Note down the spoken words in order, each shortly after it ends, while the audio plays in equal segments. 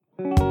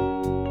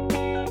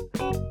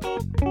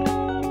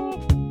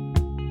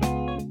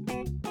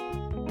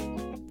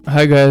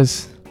Hi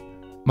guys,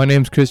 my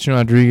name's Christian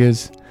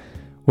Rodriguez.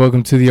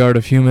 Welcome to The Art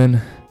of Human.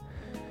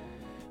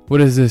 What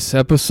is this,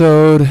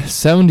 episode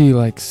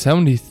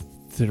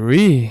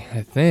 73,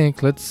 I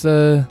think. Let's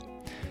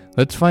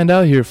find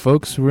out here,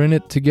 folks. We're in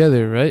it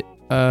together, right?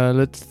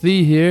 Let's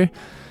see here.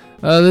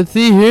 I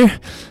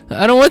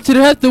don't want you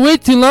to have to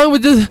wait too long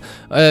with this.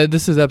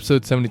 This is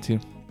episode 72.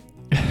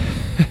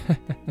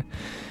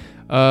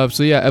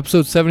 So yeah,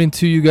 episode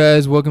 72, you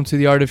guys. Welcome to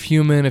The Art of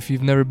Human. If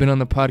you've never been on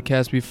the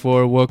podcast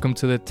before, welcome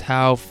to the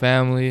Tao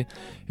family.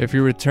 If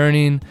you're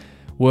returning,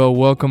 well,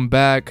 welcome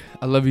back.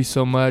 I love you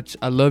so much.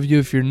 I love you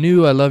if you're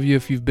new. I love you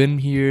if you've been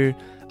here.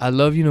 I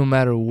love you no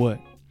matter what.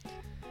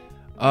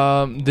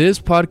 This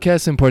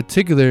podcast in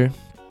particular,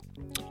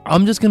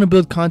 I'm just going to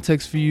build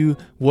context for you,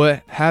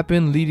 what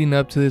happened leading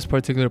up to this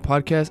particular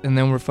podcast, and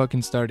then we're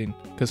fucking starting.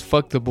 Because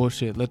fuck the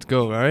bullshit. Let's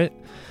go, all right?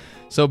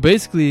 So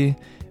basically,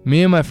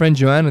 me and my friend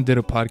Johanna did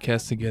a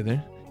podcast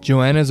together.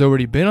 Johanna's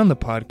already been on the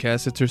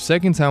podcast. It's her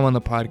second time on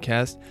the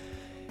podcast.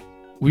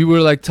 We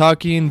were like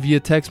talking via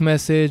text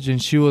message,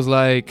 and she was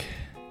like,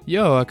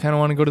 yo, I kind of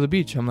want to go to the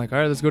beach. I'm like, all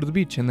right, let's go to the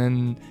beach. And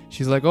then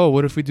she's like, oh,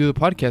 what if we do the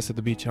podcast at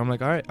the beach? I'm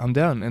like, all right, I'm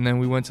down. And then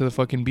we went to the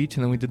fucking beach,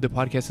 and then we did the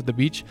podcast at the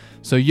beach.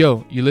 So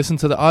yo, you listen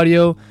to the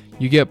audio,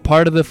 you get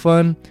part of the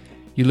fun.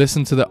 You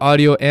listen to the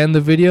audio and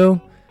the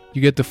video,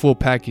 you get the full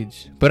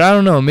package. But I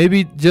don't know,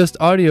 maybe just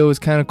audio is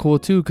kind of cool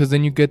too, because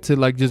then you get to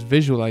like just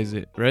visualize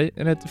it, right?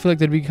 And I feel like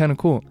that'd be kind of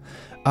cool.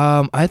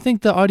 I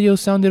think the audio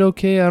sounded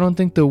okay. I don't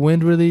think the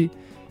wind really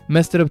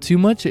messed it up too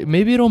much.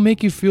 Maybe it'll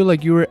make you feel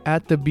like you were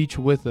at the beach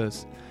with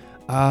us.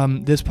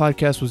 This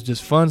podcast was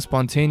just fun,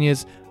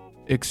 spontaneous,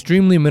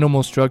 extremely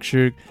minimal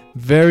structure,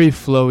 very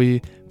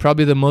flowy,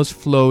 probably the most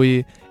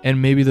flowy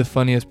and maybe the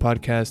funniest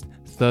podcast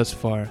thus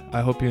far. I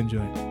hope you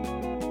enjoy.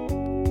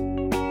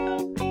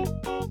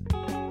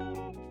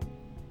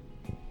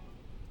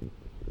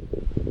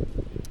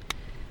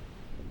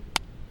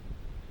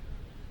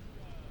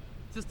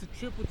 Just a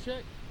triple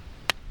check.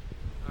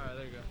 All right,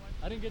 there you go.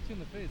 I didn't get you in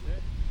the face,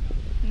 right?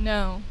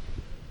 No.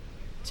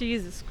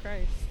 Jesus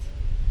Christ.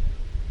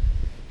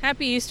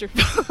 Happy Easter.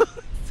 What?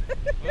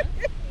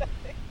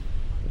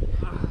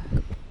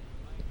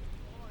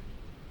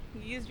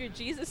 You used your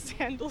Jesus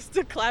sandals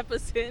to clap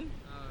us in.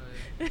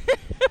 Yeah.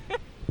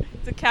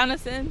 To count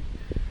us in.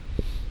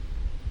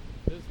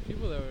 There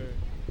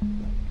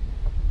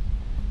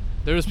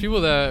was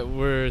people that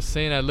were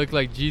saying I looked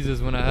like Jesus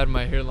when I had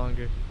my hair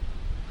longer.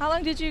 How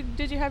long did you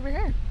have your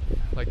hair?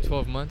 Like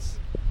 12 months.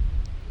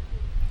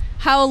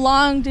 How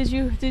long did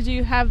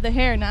you have the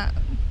hair? Not.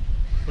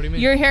 What do you mean?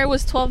 Your hair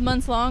was 12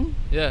 months long?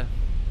 Yeah.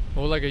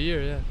 Well, like a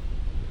year, yeah.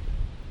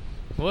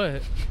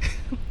 What?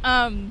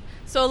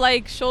 So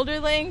like shoulder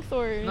length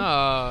or?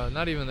 No,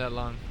 not even that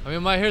long. I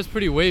mean, my hair's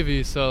pretty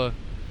wavy, so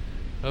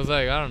I was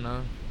like, I don't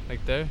know,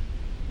 like there.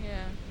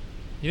 Yeah.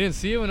 You didn't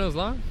see it when it was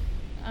long?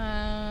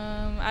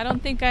 I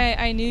don't think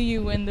I knew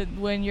you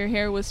when your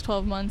hair was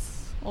 12 months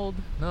old.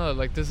 No,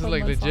 like this is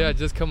like legit. Long. I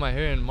just cut my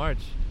hair in March.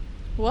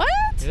 What?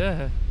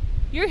 Yeah.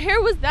 Your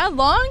hair was that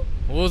long?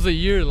 What was a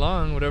year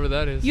long, whatever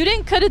that is. You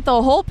didn't cut it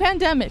the whole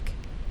pandemic.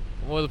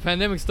 Well, the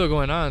pandemic's still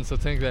going on, so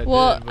think that.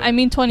 Well, did, I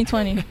mean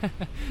 2020.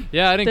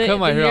 Yeah, I didn't cut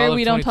my hair all of 2020.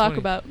 We don't talk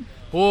about.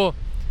 Well,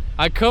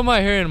 I cut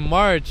my hair in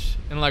March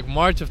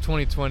of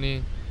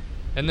 2020,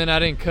 and then I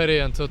didn't cut it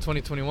until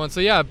 2021. So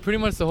yeah, pretty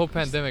much the whole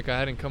pandemic I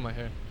hadn't cut my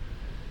hair.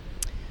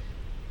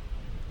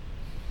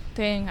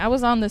 Dang, I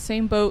was on the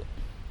same boat.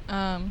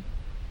 I'm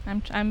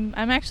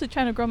actually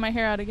trying to grow my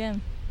hair out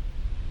again.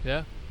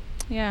 Yeah?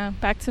 Yeah,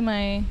 back to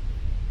my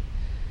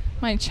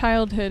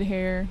childhood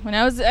hair. When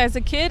I was as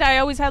a kid, I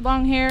always had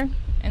long hair,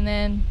 and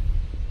then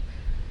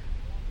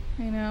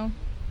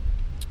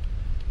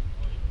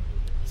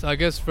So I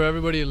guess for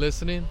everybody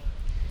listening,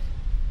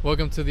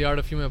 welcome to the Art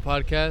of Human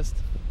podcast.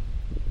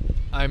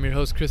 I'm your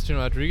host, Christian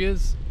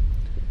Rodriguez.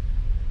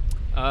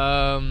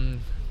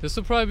 This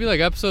will probably be like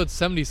episode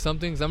 70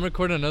 something. I'm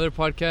recording another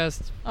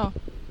podcast. Oh.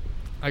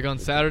 Like on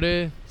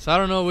Saturday. So I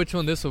don't know which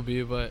one this will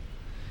be, but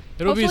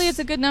hopefully it's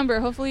a good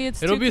number. Hopefully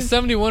it'll be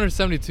 71 or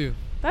 72.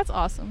 That's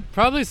awesome.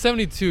 Probably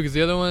 72 because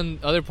the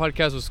other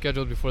podcast was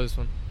scheduled before this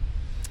one.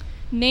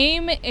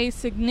 Name a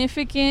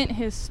significant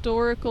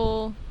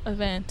historical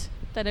event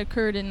that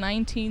occurred in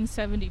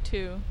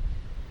 1972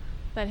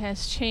 that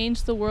has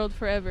changed the world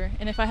forever.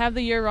 And if I have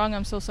the year wrong,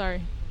 I'm so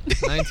sorry.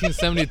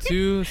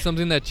 1972,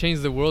 something that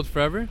changed the world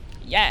forever?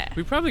 Yeah.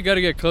 We probably got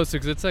to get closer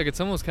because it's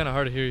almost kind of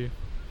hard to hear you.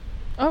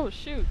 Oh,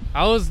 shoot.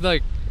 I was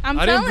like,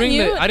 I didn't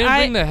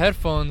bring the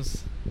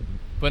headphones,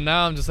 but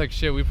now I'm just like,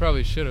 shit, we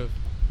probably should have.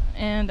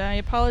 And I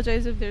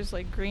apologize if there's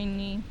like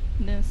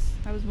graininess.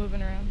 I was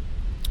moving around.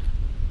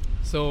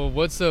 So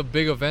what's a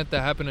big event that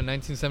happened in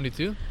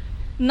 1972?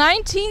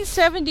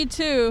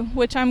 1972,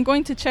 which I'm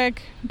going to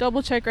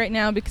double check right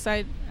now because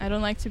I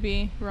don't like to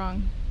be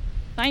wrong.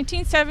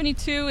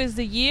 1972 is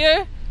the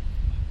year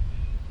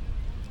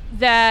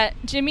that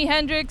Jimi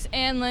Hendrix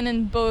and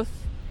Lennon both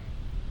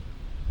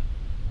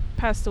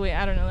passed away.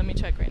 I don't know. Let me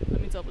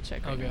double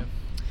check right now.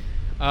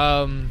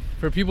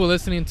 For people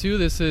listening too,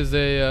 this is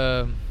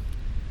a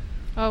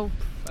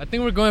I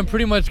think we're going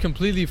pretty much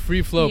completely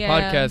free flow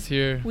podcast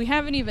here. We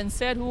haven't even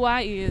said who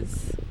I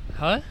is.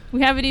 Huh?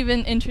 We haven't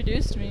even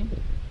introduced me.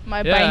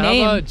 By Yeah,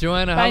 name. how about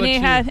Johanna? How about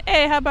you?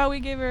 Hey, how about we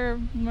give her a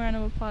round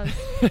of applause?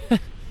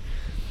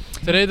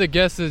 Today the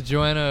guest is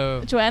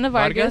Johanna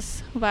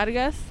Vargas.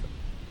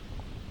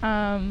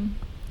 Hello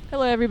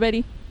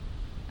everybody.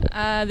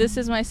 This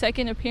is my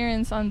second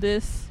appearance on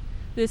this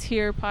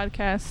here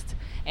podcast,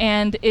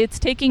 and it's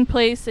taking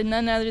place in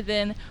none other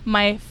than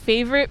my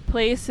favorite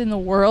place in the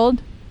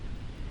world,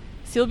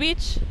 Seal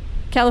Beach,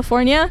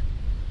 California,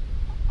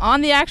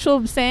 on the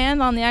actual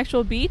sand, on the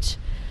actual beach.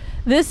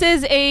 This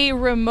is a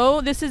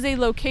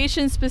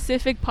location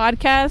specific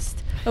podcast,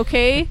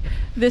 okay?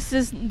 This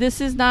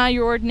is not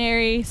your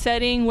ordinary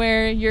setting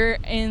where you're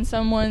in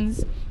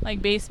someone's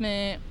like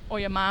basement or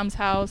your mom's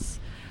house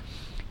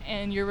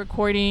and you're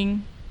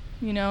recording,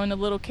 in a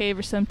little cave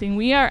or something.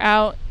 We are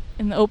out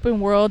in the open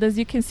world. As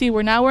you can see,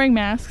 we're not wearing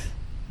masks.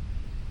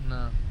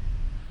 No.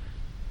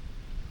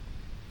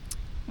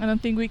 I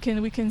don't think we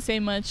can say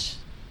much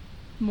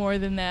more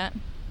than that.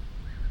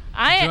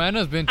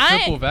 Joanna's been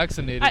triple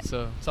vaccinated,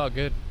 so it's all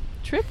good.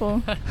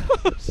 Triple? I'm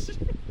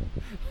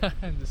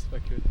just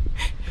fucking.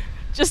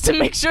 Just to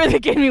make sure they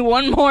gave me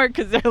one more,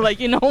 because they're like,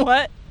 you know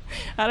what?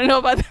 I don't know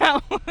about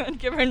that one.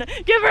 Give her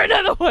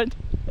another one.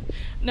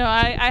 No,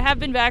 I have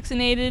been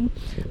vaccinated.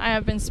 I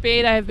have been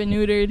spayed. I have been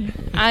neutered.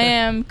 I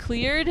am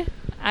cleared.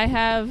 I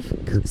have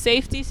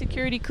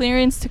security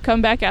clearance to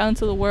come back out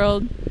into the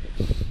world.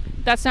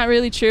 That's not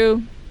really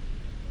true.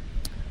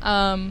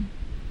 But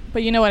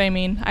you know what I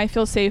mean. I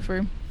feel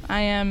safer.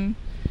 I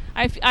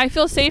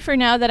feel safer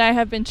now that I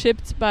have been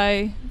chipped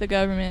by the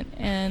government,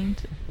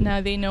 and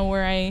now they know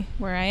where I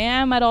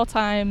am at all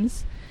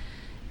times,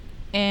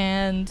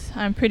 and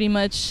I'm pretty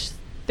much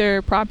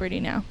their property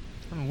now.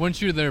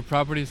 Weren't you their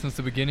property since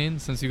the beginning,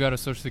 since you got a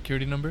social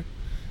security number?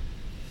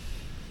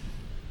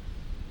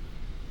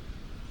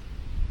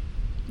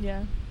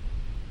 Yeah.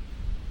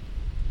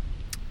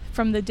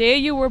 From the day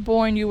you were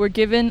born, you were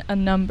given a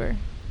number.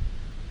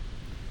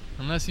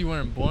 Unless you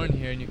weren't born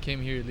here and you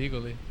came here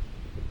illegally,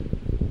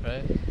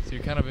 right? So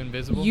you're kind of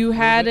invisible.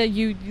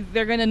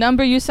 They're gonna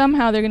number you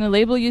somehow. They're gonna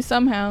label you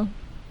somehow,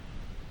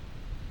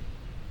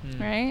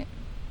 right?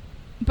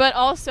 But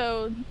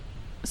also,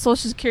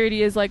 Social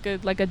Security is like a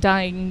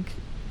dying.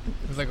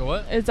 It's like a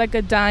what? It's like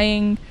a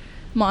dying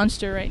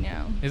monster right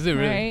now. Is it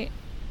really? Right?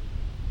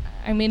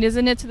 I mean,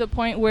 isn't it to the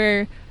point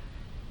where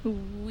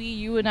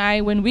you and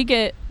I, when we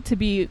get to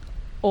be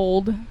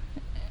old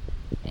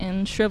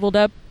and shriveled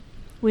up,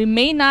 we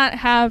may not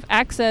have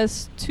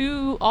access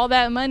to all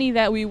that money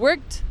that we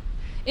worked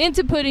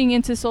into putting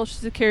into Social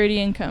Security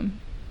income.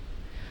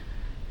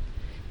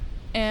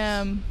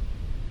 So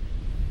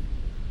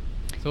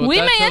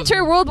we may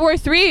enter World War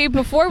III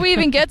before we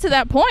even get to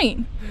that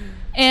point.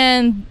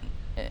 And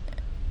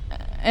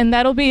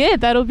that'll be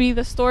it. That'll be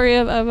the story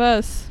of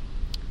us.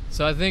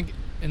 So I think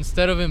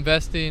instead of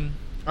investing,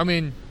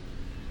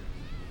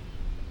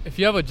 if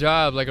you have a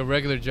job, like a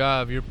regular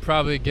job, you're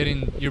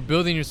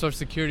building your Social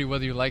Security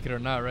whether you like it or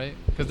not, right?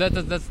 Because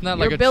that's not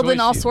like a choice. You're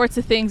building all sorts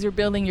of things. You're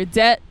building your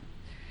debt.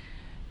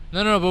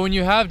 No, but when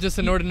you have just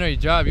an ordinary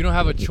job, you don't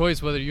have a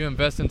choice whether you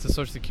invest into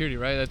Social Security,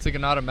 right? That's like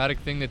an automatic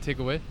thing they take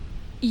away.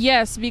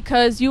 Yes,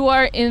 because you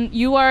are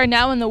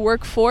now in the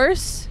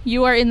workforce.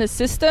 You are in the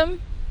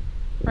system,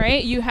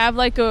 right? You have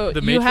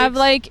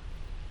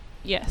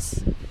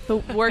yes, the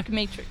work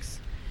matrix.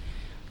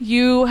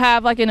 You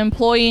have like an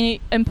employee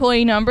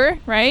number,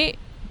 right?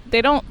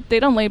 They don't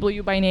label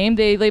you by name.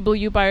 They label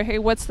you by, hey,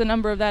 what's the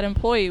number of that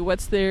employee?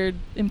 What's their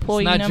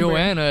employee number? It's not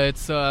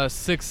Joanna. It's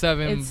 6,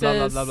 7, blah,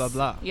 blah, blah, blah,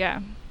 blah. Yeah,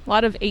 a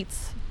lot of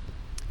 8s.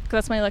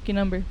 That's my lucky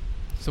number.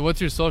 So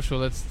what's your social?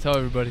 Let's tell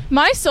everybody.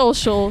 My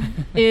social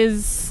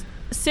is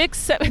 6,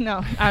 7.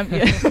 No,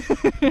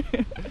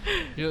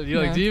 Do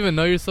you even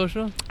know your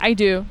social? I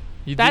do.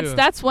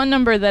 That's one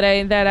number that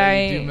I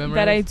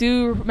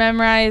do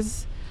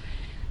memorize.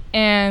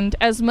 And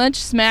as much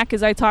smack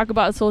as I talk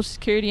about Social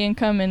Security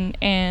income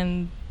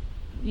and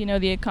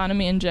the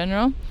economy in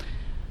general,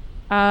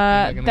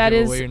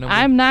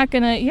 I'm not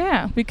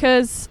gonna,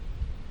 because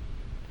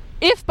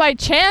if by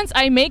chance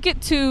I make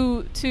it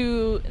to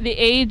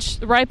the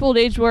ripe old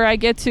age where I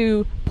get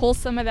to pull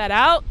some of that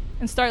out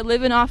and start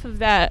living off of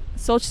that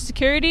Social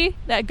Security,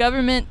 that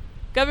government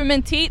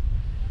teat,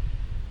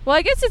 well,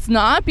 I guess it's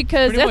not,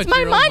 because that's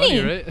my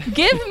money. Right?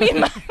 Give me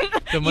my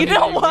you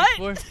know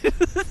what?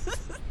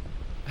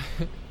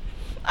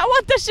 I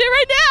want that shit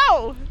right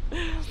now.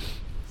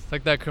 It's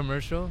like that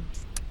commercial.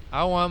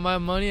 I want my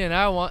money and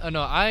I want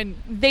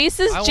This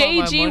is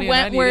J.G.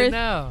 Wentworth.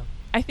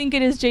 I think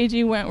it is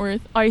J.G.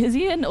 Wentworth. Is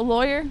he a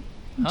lawyer?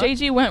 Huh?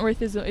 J.G.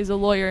 Wentworth is a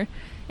lawyer,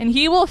 and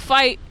he will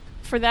fight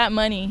for that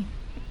money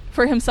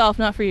for himself,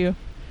 not for you.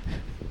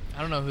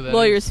 I don't know who that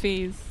Lawyer's is.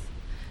 fees.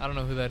 I don't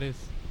know who that is.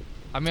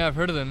 I've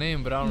heard of the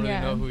name, but I don't really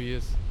know who he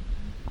is.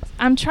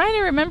 I'm trying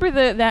to remember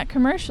that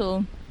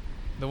commercial.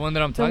 The one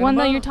that I'm The talking one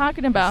about? that you're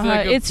talking about.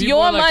 Like It's people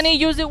your like money.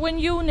 Use it when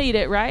you need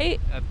it,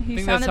 right? I He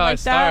think that's sounded how like it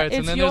starts. that. And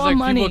It's then your there's like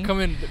money.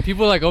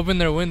 people like open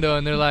their window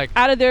and they're like,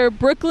 out of their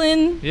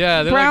Brooklyn.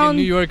 yeah, they're brown like in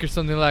New York or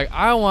something. Like,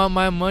 I want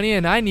my money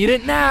and I need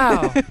it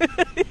now.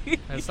 And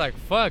it's like,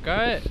 fuck, all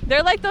right.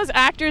 They're like those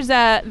actors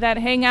that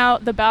hang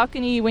out the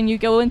balcony when you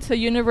go into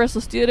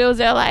Universal Studios.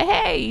 They're like,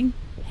 hey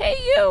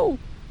you.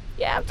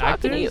 Yeah, I'm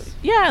talking Actors? to you.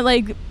 Yeah,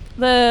 like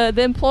the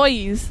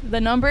employees,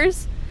 the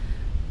numbers.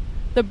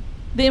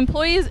 The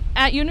employees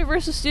at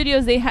Universal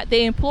Studios,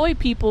 they employ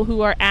people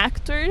who are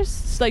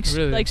actors, like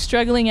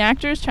struggling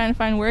actors trying to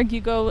find work. You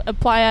go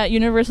apply at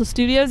Universal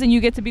Studios, and you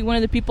get to be one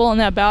of the people on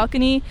that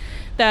balcony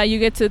that you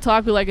get to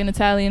talk with like an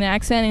Italian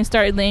accent and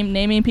start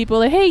naming people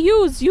like, hey,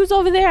 use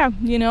over there.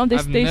 You know,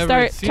 they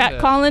start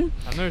catcalling.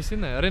 I've never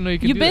seen that. I didn't know you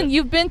could do that.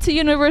 You've been to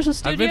Universal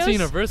Studios? I've been to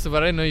Universal,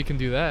 but I didn't know you can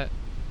do that.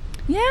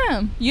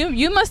 Yeah,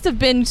 you must have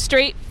been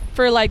straight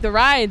for like the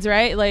rides,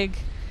 right? Like,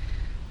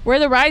 where are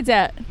the rides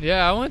at?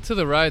 Yeah, I went to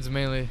the rides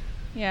mainly.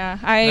 Yeah,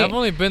 I've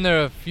only been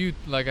there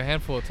a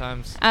handful of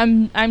times.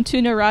 I'm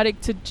too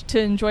neurotic to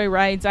enjoy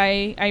rides.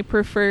 I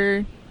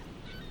prefer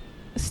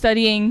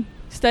studying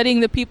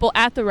the people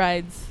at the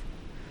rides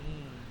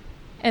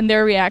and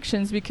their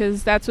reactions,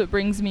 because that's what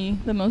brings me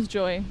the most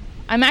joy.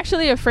 I'm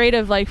actually afraid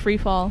of like free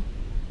fall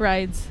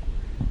rides.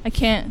 I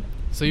can't.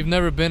 So you've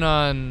never been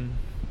on?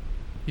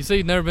 You say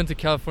you've never been to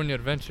California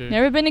Adventure.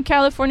 Never been to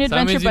California so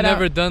Adventure, that means you've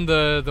never done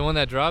the one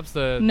that drops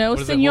the. No,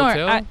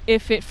 senor.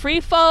 If it free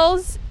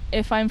falls,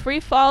 if I'm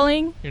free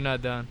falling, you're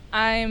not down.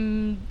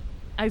 I'm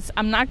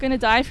not gonna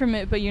die from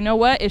it, but you know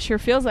what? It sure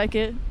feels like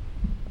it.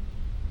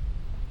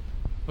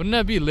 Wouldn't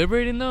that be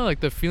liberating though? Like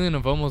the feeling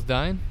of almost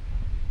dying.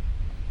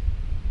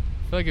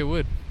 I feel like it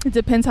would. It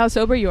depends how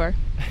sober you are.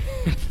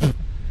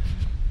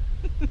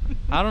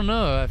 I don't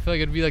know. I feel like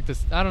it'd be like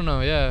this. I don't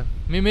know. Yeah.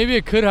 I mean, maybe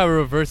it could have a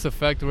reverse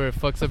effect where it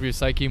fucks up your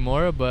psyche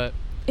more, but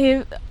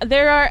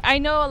I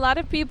know a lot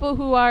of people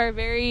who are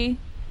very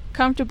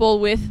comfortable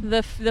with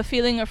the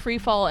feeling of free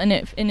fall, and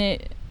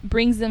it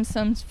brings them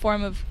some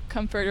form of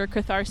comfort or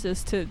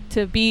catharsis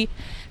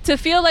to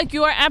feel like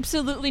you are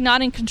absolutely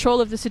not in control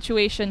of the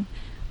situation.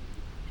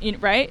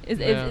 Right?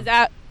 Is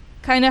that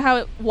kind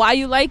of why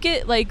you like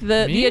it? Like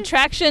the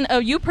attraction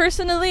of you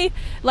personally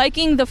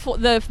liking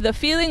the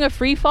feeling of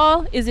free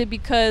fall? Is it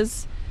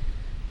because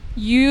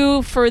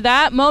you, for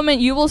that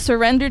moment, you will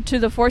surrender to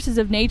the forces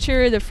of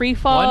nature, the free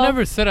fall? Well, I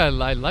never said I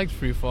liked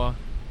free fall.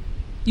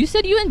 You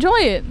said you enjoy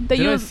it.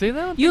 Did I say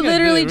that? You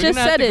literally just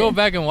said it. Go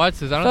back and watch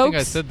this. I don't think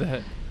I said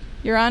that.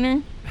 Your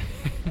Honor,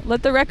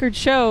 let the record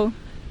show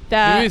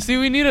that.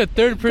 We need a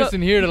third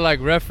person here to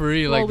like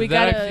referee. Well, like, we did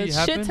that got actually a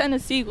happen? shit ton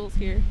of seagulls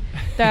here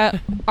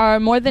that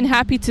are more than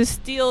happy to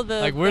steal the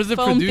like, where's the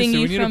foam producer?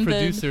 thingy We need from a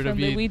producer to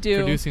be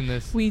producing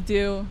this. We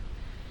do.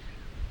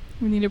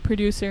 We need a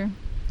producer.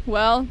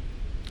 Well,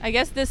 I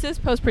guess this is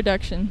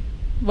post-production.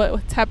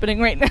 What's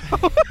happening right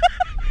now?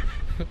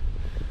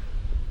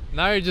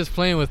 Now you're just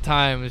playing with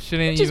time. It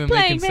shouldn't just even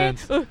playing, making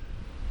sense.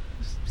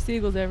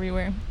 Seagulls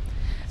everywhere.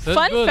 So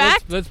Fun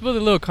fact. Let's build a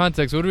little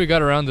context. What do we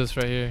got around us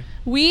right here?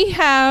 We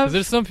have. 'Cause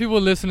there's some people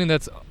listening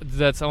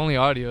that's only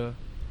audio,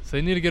 so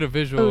they need to get a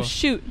visual. Oh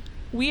shoot!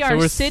 We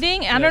are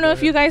sitting. I don't know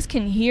if you guys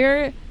can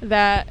hear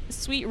that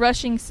sweet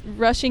rushing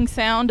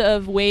sound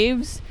of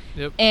waves.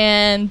 Yep.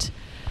 And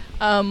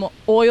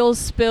oil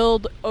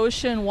spilled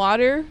ocean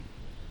water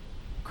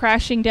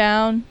crashing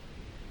down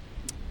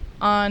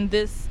on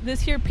this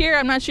here pier.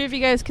 I'm not sure if you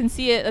guys can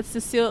see it. That's the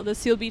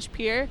Seal Beach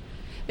Pier.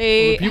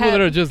 The people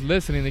that are just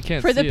listening, they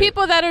can't see it. For the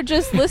people that are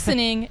just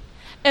listening,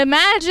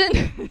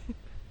 imagine.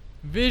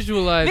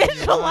 Visualize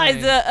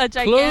a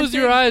gigantic. Close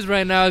your eyes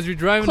right now as you're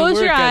driving to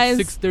work at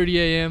 6:30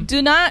 a.m.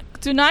 Do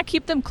not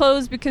keep them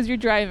closed because you're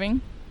driving.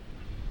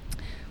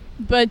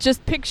 But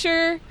just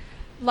picture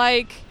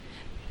like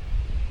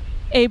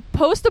a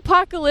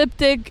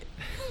post-apocalyptic.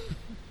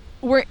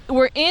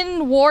 We're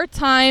in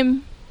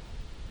wartime.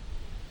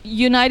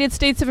 United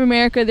States of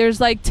America. There's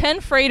like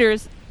 10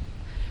 freighters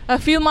a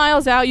few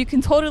miles out. You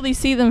can totally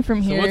see them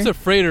from here. So what's a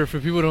freighter for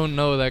people who don't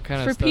know that kind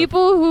of stuff? For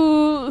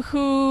people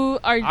who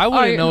are... I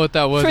wouldn't know what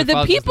that was. For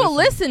the people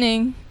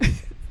listening,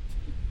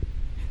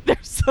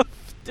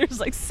 there's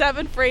like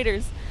 7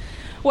 freighters.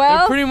 Well,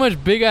 they're pretty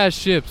much big-ass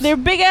ships. They're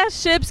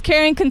big-ass ships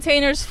carrying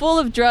containers full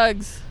of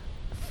drugs.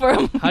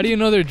 How do you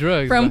know they're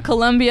drugs? From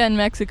Colombia and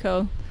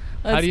Mexico.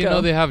 How do you know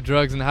they have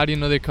drugs, and how do you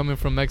know they're coming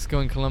from Mexico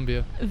and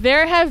Colombia?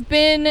 There have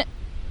been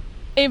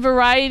a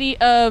variety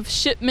of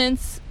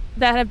shipments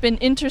that have been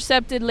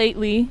intercepted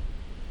lately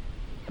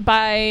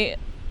by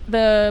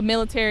the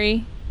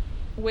military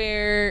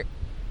where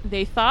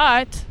they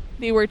thought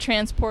they were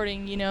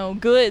transporting,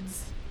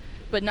 goods,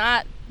 but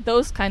not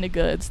those kind of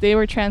goods. They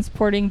were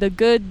transporting the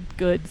good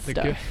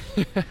stuff.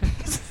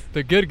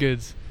 The good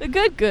goods. The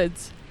good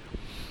goods.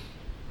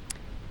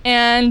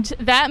 And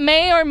that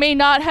may or may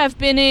not have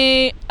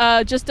been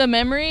just a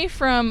memory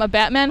from a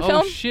Batman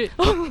film. Oh, shit.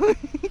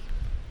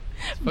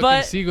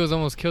 But seagulls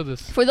almost killed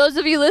us. For those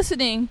of you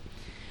listening,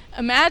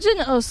 imagine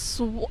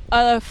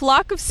a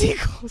flock of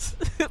seagulls,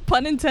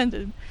 pun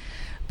intended,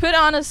 put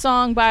on a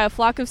song by a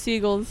flock of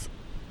seagulls,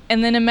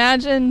 and then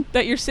imagine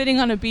that you're sitting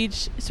on a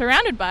beach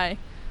surrounded by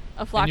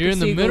a flock of seagulls. And you're in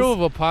the middle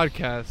of a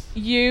podcast.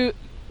 You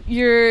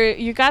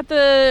got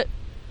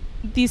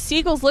these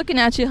seagulls looking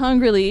at you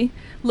hungrily,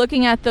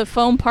 looking at the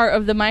foam part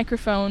of the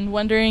microphone,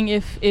 wondering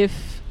if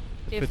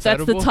that's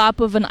edible? The top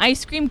of an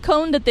ice cream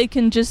cone that they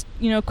can just,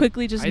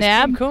 quickly just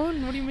nab. Ice cream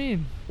cone? What do you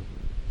mean?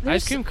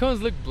 Ice cream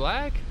cones look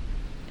black?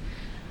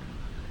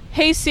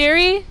 Hey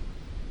Siri.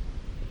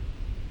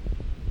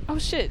 Oh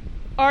shit.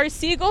 Are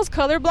seagulls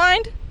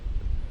colorblind?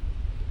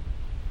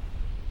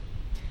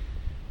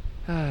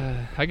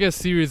 I guess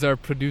Siri's our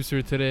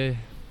producer today.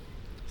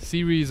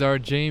 Siri's our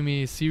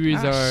Jamie.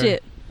 Siri's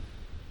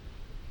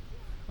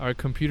our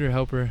computer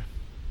helper.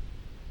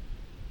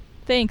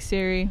 Thanks,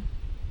 Siri.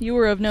 You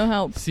were of no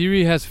help.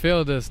 Siri has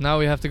failed us. Now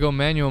we have to go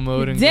manual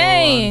mode and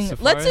Dang. go on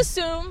Safari. Let's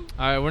assume.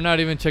 All right, we're not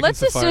even checking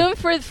Safari.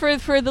 Let's assume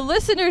for the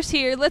listeners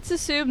here, let's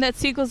assume that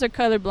seagulls are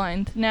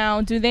colorblind.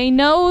 Now, do they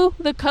know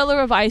the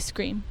color of ice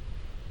cream?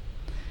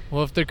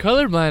 Well, if they're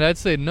colorblind, I'd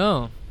say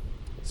no.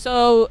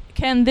 So,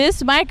 can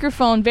this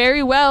microphone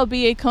very well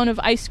be a cone of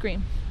ice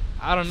cream?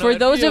 I don't know. For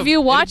those of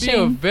you watching,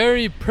 it'd be a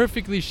very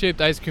perfectly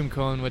shaped ice cream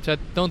cone, which I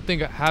don't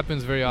think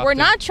happens very often. We're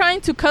not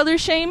trying to color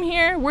shame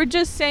here. We're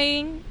just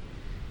saying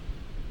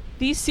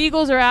these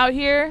seagulls are out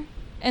here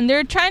and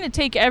they're trying to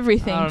take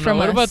everything from us.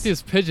 What about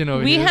this pigeon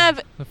over here?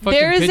 The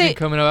fucking pigeon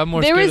coming up. I'm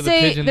more scared of the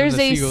pigeon than the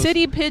seagulls. There's a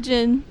city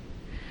pigeon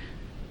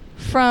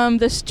from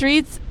the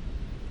streets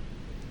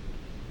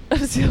of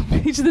Seal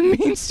Beach, the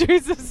mean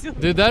streets of Seal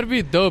Beach. Dude, that'd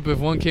be dope if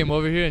one came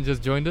over here and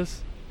just joined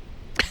us.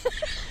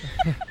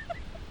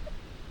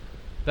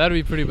 That'd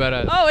be pretty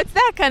badass. Oh, it's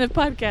that kind of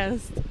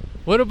podcast.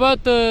 What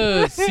about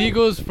the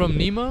seagulls from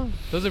Nemo?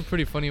 Those are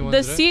pretty funny ones.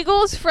 The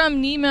seagulls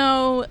from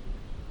Nemo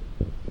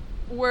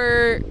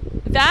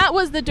that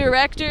was the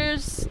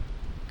director's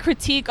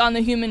critique on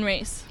the human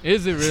race.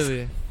 Is it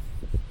really?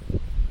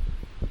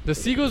 The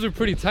seagulls were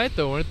pretty tight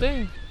though, weren't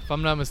they? If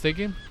I'm not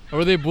mistaken. Or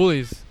were they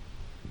bullies?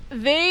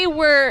 They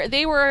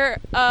were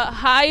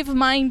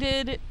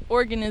hive-minded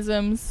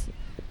organisms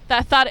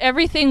that thought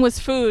everything was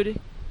food.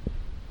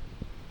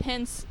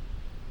 Hence,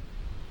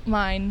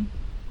 mine.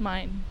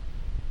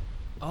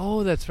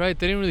 Oh, that's right.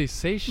 They didn't really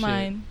say shit.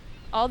 Mine.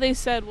 All they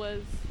said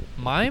was...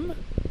 Mime?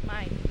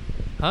 Mine.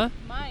 Huh?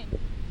 Mine.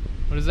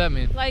 What does that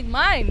mean? Like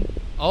mine.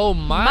 Oh,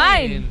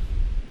 mine.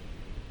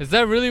 Is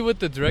that really what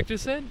the director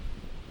said?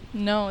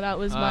 No, that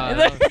was mine.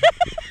 I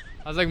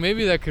was like,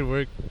 maybe that could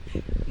work.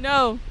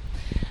 No.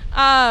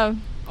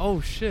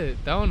 Oh,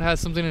 shit. That one has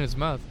something in its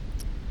mouth.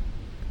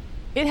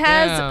 It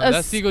has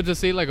that seagull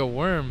just ate like a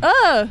worm. Is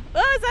that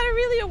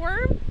really a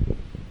worm?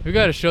 We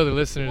gotta show the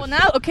listeners. Well,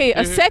 now, okay,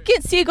 a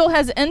second seagull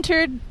has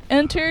entered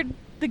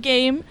the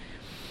game.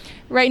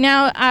 Right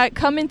now,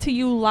 coming to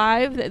you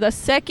live, the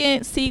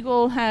second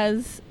seagull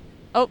has...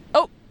 Oh,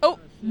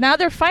 now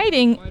they're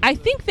fighting. I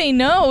think they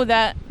know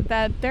that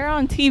they're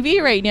on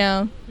TV right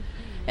now.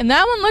 And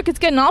that one, look, it's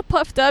getting all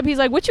puffed up. He's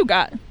like, what you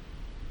got?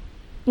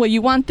 Well,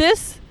 you want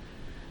this?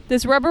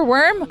 This rubber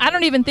worm? I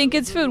don't even think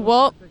it's food.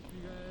 Well,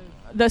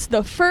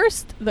 the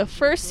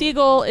first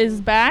seagull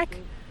is back.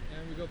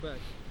 And we go back.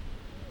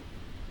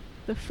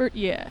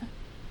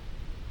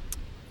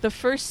 The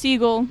first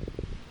seagull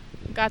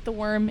got the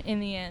worm in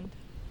the end.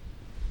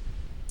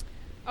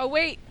 Oh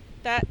wait,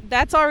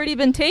 that's already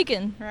been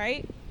taken,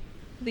 right?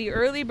 The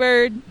early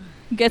bird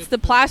gets the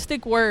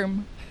plastic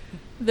worm.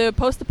 The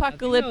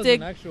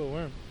post-apocalyptic I think that was an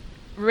actual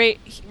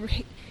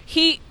worm.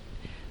 Heat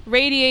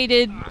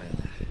radiated,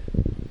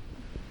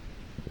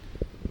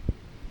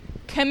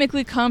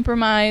 chemically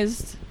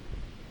compromised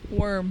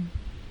worm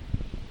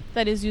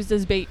that is used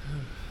as bait.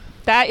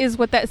 That is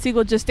what that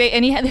seagull just ate,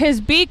 and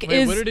his beak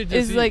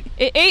is like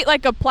it ate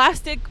like a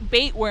plastic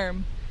bait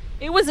worm.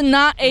 It was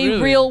not a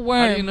real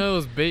worm. How do you know it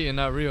was bait and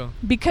not real?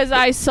 Because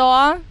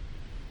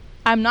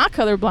I'm not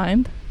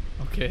colorblind.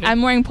 Okay.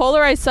 I'm wearing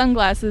polarized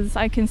sunglasses.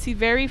 I can see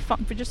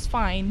just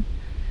fine.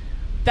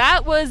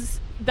 That was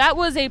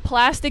a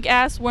plastic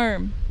ass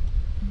worm.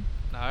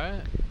 All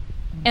right.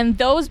 And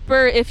those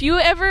birds, if you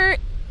ever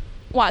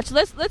watch,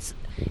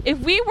 if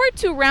we were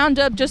to round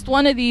up just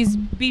one of these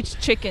beach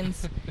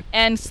chickens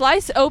and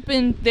slice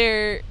open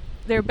their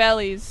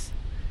bellies,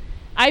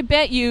 I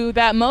bet you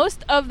that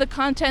most of the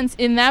contents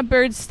in that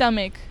bird's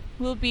stomach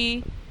will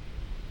be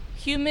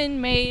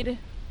human-made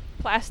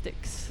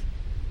plastics.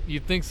 You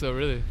think so,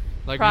 really?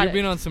 Like Product. You're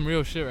being on some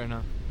real shit right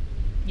now.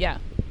 Yeah.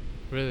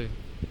 Really.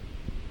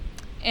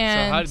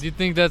 And so how do you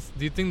think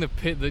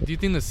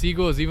the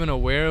seagull is even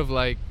aware of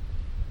like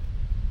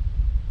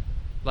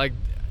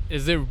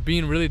is it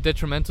being really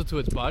detrimental to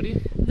its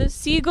body? The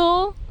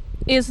seagull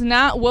is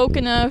not woke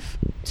enough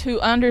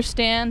to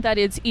understand that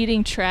it's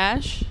eating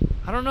trash.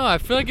 I don't know. I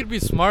feel like it'd be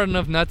smart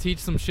enough not to eat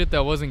some shit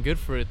that wasn't good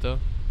for it, though.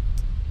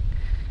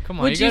 Come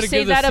on, Would you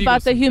say that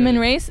about the human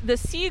race? The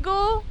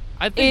seagull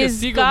I think is a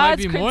seagull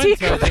God's might be more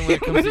critique intelligent when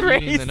it comes to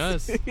race. eating than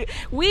us.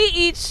 We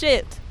eat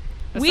shit.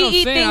 That's We what I'm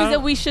eat saying. things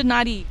that we should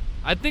not eat.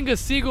 I think a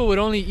seagull would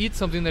only eat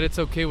something that it's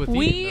okay with eating.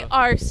 We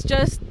are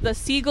just the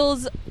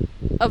seagulls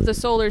of the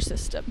solar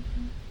system.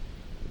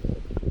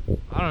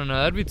 I don't know.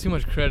 That'd be too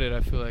much credit. I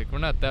feel like we're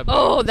not that bad.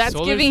 Oh, that's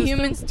Solar giving system?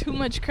 humans too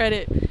much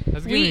credit.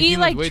 That's We giving eat humans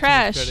like way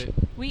trash. Too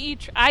much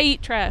credit. I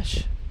eat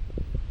trash.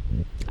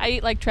 I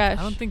eat like trash.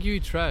 I don't think you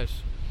eat trash.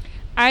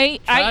 I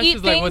Trash eat is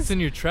things. like what's in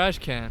your trash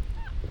can.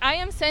 I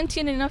am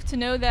sentient enough to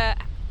know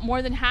that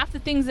more than half the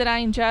things that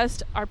I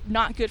ingest are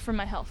not good for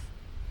my health,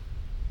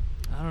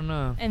 I don't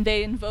know. and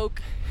they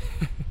invoke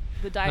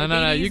the diabetes.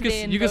 No.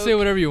 You can say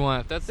whatever you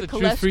want. That's the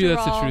truth for you.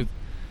 That's the truth.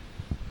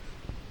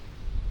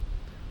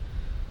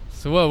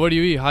 So what do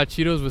you eat? Hot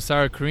Cheetos with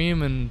sour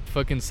cream and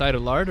fucking side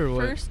of lard or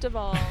what? First of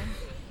all,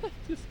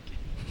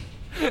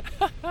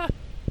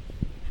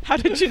 how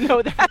did you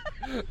know that?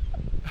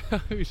 Oh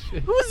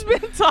shit. Who's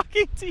been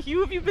talking to you?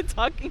 Who have you been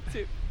talking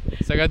to?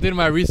 It's like I did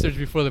my research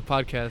before the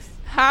podcast.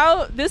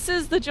 This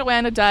is the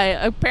Johanna diet.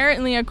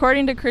 Apparently,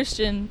 according to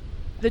Christian,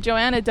 the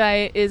Johanna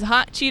diet is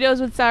hot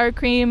Cheetos with sour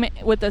cream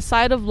with a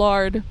side of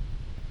lard,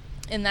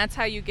 and that's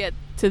how you get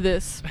to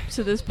this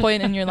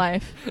point in your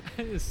life.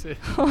 I didn't say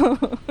I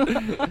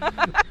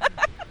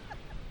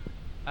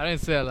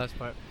didn't say that last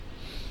part.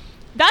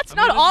 That's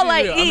not all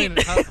I eat.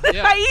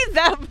 Yeah. I eat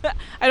that. But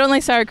I don't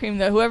like sour cream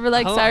though. Whoever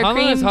likes sour cream. How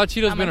long has Hot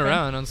Cheetos not been my friend.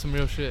 around on some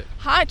real shit?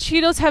 Hot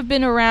Cheetos have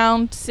been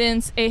around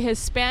since a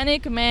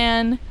Hispanic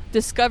man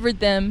discovered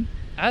them.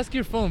 Ask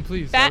your phone,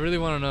 please. I really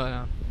want to know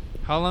now.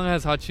 How long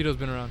has Hot Cheetos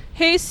been around?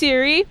 Hey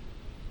Siri,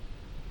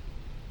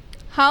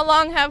 how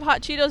long have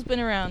Hot Cheetos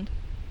been around?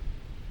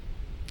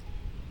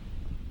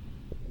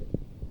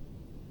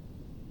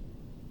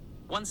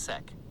 One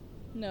sec.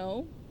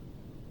 No.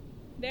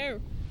 There.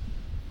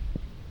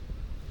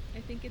 I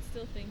think it's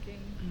still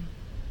thinking.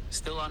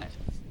 Still on it.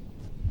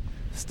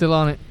 Still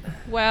on it.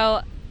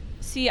 Well,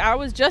 see, I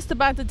was just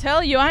about to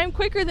tell you, I'm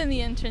quicker than the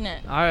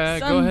internet. All right,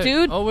 Some go ahead.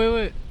 dude, Oh,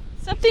 wait.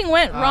 something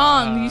went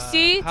wrong. You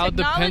see, how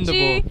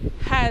technology dependable.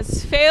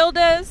 has failed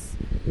us.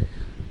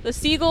 The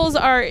seagulls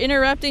are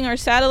interrupting our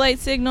satellite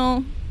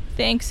signal.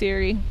 Thanks,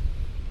 Siri.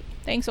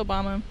 Thanks,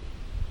 Obama.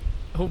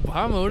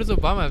 Obama? What does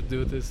Obama have to do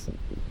with this?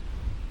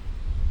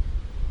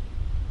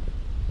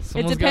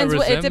 It depends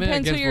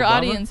who your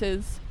audience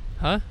is.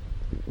 Huh?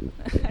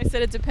 I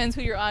said it depends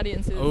who your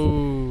audience is.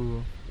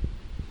 Oh.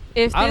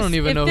 I don't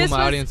even know who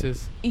my audience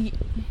is. It's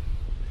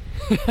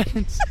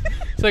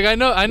like I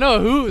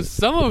know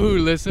some of who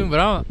listen, but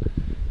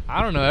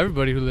I don't know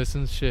everybody who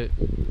listens. Shit.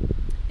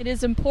 It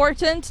is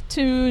important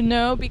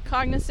to be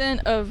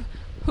cognizant of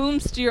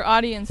whomst your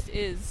audience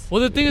is.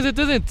 Well, the thing is, it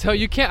doesn't tell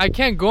you. I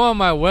can't go on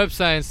my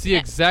website and see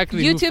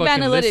exactly YouTube who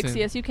fucking analytics. listen.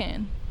 Yes, you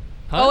can.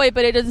 Huh? Oh wait,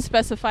 but it doesn't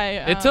specify.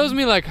 It tells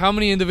me like how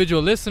many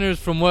individual listeners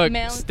from what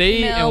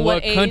state female, and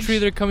what age. country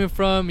they're coming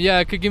from. Yeah,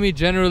 it could give me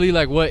generally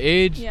like what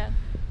age. Yeah.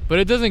 But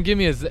it doesn't give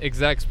me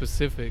exact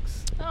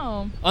specifics.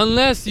 Oh.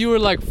 Unless you were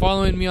like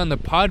following me on the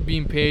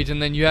Podbean page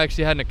and then you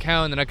actually had an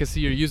account and I could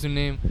see your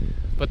username.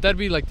 But that'd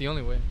be like the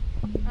only way.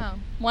 Oh.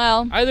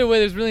 Well. Either way,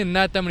 there's really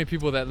not that many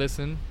people that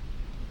listen.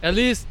 At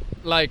least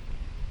like,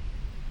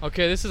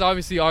 okay, this is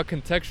obviously all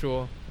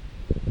contextual.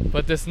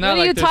 But it's not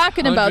what are like you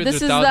talking about?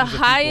 This is the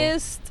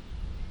highest,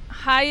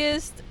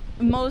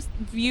 most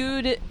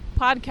viewed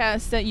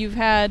podcast that you've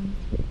had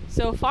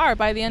so far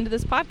by the end of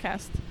this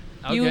podcast.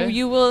 Okay.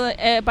 You will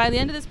by the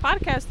end of this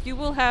podcast you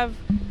will have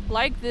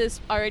liked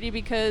this already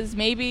because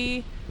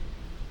maybe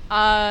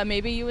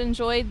you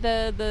enjoyed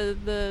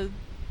the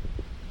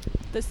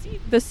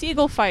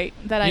seagull fight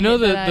that the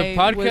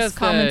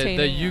podcast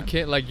that you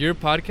can like your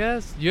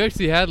podcast, you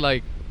actually had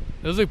like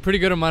there was a pretty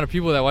good amount of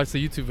people that watched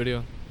the YouTube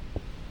video.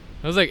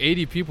 It was like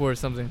 80 people or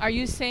something. Are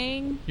you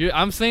saying?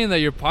 I'm saying that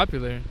you're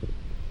popular.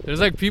 There's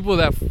like people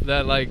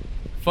that like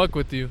fuck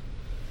with you.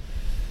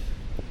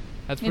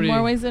 That's pretty. In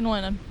more ways than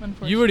one,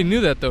 unfortunately. You already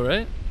knew that though,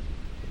 right?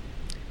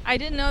 I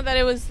didn't know that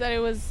it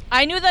was.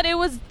 I knew that it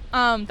was.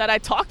 That I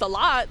talked a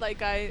lot.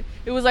 Like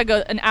it was like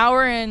an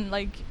hour and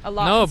like a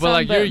lot. No, but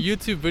like your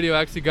YouTube video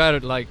actually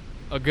got like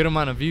a good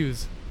amount of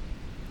views.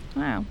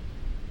 Wow.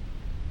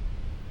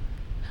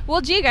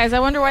 Well, gee, guys, I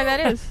wonder why that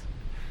is.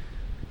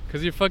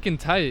 Cause you're fucking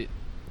tight.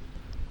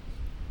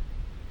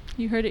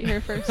 You heard it here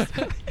first.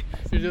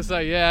 You're just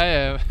like,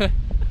 yeah, I am.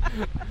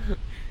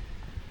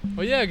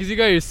 Well, yeah, because you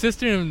got your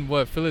sister in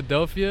what,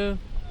 Philadelphia?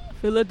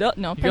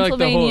 No,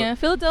 Pennsylvania. Like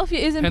Philadelphia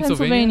is in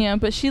Pennsylvania,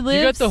 but she lives.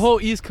 You got the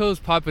whole East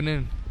Coast popping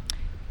in.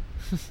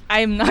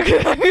 I'm not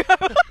gonna.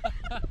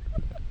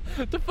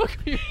 What the fuck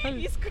are you doing?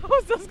 East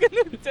Coast, I was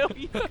gonna tell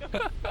East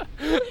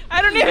Coast.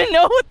 I don't even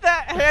know what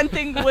that hand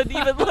thing would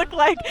even look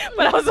like,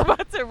 but I was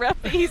about to rep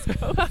the East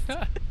Coast.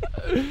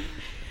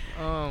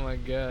 Oh my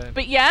god.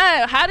 But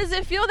yeah, how does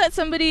it feel that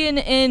somebody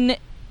in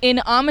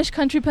Amish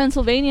country,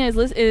 Pennsylvania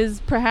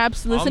is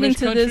perhaps listening Amish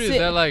to country? this Is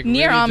that like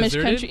near really Amish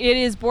deserted? country? It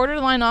is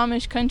borderline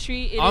Amish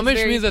country. It Amish is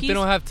very means that they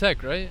don't have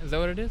tech, right? Is that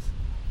what it is?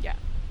 Yeah.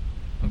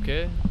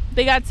 Okay.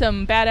 They got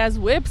some badass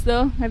whips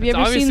though. Have you It's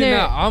ever seen their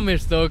obviously not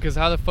Amish though, because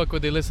how the fuck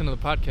would they listen to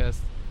the podcast?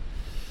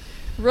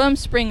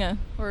 Rumspringa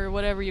or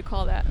whatever you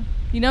call that?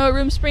 You know what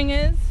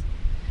Rumspringa is?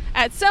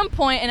 At some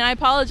point, and I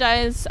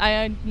apologize,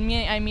 I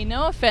mean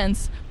no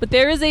offense, but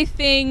there is a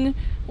thing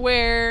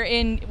where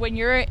when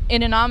you're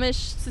in an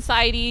Amish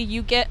society,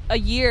 you get a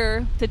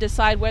year to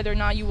decide whether or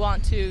not you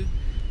want to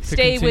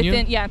stay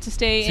continue? to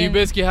stay. So you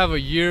basically have a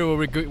year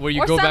where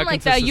you or go something back like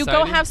into that. society? You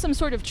go have some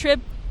sort of trip.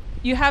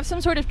 You have some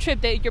sort of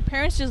trip that your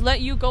parents just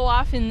let you go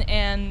off and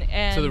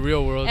to the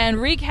real world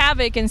and wreak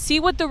havoc and see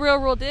what the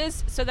real world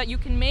is, so that you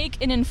can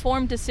make an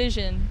informed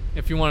decision.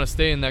 If you want to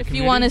stay in that community.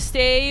 If you want to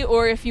stay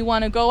or if you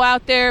want to go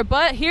out there.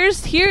 But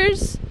here's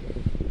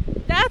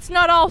that's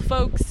not all,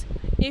 folks.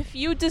 If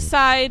you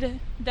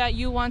decide that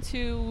you want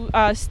to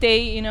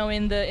stay, you know,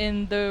 in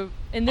this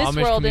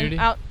Amish world community?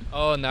 and out.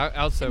 Oh, and the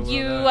outside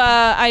world.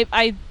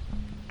 I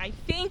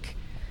think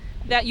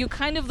that you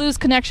kind of lose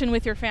connection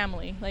with your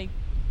family, like.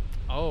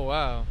 Oh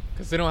wow!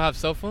 Because they don't have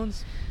cell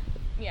phones.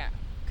 Yeah,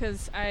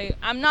 because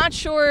I'm not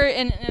sure,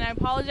 and I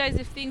apologize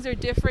if things are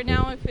different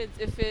now.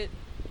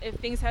 If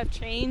things have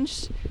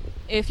changed,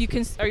 if you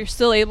can, are you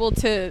still able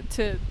to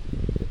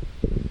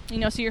you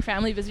know, see your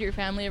family, visit your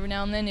family every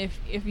now and then. If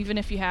even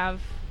if you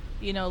have,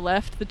 you know,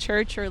 left the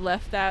church or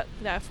left that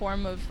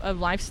form of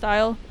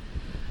lifestyle.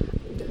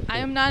 I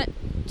am not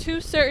too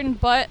certain,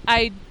 but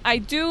I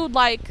do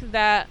like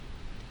that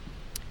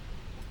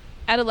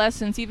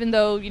adolescents, even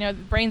though, you know,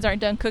 the brains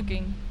aren't done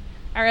cooking,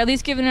 are at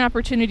least given an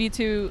opportunity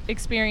to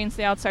experience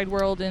the outside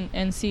world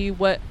and see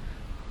what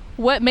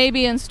may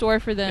be in store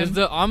for them. Is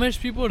the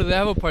Amish people, do they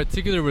have a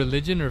particular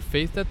religion or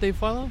faith that they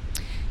follow?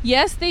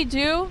 Yes, they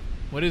do.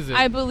 What is it?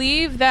 I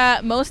believe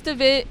that most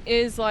of it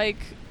is like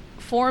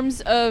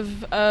forms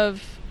of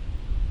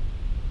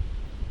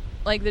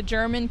like the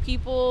German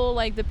people,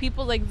 like the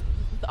people, like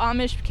the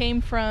Amish came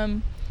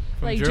from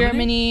like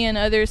Germany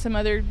and some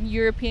other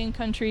European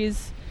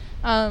countries.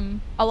 A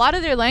lot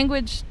of their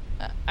language,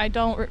 I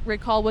don't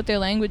recall what their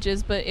language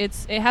is, but it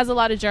has a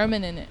lot of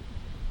German in it.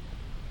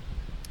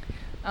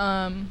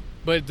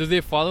 But do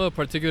they follow a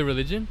particular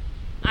religion?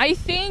 I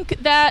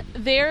think that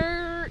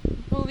their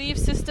belief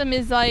system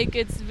is like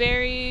it's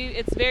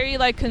very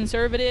like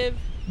conservative.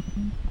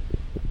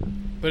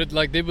 But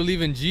like they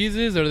believe in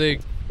Jesus, or they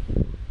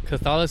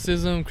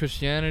Catholicism,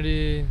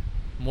 Christianity,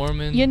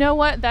 Mormon? You know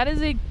what? That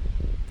is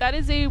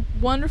a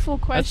wonderful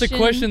question. That's a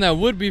question that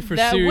would be for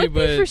Siri, would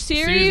be for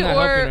Siri,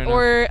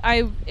 or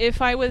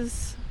if I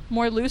was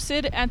more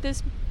lucid at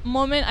this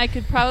moment, I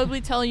could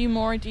probably tell you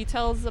more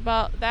details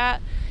about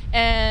that.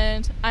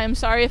 And I'm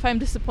sorry if I'm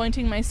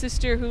disappointing my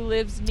sister who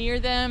lives near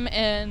them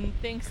and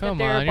thinks that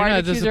their barbecues are awesome. You're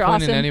not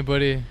disappointing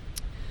anybody.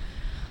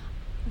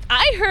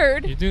 I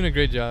heard. You're doing a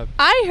great job.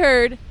 I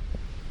heard,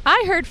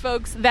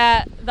 folks,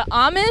 that the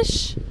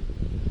Amish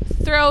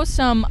throw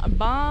some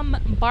bomb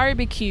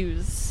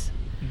barbecues.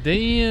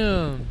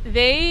 Damn.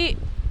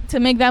 To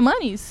make that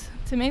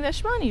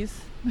shmonies.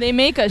 They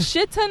make a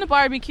shit ton of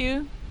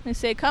barbecue. They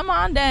say, "Come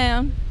on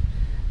down."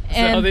 Is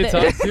that how they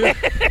talk too?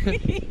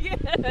 Yeah,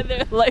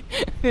 they're like,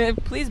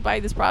 "Please buy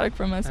this product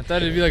from us." I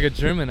thought it'd be like a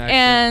German accent.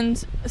 And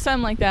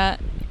something like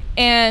that.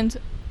 And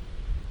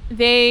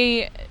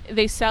they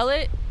sell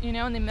it, you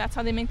know, and that's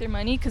how they make their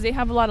money, because they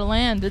have a lot of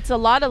land. It's a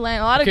lot of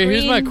land, a lot of green land.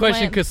 Okay, here's my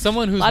question, because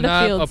someone who's not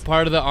a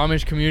part of the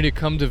Amish community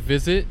come to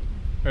visit,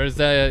 or is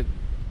that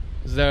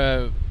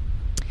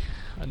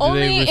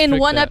only in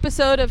one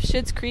episode of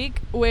Schitt's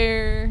Creek,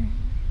 where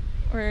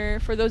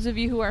for those of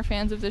you who are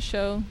fans of the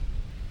show,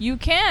 you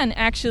can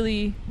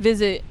actually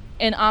visit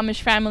an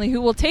Amish family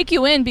who will take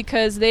you in,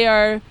 because they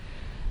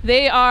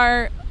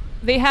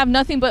have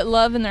nothing but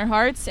love in their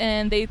hearts,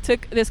 and they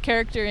took this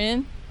character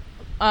in,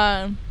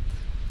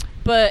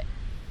 but,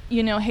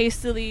 you know,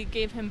 hastily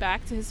gave him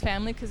back to his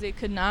family because they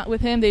could not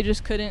with him. They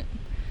just couldn't.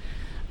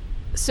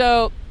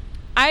 So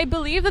I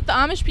believe that the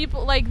Amish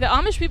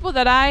people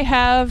that I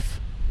have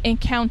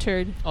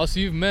encountered. Also,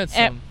 you've met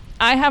some.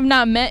 I have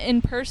not met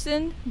in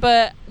person,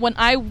 but when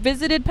I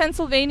visited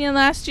Pennsylvania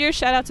last year,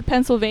 shout out to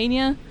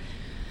Pennsylvania,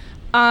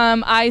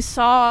 I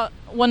saw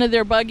one of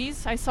their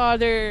buggies. I saw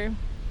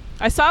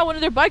one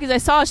of their buggies. I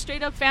saw a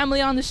straight up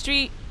family on the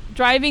street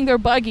driving their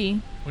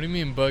buggy. What do you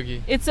mean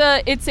buggy? It's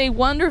a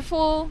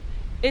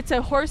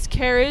horse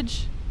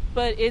carriage,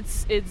 but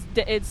it's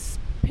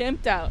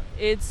pimped out.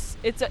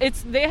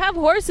 They have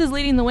horses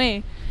leading the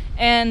way,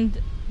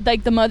 and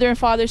like the mother and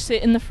father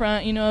sit in the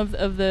front, you know,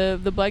 of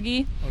the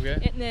buggy.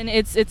 Okay. And then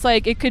it's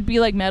like, it could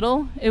be like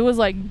metal. It was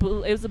like it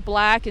was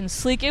black and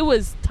sleek. It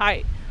was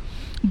tight,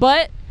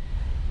 but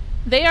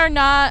they are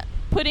not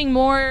putting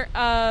more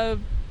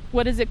carbon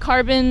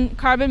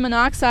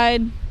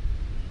monoxide,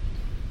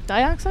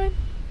 dioxide,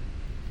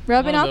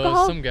 rubbing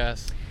alcohol, some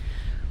gas.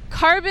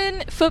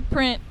 Carbon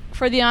footprint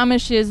for the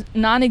Amish is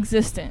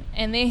non-existent,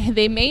 and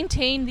they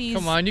maintain these.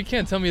 Come on, you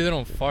can't tell me they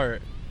don't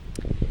fart.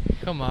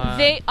 Come on.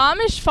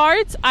 Amish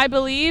farts, I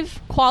believe,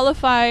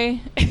 qualify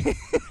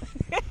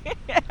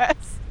as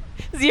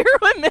zero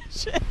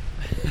emission.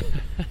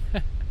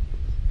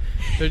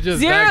 They're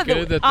just that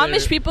good that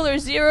Amish people are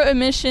zero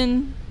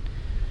emission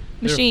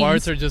machines. Their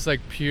farts are just like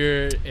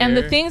pure air. And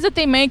the things that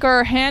they make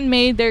are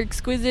handmade. They're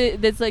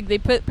exquisite. That's like they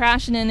put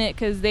passion in it,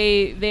 because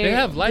they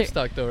have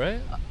livestock though,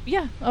 right?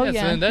 Yeah. Oh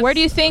yeah. So where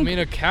do you think? I mean,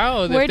 a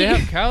cow. If they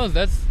have cows,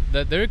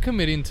 that they're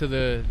committing to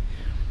the.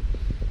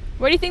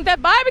 Where do you think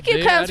that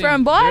barbecue comes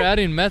from, boy? They're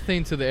adding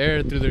methane to the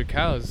air through their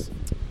cows.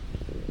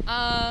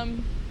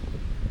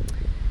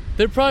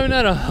 They're probably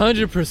not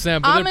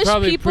 100%, but they're Amish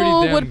probably people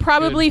pretty damn would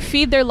probably good.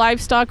 feed their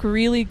livestock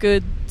really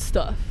good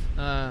stuff,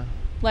 Uh,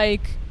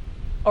 like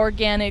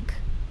organic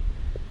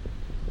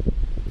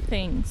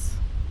things,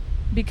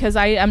 because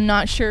I am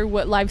not sure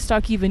what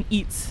livestock even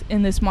eats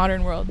in this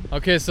modern world.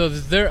 okay, so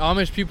is there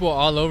Amish people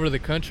all over the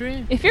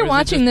country? If you're Or is it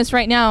watching just- this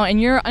right now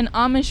and you're an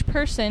Amish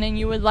person and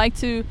you would like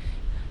to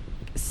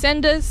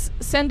send us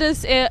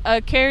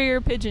a carrier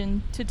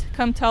pigeon to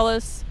come tell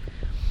us,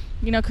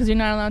 because you're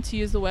not allowed to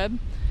use the web.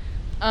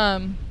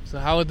 So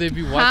how would they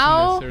be watching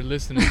How- this or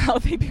listening? How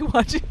they be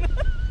watching?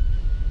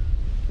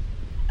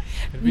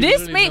 There'd be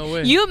This literally no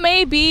way. you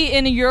may be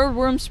in your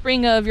warm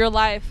spring of your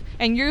life,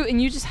 and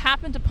you just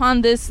happened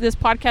upon this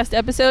podcast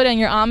episode, and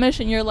you're Amish,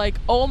 and you're like,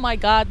 oh my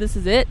God, this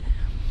is it,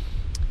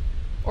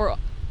 or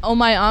oh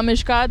my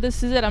Amish God,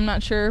 this is it. I'm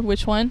not sure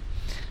which one.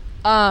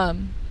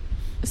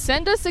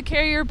 Send us a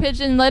carrier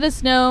pigeon. Let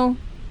us know.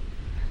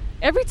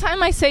 Every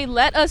time I say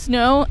let us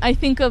know, I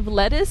think of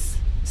lettuce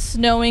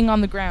snowing on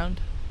the ground.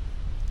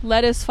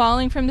 Lettuce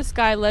falling from the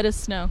sky. Let us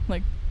snow.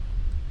 Like,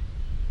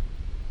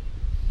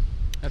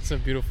 That's a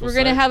beautiful we're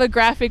gonna sight. have a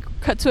graphic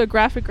cut to a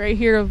graphic right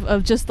here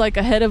of just like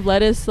a head of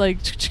lettuce, like.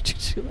 I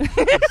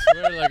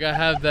swear, like I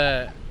have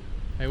that.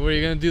 Like, what are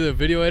you gonna do? The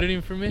video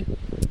editing for me?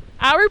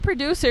 Our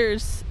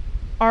producers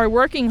are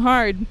working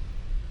hard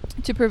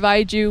to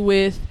provide you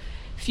with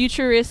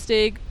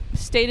futuristic,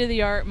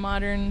 state-of-the-art,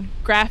 modern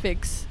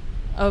graphics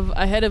of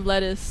a head of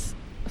lettuce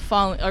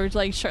falling, or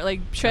like shredded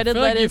I feel like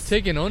lettuce. you've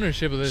taken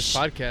ownership of this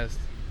podcast.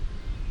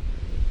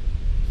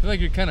 I feel like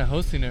you're kind of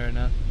hosting it right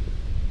now.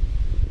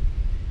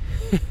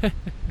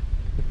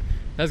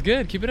 That's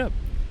good. Keep it up.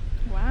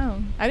 Wow,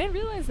 I didn't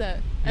realize that.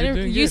 You're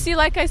doing You good. see,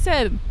 like I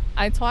said,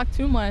 I talk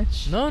too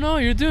much. No,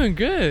 you're doing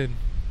good.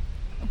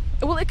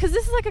 Well, because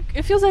this is like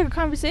it feels like a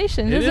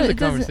conversation. It is a doesn't-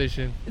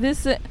 conversation.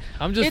 This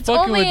I'm just it's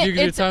fucking only with you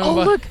because you're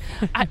talking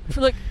about.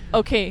 look,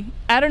 okay,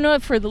 I don't know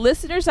if for the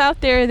listeners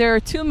out there are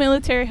 2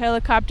 military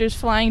helicopters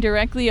flying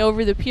directly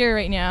over the pier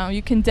right now.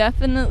 You can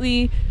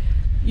definitely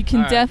All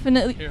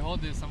right. Here,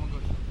 hold this. I'm gonna go.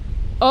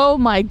 Oh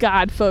my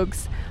God,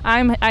 folks,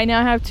 I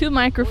now have 2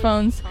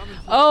 microphones.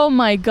 Oh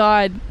my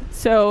God,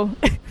 so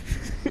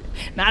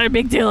not a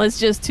big deal. It's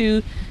just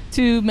two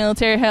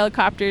military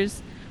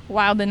helicopters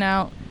wilding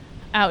out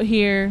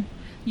here.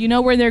 You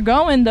know where they're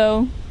going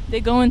though? They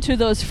go into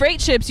those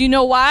freight ships. You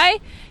know why?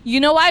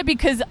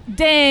 Because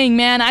dang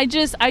man, I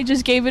just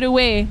gave it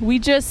away. We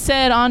just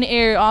said on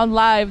air, on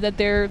live, that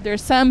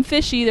there's some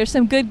fishy, there's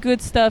some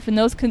good stuff in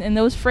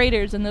those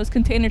freighters and those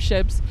container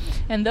ships,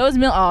 and those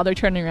they're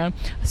turning around.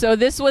 So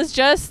this was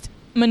just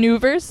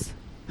maneuvers.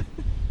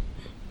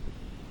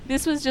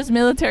 This was just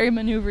military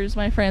maneuvers,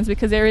 my friends,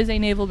 because there is a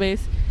naval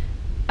base,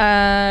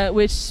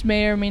 which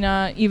may or may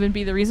not even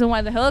be the reason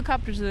why the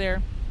helicopters are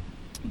there.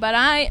 But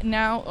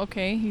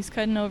he's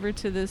cutting over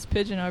to this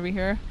pigeon over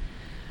here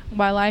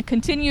while I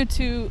continue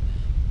to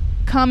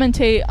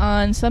commentate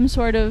on some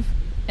sort of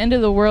end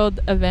of the world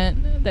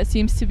event that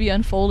seems to be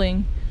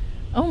unfolding.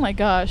 Oh my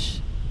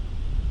gosh.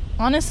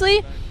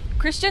 Honestly,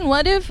 Christian,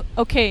 what if,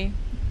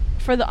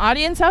 for the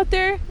audience out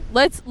there,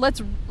 let's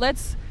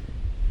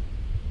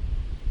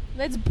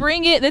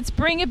bring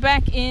it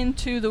back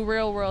into the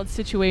real world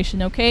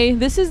situation, okay?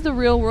 This is the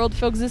real world,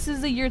 folks. This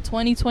is the year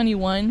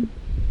 2021.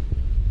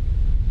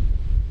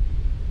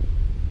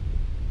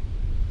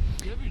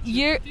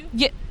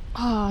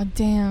 Oh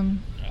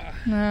damn.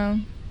 No.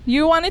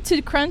 You wanted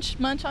to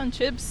munch on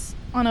chips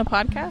on a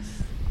podcast?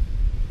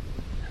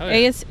 Hell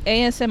yeah.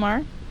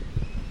 ASMR.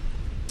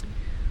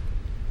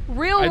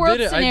 Real world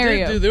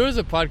scenario. There was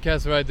a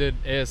podcast where I did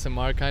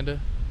ASMR kinda.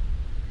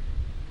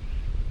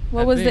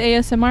 What was the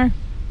ASMR?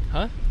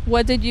 Huh?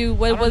 What did you?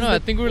 What I don't was? know. The, I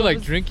think we were what like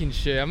was- drinking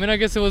shit. I mean, I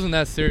guess it wasn't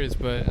that serious,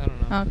 but I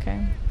don't know.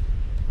 Okay.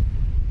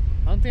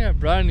 I don't think I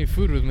brought any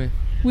food with me.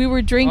 We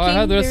were drinking. Oh, I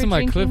had the they rest were of my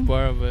drinking. Cliff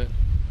Bar, but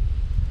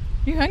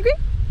You hungry?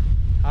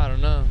 I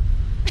don't know.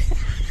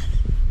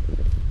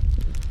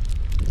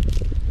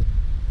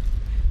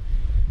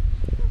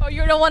 Oh,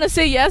 you don't want to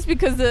say yes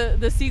because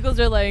the seagulls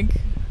are like.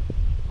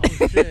 Oh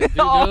shit, dude,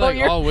 they're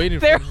like all waiting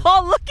for They're me.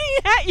 all looking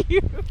at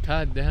you.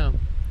 God damn.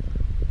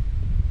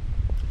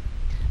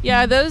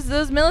 Yeah,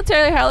 those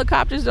military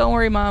helicopters. Don't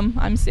worry, Mom.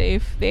 I'm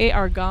safe. They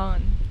are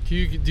gone. Do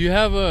you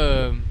have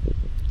a?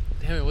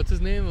 Damn it, what's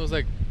his name? It was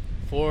like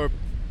four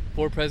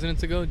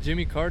presidents ago.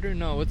 Jimmy Carter?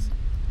 No, what's?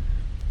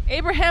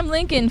 Abraham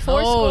Lincoln.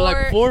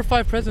 Like 4 or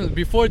 5 presidents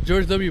before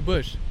George W.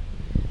 Bush.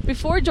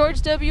 Before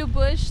George W.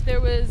 Bush, there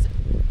was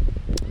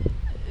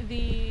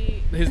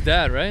His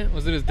dad, right?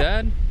 Was it his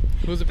dad?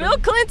 Who was the Bill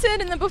president?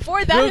 Clinton, and then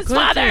before that, Bill his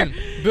Clinton.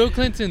 father. Bill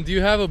Clinton. Do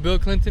you have a Bill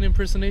Clinton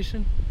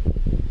impersonation?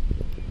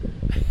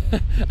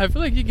 I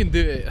feel like you can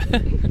do it.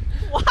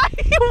 Why?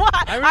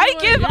 I really I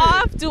wanna give hear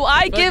off. it. Do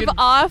I give Fucking-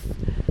 off?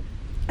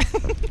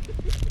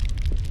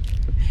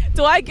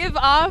 Do I give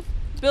off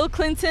Bill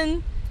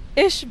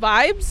Clinton-ish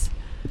vibes?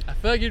 I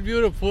feel like you'd be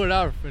able to pull it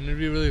out and it'd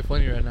be really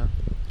funny right now.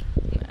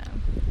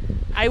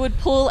 I would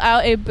pull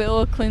out a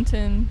Bill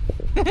Clinton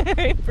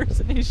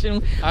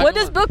impersonation. I What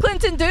don't does Bill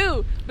Clinton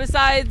do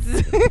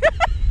besides?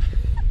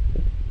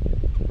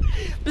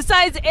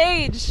 besides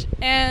age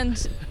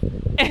and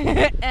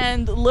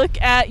and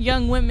look at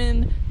young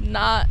women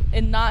not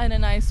in a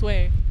nice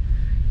way.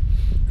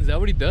 Is that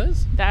what he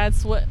does?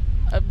 That's what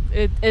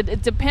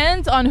it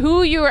depends on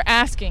who you are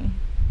asking.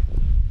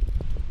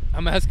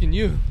 I'm asking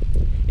you.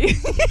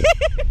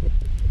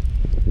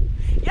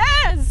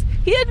 Yes,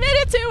 he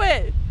admitted to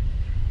it.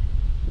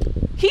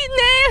 He's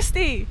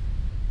nasty.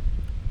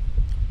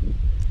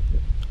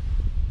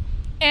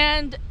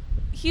 And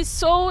he's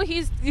so,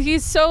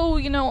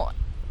 you know,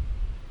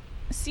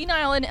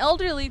 senile and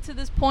elderly to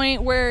this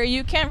point where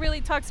you can't really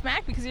talk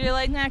smack because you're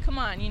like, nah, come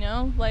on, you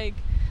know? Like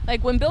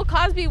when Bill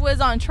Cosby was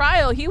on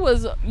trial, he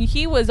was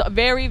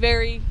very,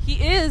 very, he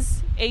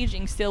is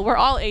aging still. We're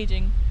all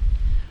aging.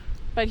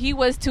 But he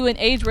was to an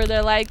age where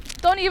they're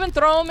like, don't even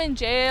throw him in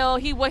jail.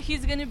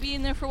 He's gonna be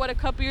in there for a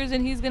couple years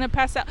and he's gonna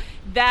pass out.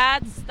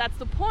 That's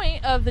the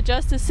point of the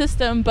justice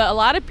system. But a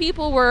lot of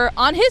people were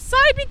on his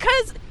side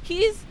because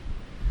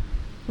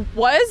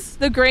was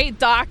the great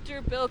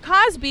Dr. Bill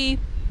Cosby.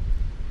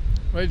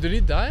 Wait, did he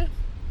die?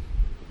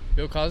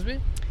 Bill Cosby?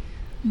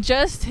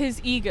 Just his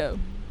ego.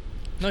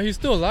 No, he's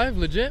still alive,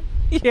 legit.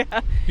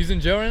 Yeah. He's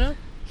in jail right now?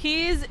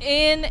 He's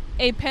in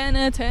a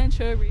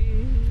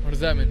penitentiary. What does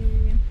that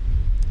mean?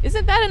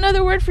 Isn't that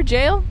another word for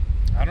jail?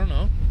 I don't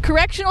know.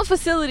 Correctional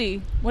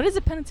facility. What is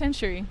a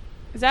penitentiary?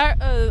 Is that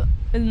an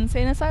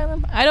insane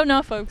asylum? I don't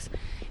know, folks.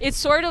 It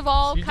sort of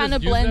all kind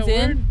of blends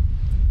in. Word?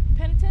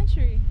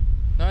 Penitentiary.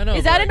 No, I know.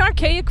 Is that an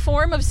archaic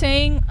form of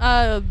saying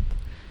a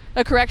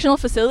correctional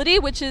facility,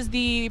 which is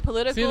the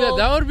political? See,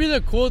 that would be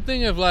the cool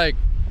thing if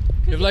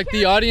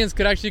the audience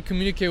could actually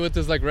communicate with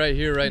us like right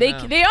here, right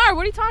now. They are.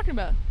 What are you talking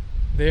about?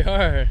 They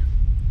are.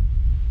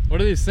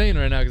 What are they saying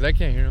right now? Because I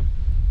can't hear them.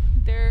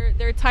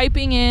 They're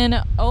typing in,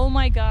 oh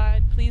my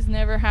God, please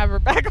never have her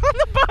back on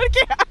the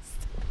podcast.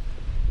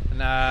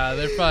 Nah,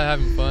 they're probably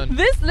having fun.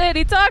 This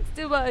lady talks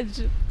too much.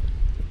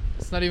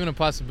 It's not even a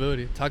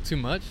possibility. Talk too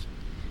much?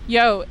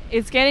 Yo,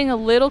 it's getting a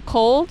little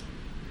cold,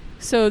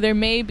 so I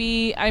may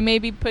be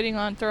throwing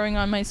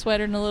on my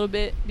sweater in a little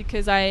bit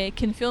because I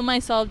can feel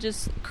myself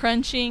just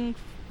crunching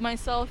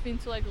myself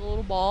into like a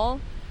little ball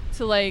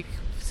to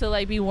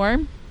be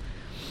warm.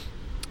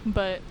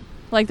 But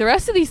like the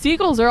rest of these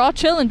seagulls are all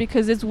chilling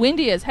because it's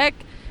windy as heck,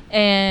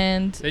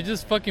 and they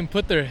just fucking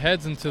put their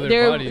heads into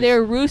their bodies.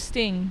 They're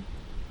roosting.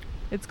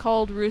 It's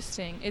called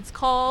roosting. It's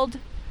called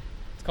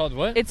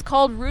what? It's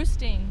called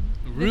roosting.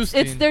 Roosting.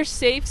 It's their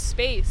safe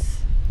space.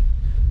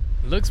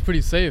 Looks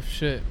pretty safe.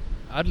 Shit.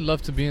 I'd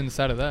love to be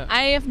inside of that.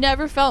 I have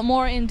never felt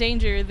more in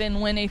danger than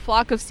when a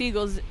flock of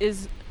seagulls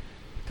is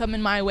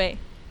coming my way.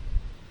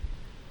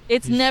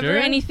 It's you never sure?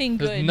 anything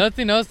good. There's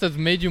nothing else that's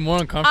made you more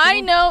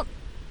uncomfortable?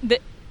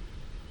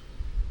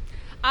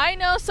 I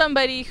know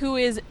somebody who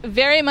is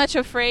very much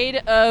afraid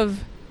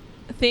of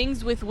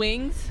things with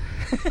wings.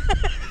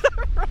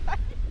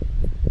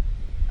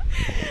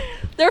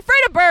 They're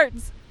afraid of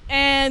birds.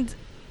 And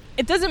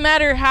it doesn't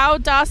matter how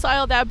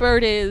docile that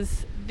bird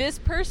is. This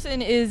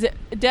person is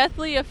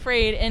deathly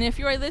afraid. And if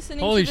you are listening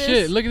Holy to this...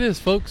 Holy shit, look at this,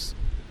 folks.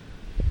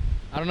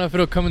 I don't know if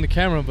it'll come in the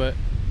camera, but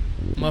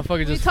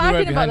motherfucker just flew right behind us. What are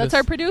you talking about? That's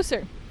our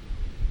producer.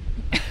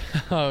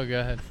 Oh,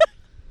 God.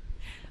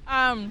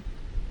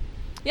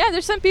 Yeah,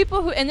 there's some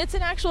people who, and it's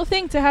an actual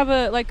thing to have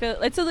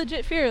it's a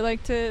legit fear,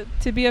 like to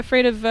be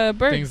afraid of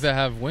birds. Things that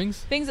have wings?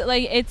 Things that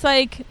it's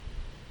like,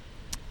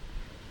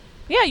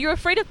 yeah, you're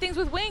afraid of things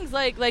with wings.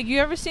 Like you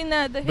ever seen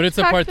that? But it's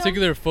a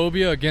particular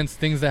phobia against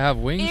things that have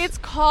wings? It's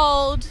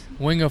called...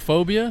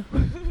 Wingophobia?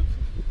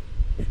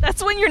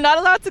 That's when you're not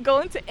allowed to go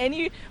into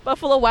any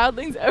Buffalo Wild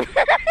Wings ever.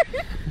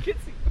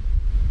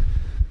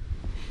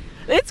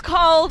 It's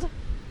called...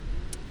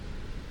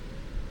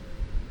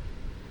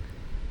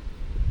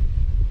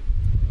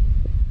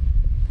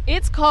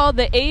 It's called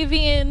the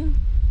avian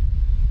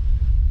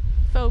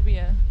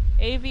phobia.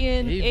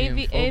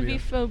 Aviophobia.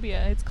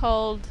 It's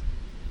called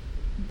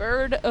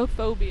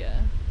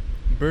birdophobia.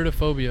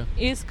 Birdophobia.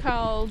 It's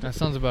called... That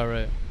sounds about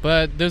right.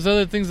 But there's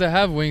other things that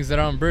have wings that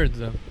aren't birds,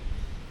 though.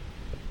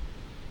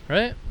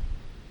 Right?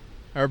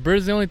 Are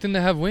birds the only thing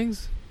that have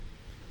wings?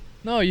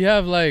 No, you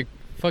have like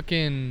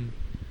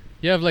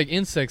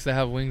insects that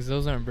have wings.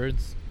 Those aren't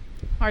birds.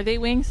 Are they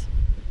wings?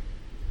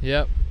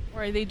 Yep.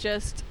 Or are they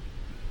just...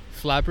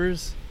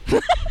 flappers?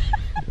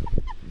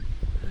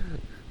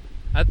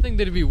 I think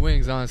they'd be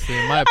wings, honestly,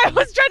 in my opinion.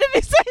 I was trying to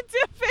be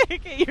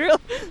scientific. You're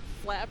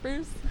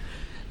flappers.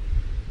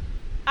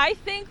 I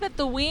think that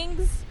the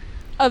wings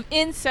of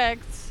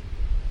insects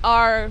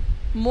are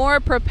more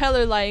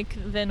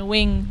propeller-like than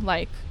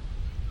wing-like.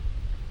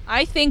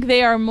 I think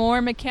they are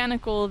more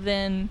mechanical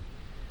than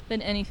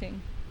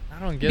anything. I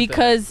don't get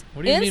because that.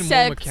 What do you mean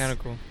more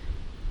mechanical?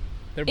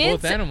 They're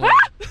both animals.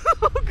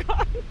 Oh,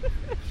 God.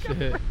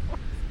 Shit.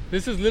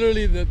 This is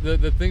literally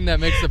the thing that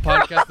makes the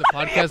podcast the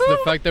podcast, the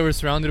fact that we're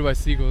surrounded by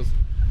seagulls.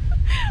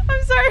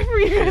 I'm sorry for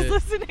you guys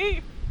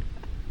listening.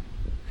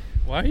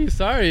 Why are you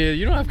sorry?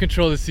 You don't have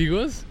control of the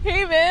seagulls.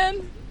 Hey,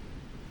 man.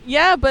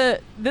 Yeah,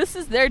 but this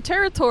is their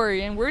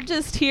territory, and we're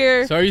just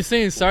here. So are you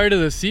saying sorry to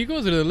the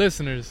seagulls or the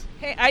listeners?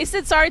 Hey, I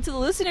said sorry to the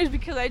listeners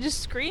because I just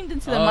screamed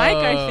into the mic,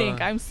 I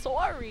think. I'm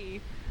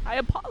sorry. I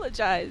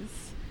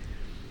apologize.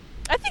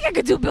 I think I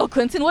could do Bill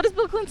Clinton. What does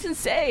Bill Clinton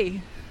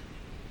say?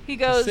 He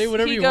goes, say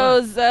whatever he you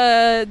goes,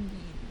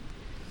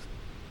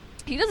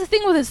 he does a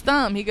thing with his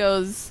thumb. He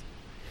goes,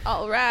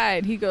 all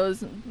right. He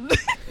goes,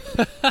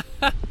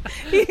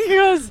 he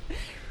goes,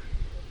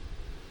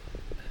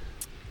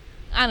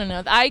 I don't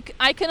know.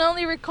 I can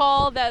only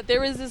recall that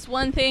there was this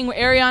one thing where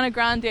Ariana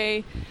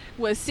Grande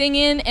was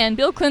singing and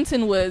Bill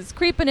Clinton was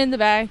creeping in the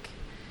back.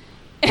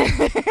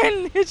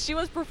 And she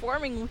was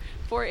performing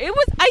for it.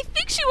 I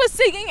think she was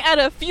singing at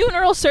a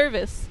funeral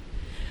service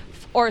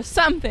or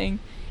something.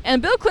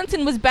 And Bill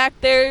Clinton was back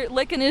there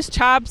licking his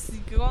chops,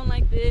 going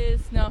like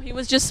this. No, he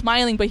was just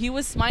smiling, but he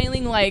was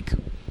smiling like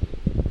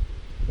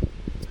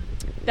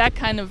that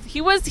kind of.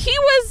 He was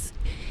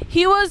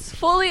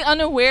fully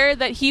unaware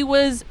that he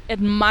was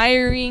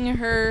admiring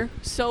her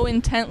so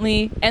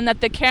intently, and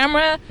that the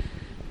camera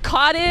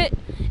caught it.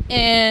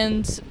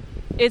 And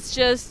it's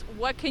just,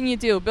 what can you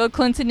do? Bill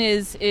Clinton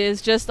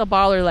is just a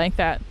baller like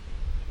that.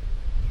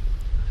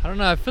 I don't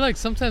know. I feel like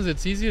sometimes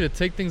it's easy to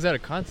take things out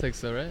of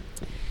context, though, right?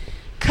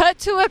 Cut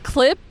to a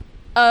clip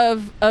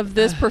of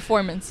this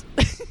performance.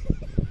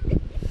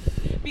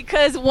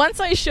 Because once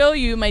I show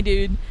you, my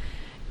dude,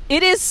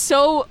 it is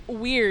so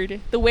weird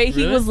the way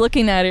he was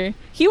looking at her.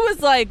 He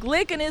was like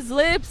licking his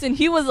lips and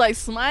he was like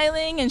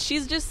smiling, and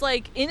she's just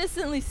like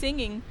innocently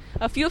singing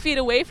a few feet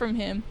away from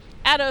him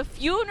at a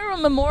funeral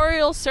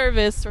memorial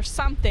service or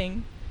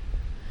something.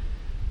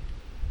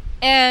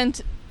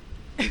 And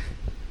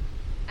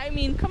I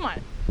mean, come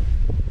on.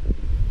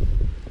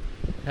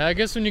 I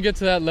guess when you get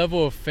to that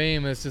level of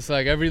fame, it's just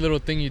like every little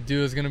thing you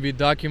do is going to be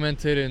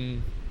documented,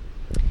 and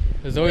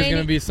there's always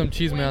going to be some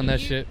cheeseman on that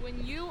shit.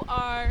 When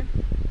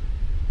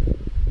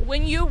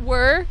you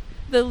were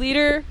the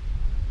leader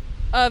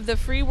of the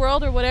free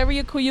world, or whatever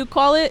you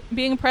call it,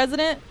 being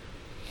president,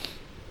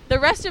 the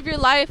rest of your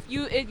life,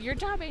 your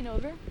job ain't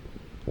over.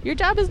 Your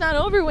job is not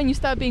over when you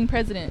stop being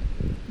president.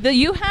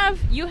 You have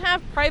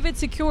private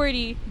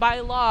security by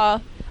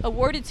law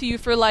awarded to you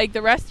for like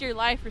the rest of your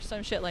life or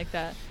some shit like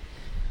that.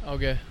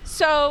 Okay.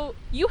 So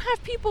you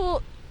have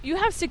people, you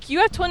have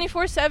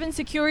 24/7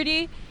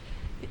 security.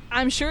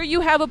 I'm sure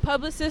you have a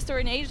publicist or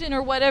an agent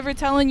or whatever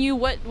telling you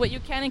what you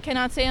can and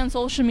cannot say on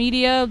social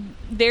media.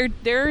 They're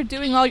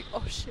doing all.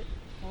 Oh shit!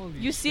 Holy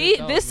you shit, see,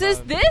 this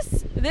is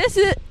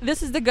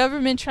the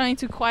government trying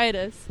to quiet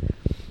us.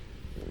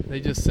 They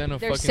just sent a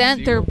They fucking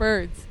sent their seagull.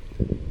 birds.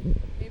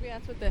 Maybe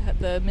that's what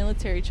the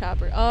military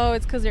chopper. Oh,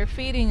 it's because they're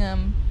feeding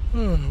them.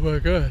 Oh my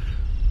god.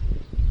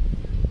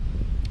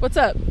 What's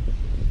up?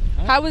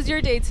 Huh? How was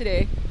your day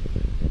today?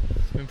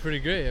 It's been pretty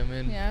great. I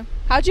mean, Yeah.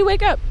 How'd you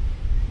wake up?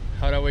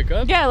 how'd I wake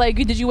up? Yeah, like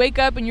did you wake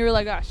up and you were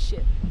like, oh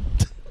shit.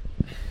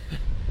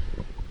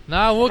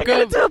 Nah, I woke I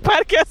gotta up. do a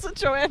podcast with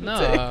Johanna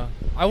today. No,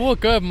 I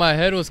woke up. My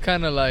head was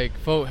kind of like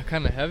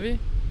kind of heavy.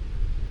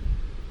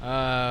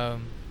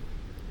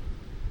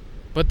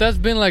 But that's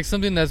been like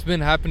something that's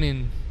been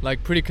happening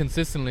like pretty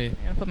consistently. I'm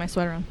gonna put my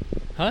sweater on.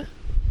 Huh?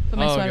 Put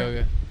my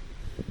sweater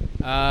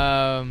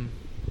on. Okay.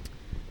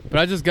 But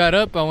I just got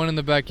up. I went in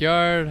the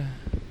backyard,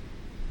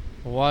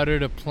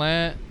 watered a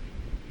plant,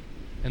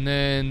 and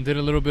then did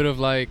a little bit of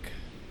like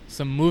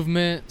some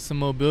movement, some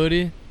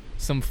mobility,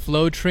 some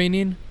flow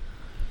training.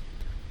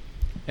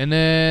 And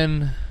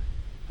then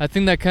I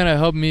think that kind of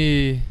helped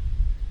me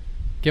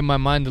get my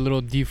mind a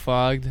little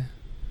defogged.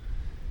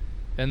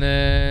 And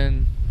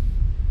then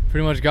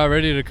pretty much got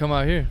ready to come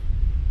out here.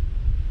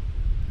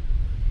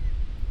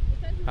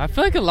 I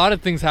feel like a lot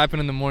of things happen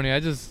in the morning.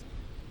 I feel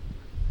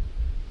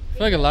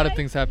like a lot of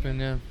things happen,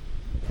 yeah.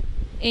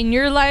 In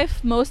your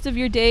life, most of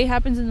your day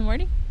happens in the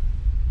morning?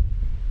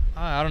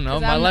 I don't know.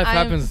 My life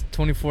happens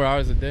 24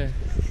 hours a day.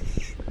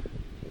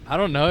 I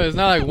don't know. It's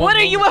not like one What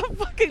are moment. you at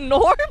fucking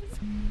Norms?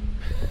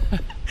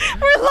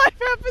 Where life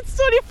happens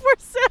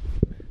 24/7.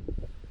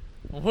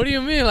 What do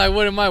you mean? Like,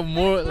 what am I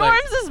more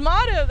like? Norms'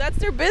 motto. That's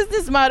their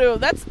business motto.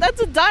 That's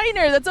a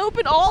diner that's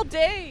open all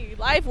day.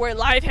 Life where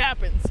life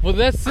happens. Well,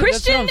 that's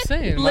Christian what I'm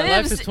saying. My life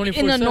lives is 24/7.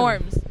 in the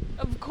Norms.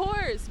 Of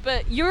course,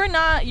 but you're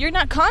not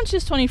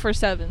conscious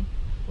 24/7.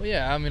 Well,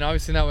 yeah. I mean,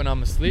 obviously not when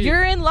I'm asleep.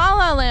 You're in La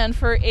La Land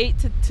for 8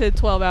 to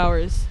 12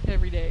 hours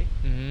every day.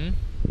 Mhm.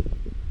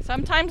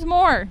 Sometimes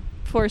more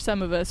for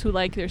some of us who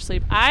like their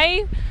sleep.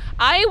 I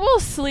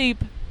will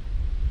sleep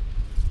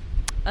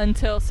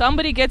until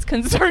somebody gets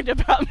concerned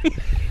about me.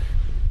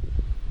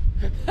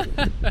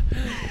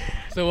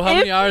 So how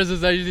many hours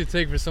does that usually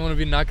take for someone to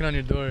be knocking on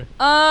your door?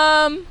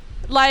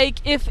 Like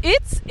if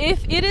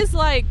it is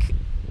like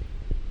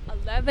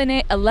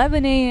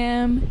 11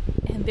 a.m.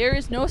 and there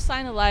is no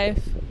sign of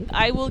life,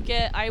 I will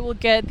get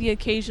the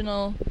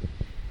occasional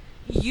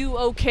 "you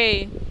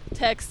okay"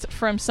 text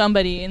from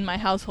somebody in my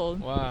household.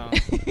 Wow.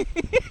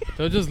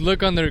 They'll just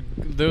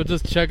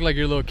check like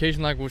your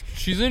location, like, well,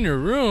 she's in your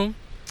room.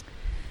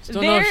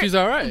 Still know if she's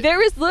all right.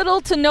 There is little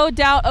to no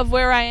doubt of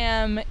where I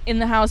am in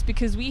the house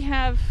because we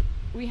have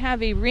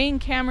a Ring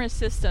camera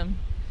system.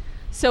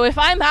 So if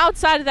I'm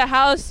outside of the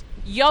house,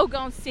 yo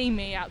gonna see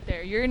me out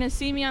there. You're gonna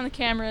see me on the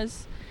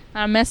cameras.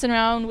 I'm messing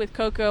around with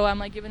Coco. I'm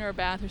like giving her a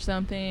bath or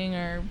something.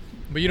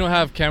 But you don't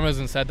have cameras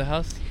inside the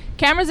house?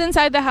 Cameras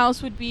inside the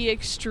house would be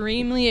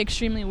extremely,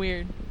 extremely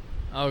weird.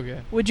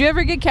 Okay. Would you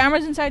ever get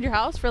cameras inside your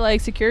house for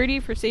like security,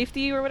 for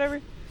safety or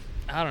whatever?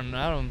 I don't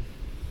know.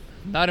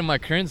 Not in my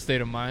current state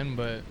of mind,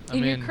 but I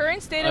mean, your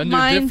current state of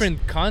mind, under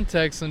different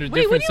contexts, under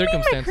Wait, different what do you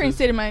circumstances. mean by current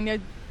state of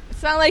mind?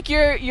 It's not like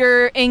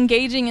you're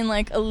engaging in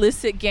like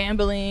illicit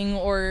gambling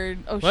or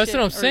That's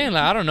what I'm saying.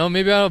 Like, I don't know.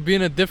 Maybe I'll be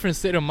in a different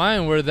state of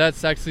mind where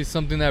that's actually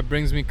something that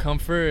brings me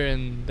comfort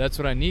and that's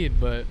what I need.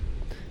 But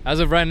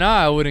as of right now,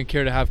 I wouldn't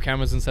care to have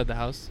cameras inside the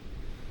house.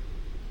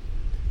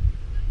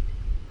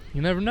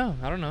 You never know.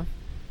 I don't know.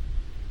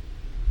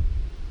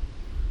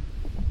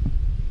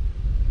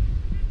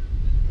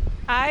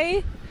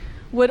 I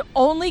would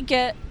only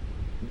get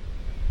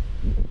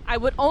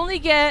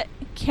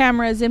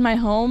cameras in my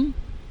home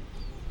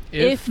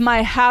if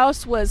my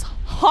house was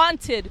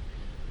haunted,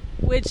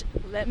 which,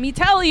 let me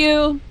tell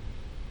you,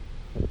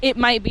 it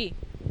might be.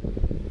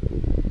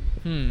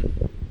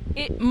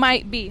 It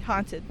might be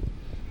haunted.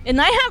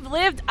 And I have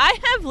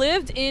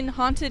lived in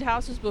haunted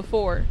houses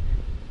before.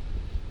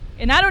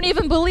 And I don't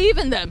even believe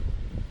in them.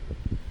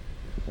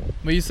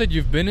 But you said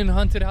you've been in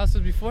haunted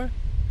houses before?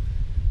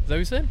 Is that what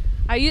you said?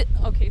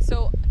 Okay,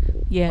 so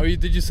yeah. Or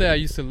did you say I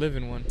used to live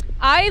in one?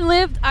 I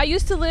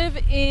used to live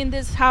in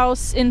this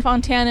house in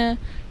Fontana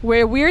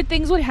where weird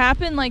things would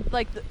happen, like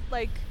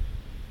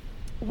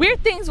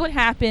weird things would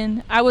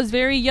happen. I was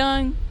very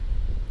young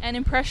and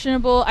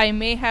impressionable. I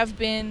may have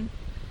been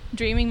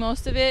dreaming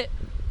most of it,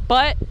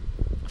 but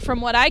from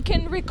what I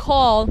can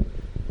recall,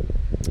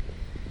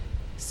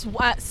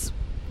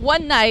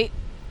 one night,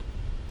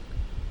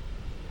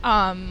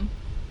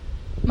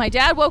 my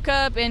dad woke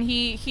up and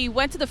he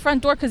went to the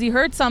front door because he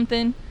heard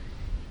something.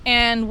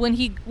 And when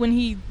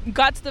he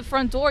got to the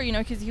front door, you know,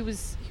 because he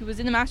was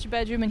in the master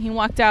bedroom and he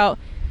walked out,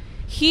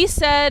 he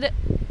said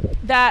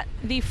that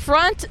the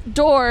front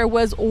door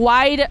was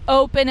wide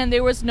open and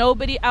there was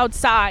nobody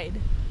outside.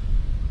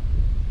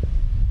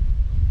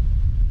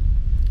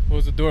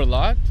 Was the door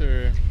locked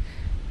or?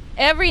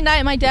 Every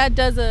night my dad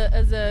does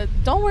a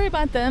don't worry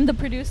about them, the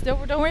producers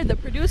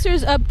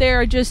up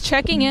there are just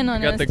checking in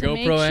on us the to GoPro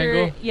make sure.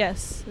 angle?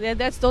 Yes,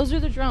 those are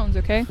the drones,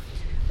 okay?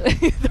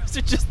 Those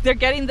are just, they're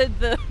getting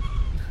the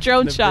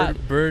drone shot.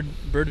 Bird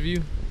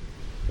view.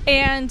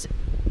 And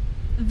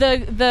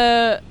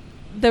the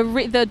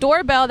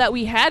doorbell that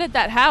we had at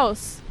that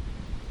house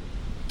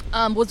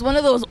was one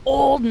of those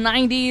old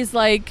 90s,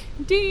 like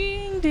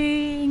ding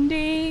ding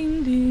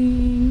ding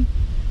ding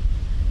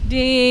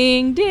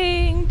ding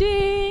ding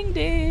ding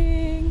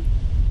ding,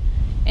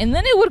 and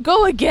then it would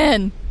go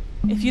again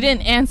if you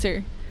didn't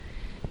answer.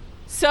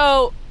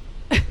 So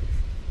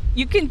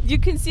you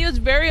can see it was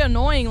very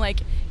annoying. Like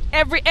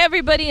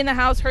everybody in the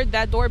house heard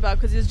that doorbell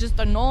because it was just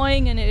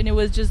annoying, and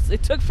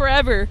it took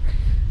forever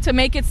to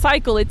make it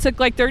cycle. It took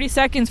like 30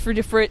 seconds for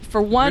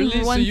one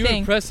really? one so you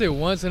thing. Would press it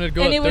once and it'd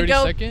go and at it would 30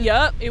 go, seconds?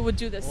 Yup, it would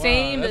do the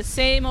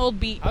same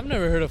old beat. I've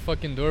never heard a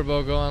fucking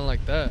doorbell go on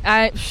like that.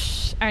 I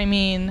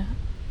mean,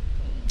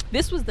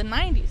 this was the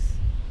 90s.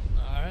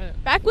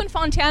 Alright. Back when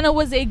Fontana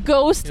was a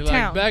ghost You're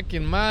town. like, back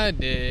in my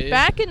day.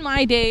 Back in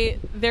my day,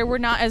 there were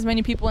not as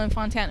many people in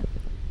Fontana.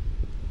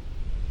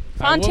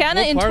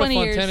 Fontana what in part 20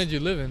 of years. Fontana did you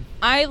live in?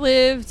 I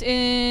lived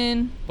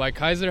in... By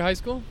Kaiser High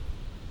School?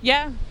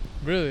 Yeah.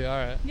 Really?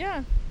 Alright.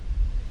 Yeah.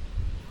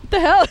 What the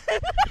hell?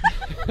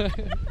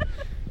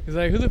 He's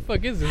like, who the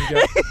fuck is this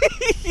guy?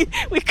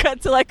 We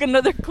cut to like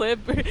another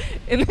clip and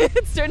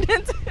it's turned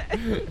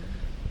into...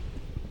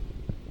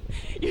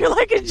 You're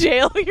like in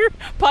jail. You're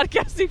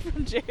podcasting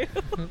from jail.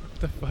 What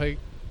the fuck?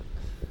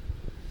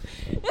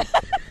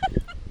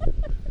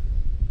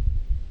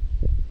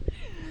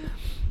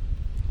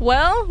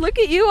 Well, look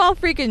at you all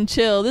freaking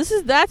chill.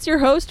 That's your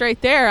host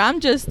right there. I'm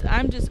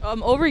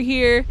over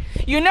here.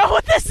 You know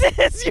what this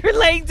is? You're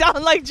laying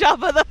down like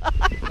Jabba the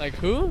Hutt. Like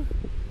who?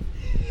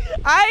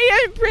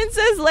 I am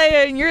Princess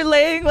Leia and you're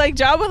laying like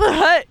Jabba the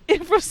Hutt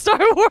from Star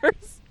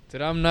Wars.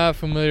 Dude, I'm not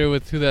familiar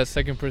with who that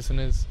second person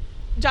is.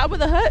 Jabba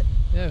the Hutt?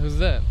 Yeah, who's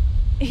that?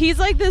 He's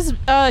like this,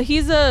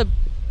 he's a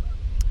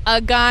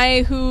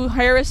guy who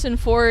Harrison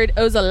Ford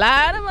owes a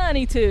lot of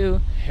money to.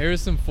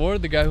 Harrison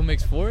Ford, the guy who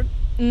makes Ford?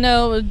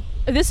 No,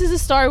 this is a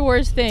Star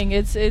Wars thing.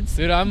 It's.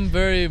 Dude, I'm not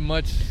very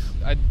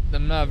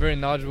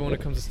knowledgeable when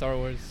it comes to Star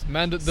Wars. The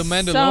Mandalorian is what I'm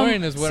familiar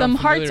with. Some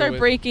hearts are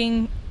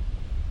breaking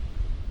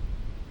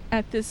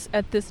at this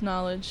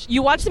knowledge.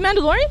 You watched The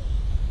Mandalorian?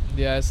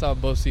 Yeah, I saw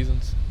both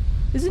seasons.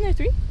 Isn't there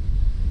 3?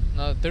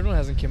 No, the third one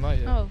hasn't come out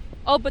yet.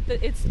 Oh, but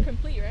it's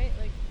complete, right?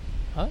 Like.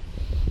 Huh?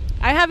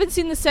 I haven't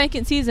seen the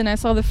second season. I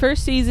saw the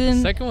first season.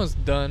 The second one's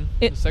done.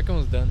 The second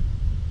one's done.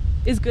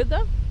 Is good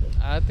though?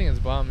 I think it's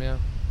bomb, yeah.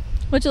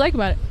 What'd you like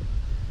about it?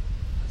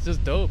 It's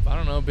just dope. I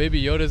don't know.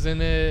 Baby Yoda's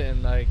in it,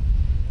 and like,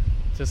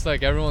 just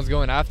like everyone's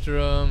going after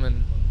him,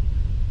 and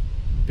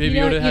Baby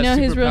Yoda has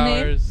superpowers. His real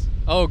name?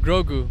 Oh,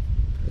 Grogu.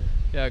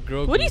 Yeah,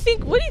 Grogu. What do you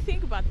think? What do you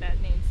think about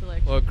that name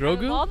selection? What,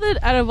 Grogu?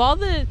 Out of all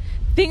the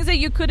things that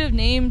you could have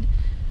named,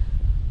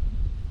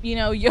 you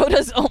know,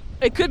 Yoda's.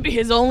 It could be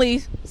his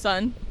only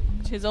son,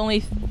 his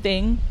only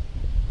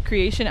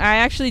creation. I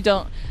actually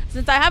don't.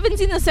 Since I haven't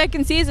seen the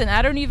second season,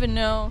 I don't even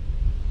know.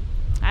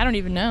 I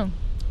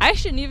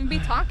shouldn't even be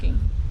talking.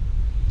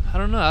 I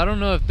don't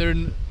know if they're.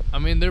 I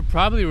mean, they're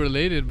probably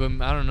related, but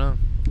I don't know.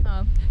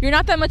 You're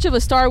not that much of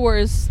a Star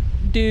Wars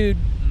dude.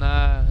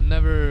 Nah,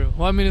 never.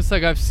 Well, I mean, it's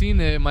like I've seen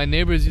it. My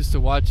neighbors used to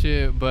watch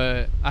it,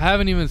 but I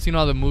haven't even seen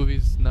all the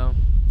movies. No.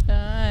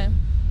 Yeah.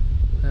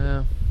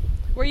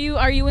 Are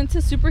you into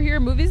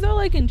superhero movies though,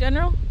 like in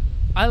general?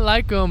 I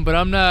like them, but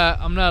I'm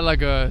not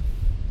like a.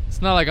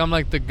 It's not like I'm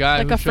like the guy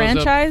like who a shows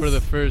franchise? up for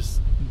the first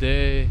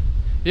day.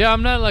 Yeah,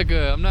 I'm not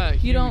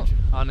huge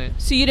on it.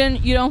 So you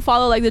don't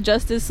follow like the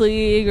Justice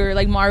League or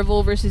like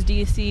Marvel versus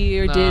DC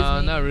or Disney?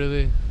 No, not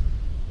really.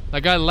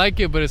 Like I like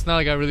it, but it's not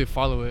like I really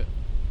follow it.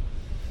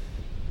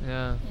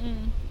 Yeah.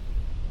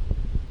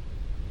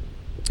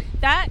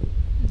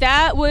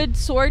 That would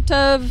sort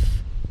of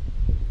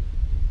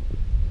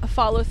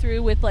follow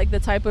through with like the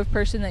type of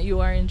person that you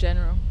are in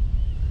general.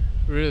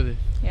 Really?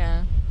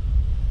 Yeah.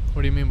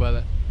 What do you mean by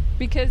that?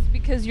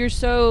 Because you're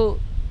so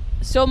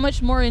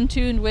much more in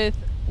tune with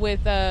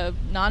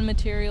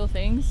non-material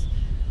things,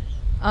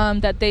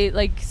 that they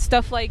like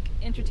stuff like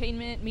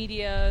entertainment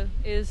media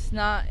is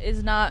not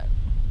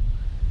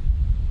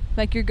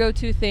like your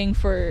go-to thing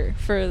for.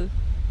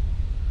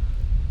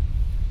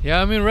 Yeah,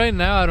 I mean, right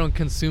now I don't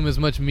consume as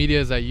much media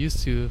as I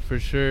used to, for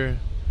sure.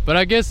 But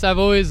I guess I've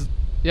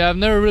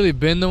never really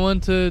been the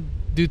one to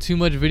do too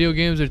much video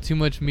games or too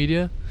much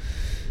media.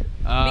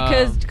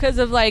 Because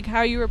of like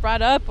how you were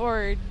brought up,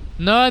 or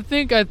no, I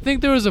think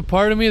there was a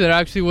part of me that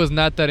actually was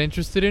not that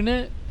interested in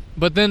it.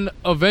 But then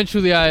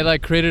eventually I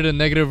like created a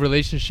negative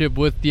relationship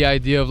with the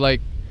idea of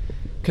like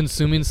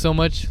consuming so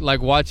much,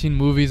 like watching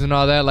movies and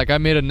all that. Like I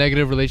made a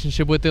negative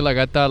relationship with it. Like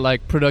I thought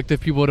like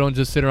productive people don't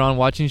just sit around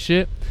watching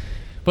shit.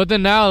 But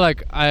then now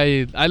like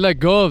I let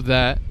go of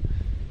that,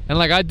 and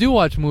like I do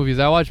watch movies.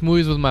 I watch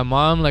movies with my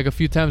mom like a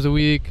few times a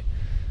week.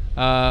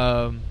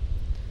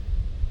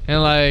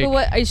 And like,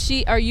 but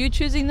are you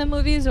choosing the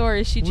movies, or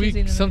is she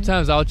choosing the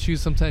sometimes movies? I'll choose,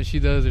 sometimes she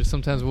does, or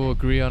sometimes we'll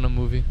agree on a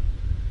movie.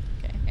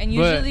 Okay. And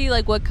usually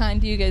like what kind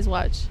do you guys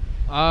watch?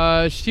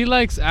 She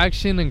likes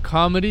action and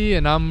comedy,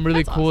 and I'm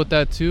really cool with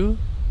that too.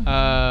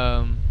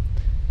 I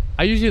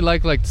usually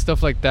like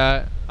stuff like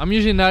that. I'm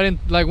usually not in,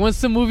 like,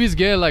 once the movies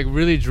get like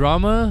really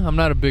drama, I'm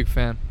not a big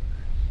fan.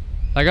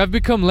 Like I've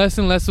become less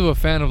and less of a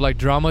fan of like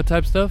drama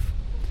type stuff.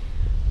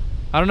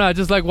 I don't know, I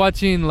just like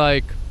watching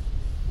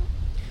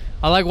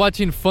I like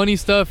watching funny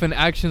stuff and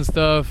action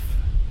stuff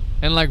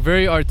and like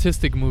very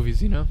artistic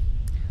movies, you know?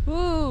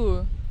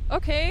 Ooh,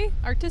 okay,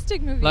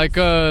 artistic movies. Like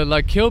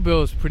Kill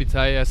Bill is pretty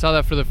tight. I saw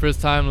that for the first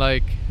time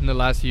like in the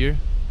last year.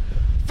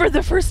 For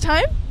the first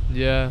time?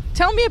 Yeah.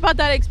 Tell me about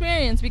that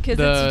experience, because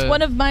it's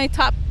one of my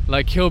top.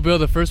 Like Kill Bill,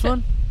 the first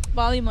one?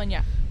 Volume 1,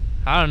 yeah.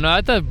 I don't know.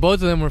 I thought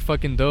both of them were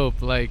fucking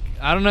dope. Like,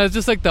 I don't know. It's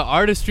just like the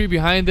artistry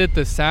behind it,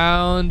 the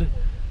sound,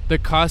 the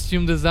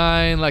costume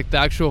design, like the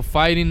actual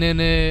fighting in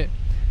it.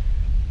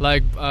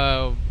 Like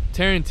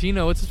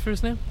Tarantino, what's his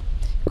first name?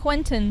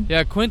 Quentin.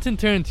 Yeah, Quentin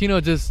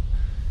Tarantino just,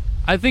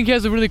 I think he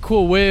has a really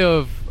cool way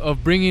of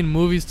bringing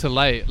movies to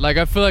light. Like,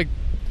 I feel like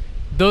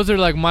those are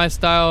like my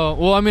style.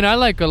 Well, I mean, I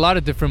like a lot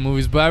of different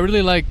movies, but I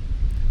really like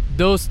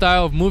those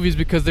style of movies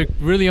because they're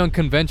really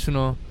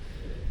unconventional.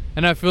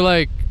 And I feel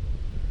like,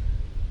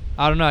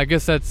 I don't know, I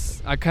guess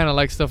I kind of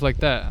like stuff like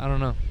that. I don't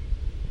know.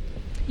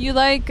 You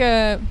like,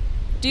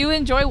 do you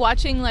enjoy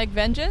watching like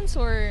vengeance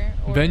or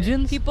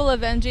Vengeance? People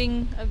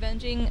avenging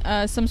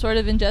some sort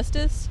of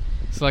injustice?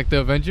 It's like the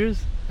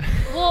Avengers?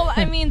 Well,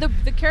 I mean,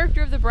 the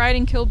character of the bride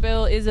in Kill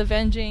Bill is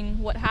avenging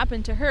what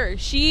happened to her.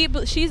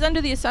 She's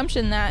under the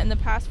assumption that in the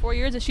past 4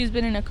 years that she's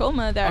been in a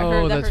coma, that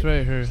her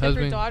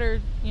husband,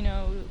 daughter, you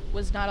know,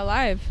 was not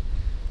alive.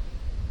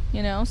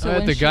 You know, so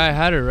the guy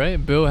had her,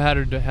 right? Bill had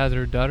her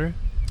daughter.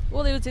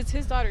 Well, it's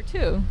his daughter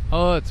too.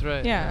 Oh, that's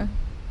right. Yeah.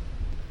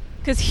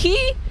 Because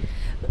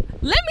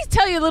let me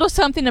tell you a little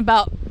something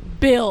about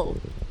Bill.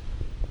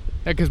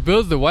 Yeah, because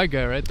Bill's the white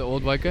guy, right? The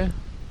old white guy.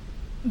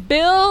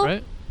 Bill.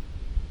 Right.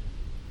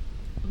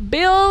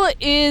 Bill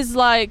is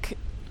like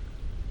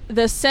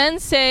the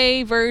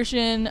sensei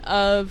version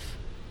of.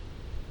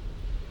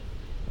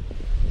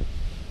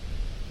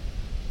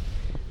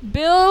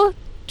 Bill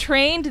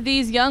trained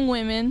these young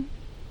women.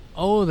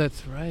 Oh,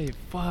 that's right.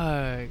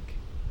 Fuck.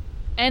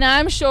 And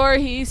I'm sure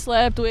he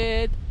slept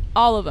with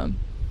all of them.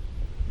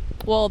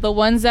 Well, the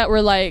ones that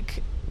were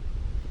like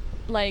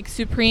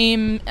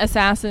supreme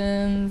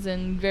assassins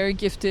and very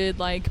gifted,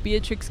 like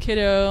Beatrix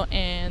Kiddo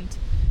and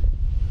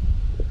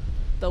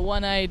that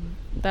one-eyed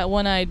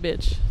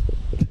bitch.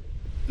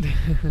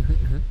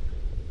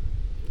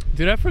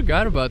 Dude, I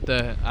forgot about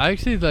that. I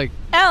actually like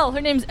Elle.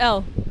 Her name's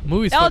Elle.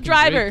 Movie's Elle fucking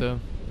Driver, great, though.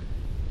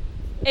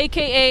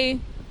 AKA.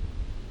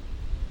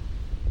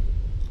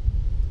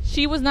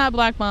 She was not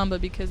Black Mamba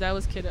because that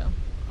was Kiddo.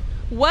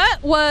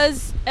 What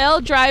was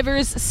Elle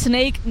Driver's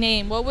snake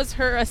name? What was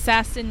her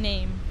assassin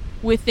name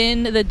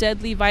within the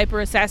Deadly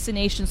Viper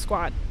assassination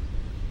squad?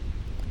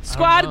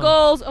 Squad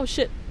goals. Oh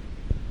shit.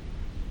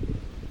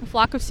 A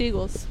flock of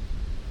seagulls.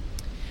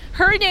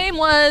 Her name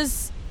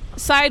was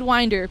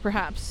Sidewinder,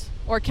 perhaps,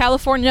 or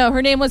California. No,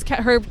 her name was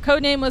her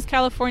code name was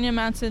California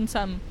Mountain.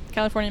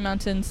 California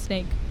Mountain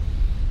Snake.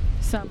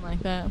 Something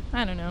like that.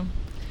 I don't know.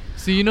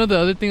 See, you know the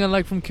other thing I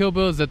like from Kill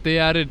Bill is that they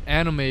added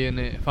anime in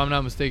it, if I'm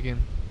not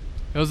mistaken.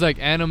 It was like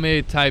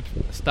anime type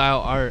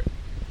style art.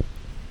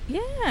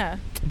 Yeah.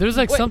 There's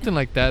like something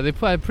like that.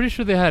 I'm pretty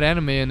sure they had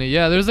anime in it.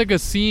 Yeah, there's like a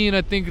scene,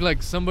 I think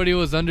like somebody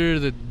was under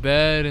the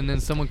bed and then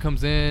someone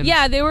comes in.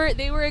 Yeah, they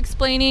were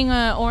explaining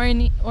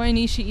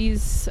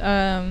Oniishi's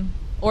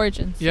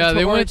origins. Yeah,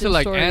 they went to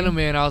like anime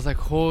and I was like,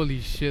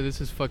 holy shit, this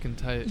is fucking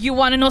tight. You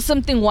want to know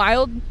something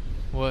wild?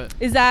 What?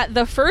 Is that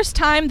the first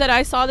time that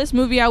I saw this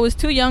movie, I was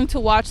too young to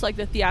watch like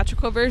the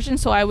theatrical version,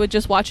 so I would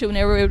just watch it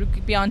whenever it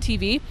would be on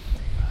TV.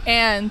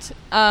 And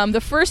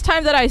the first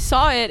time that I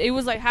saw it, it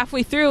was like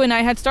halfway through, and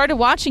I had started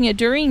watching it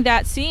during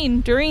that scene,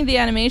 during the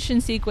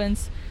animation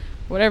sequence,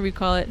 whatever you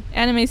call it,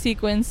 anime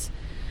sequence.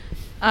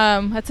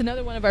 That's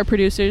another one of our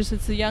producers.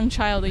 It's a young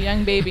child, a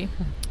young baby.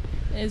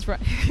 Is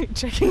right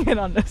checking in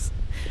on this.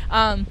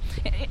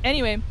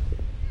 Anyway,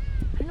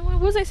 I don't know, what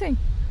was I saying?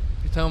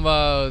 You're talking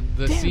about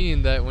the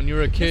scene that when you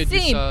were a kid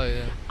you saw.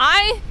 Yeah.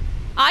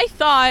 I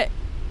thought,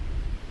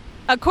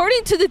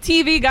 according to the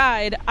TV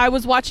guide, I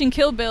was watching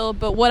Kill Bill,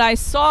 but what I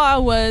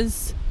saw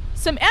was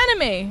some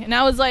anime, and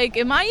I was like,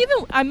 am I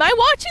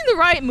watching the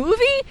right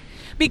movie?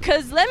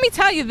 Because let me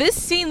tell you,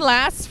 this scene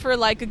lasts for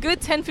like a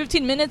good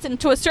 10-15 minutes, and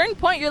to a certain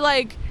point you're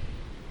like,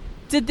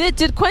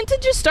 did Quentin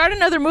just start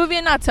another movie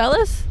and not tell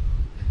us?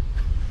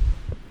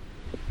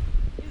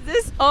 Is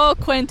this? Oh,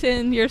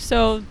 Quentin, you're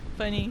so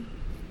funny.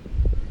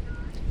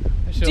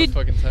 That shit was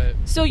fucking tight.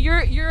 So you're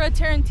a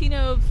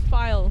Tarantino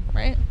file,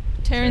 right?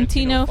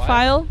 Tarantino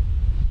file?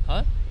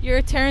 Huh? You're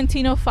a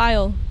Tarantino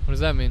file. What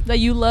does that mean? That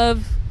you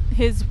love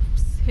his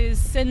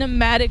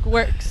cinematic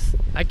works.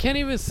 I can't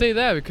even say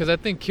that because I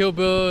think Kill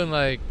Bill and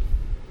like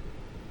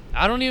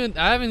I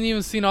haven't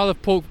even seen all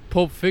of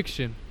Pulp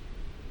Fiction.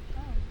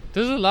 Oh.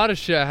 There's a lot of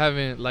shit I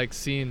haven't like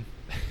seen.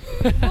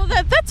 Well,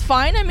 that's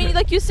fine. I mean,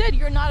 like you said,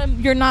 you're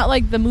not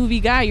like the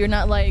movie guy. You're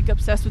not like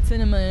obsessed with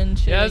cinema and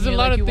shit. Yeah, there's a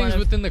lot of things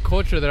within the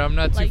culture that I'm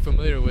not too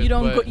familiar with.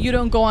 You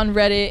don't go on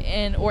Reddit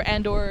and or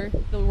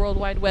the World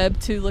Wide Web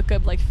to look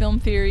up like film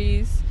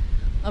theories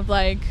of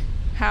like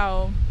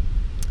how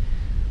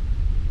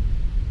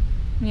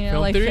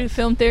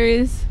film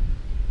theories.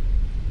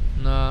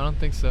 No, I don't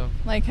think so.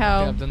 Like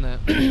how I've done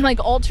that.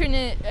 like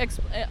alternate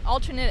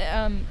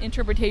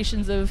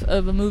interpretations of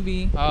a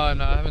movie. Oh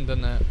no, I haven't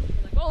done that.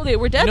 Oh, they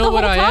were dead the whole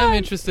time. You know what I am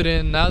interested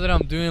in now that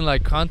I'm doing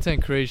like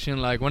content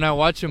creation, like when I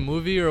watch a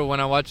movie or when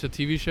I watch a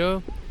TV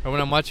show or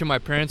when I'm watching my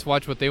parents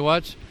watch what they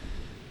watch,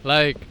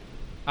 like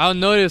I'll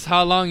notice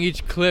how long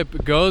each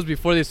clip goes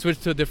before they switch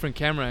to a different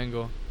camera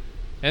angle.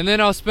 And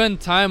then I'll spend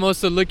time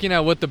also looking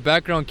at what the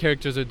background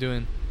characters are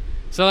doing.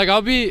 So like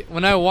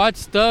when I watch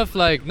stuff,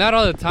 like not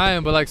all the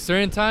time, but like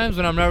certain times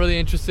when I'm not really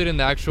interested in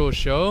the actual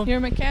show.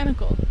 You're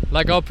mechanical.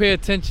 Like I'll pay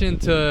attention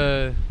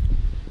to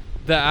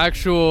the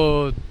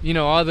actual,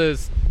 all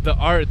the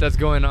art that's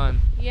going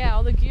on. Yeah,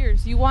 all the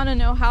gears. You want to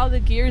know how the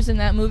gears in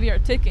that movie are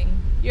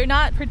ticking. You're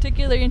not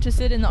particularly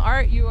interested in the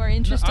art. You are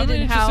interested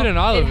in how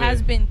it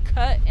has been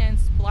cut and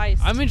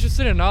spliced. I'm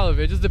interested in all of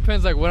it. It just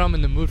depends like what I'm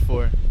in the mood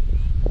for.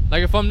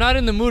 Like if I'm not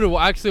in the mood to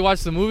actually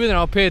watch the movie, then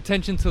I'll pay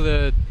attention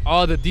to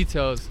all the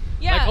details.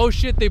 Yeah. Like, oh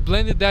shit, they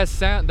blended that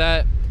sound,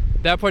 that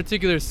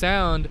particular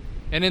sound,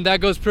 and then that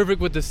goes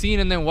perfect with the scene.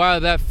 And then wow,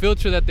 that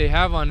filter that they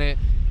have on it,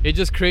 it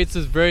just creates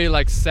this very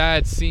like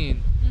sad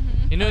scene.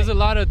 Mm-hmm. There's a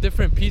lot of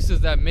different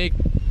pieces that make,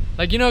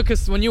 like,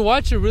 because when you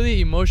watch a really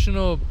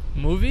emotional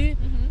movie,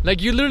 mm-hmm.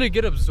 like you literally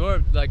get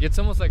absorbed. Like it's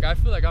almost like I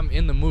feel like I'm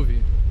in the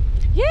movie.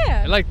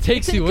 Yeah. It like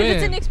takes you in.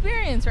 It's an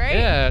experience, right?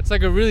 Yeah, it's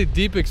like a really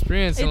deep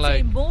experience. It's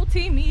a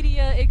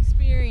multimedia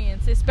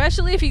experience,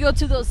 especially if you go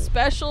to those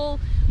special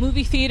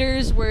movie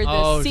theaters where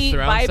the seat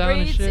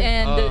vibrates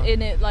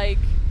and it like,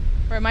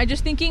 or am I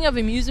just thinking of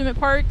amusement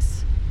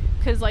parks?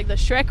 Because like the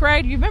Shrek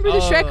ride, you remember the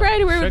Shrek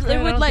ride where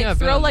it would like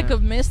throw like a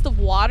mist of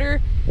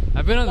water?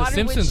 I've been on the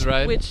Simpsons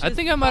ride. I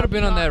think I might have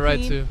been on that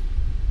ride too.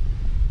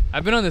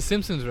 I've been on the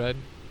Simpsons ride.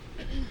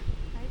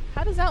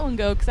 How does that one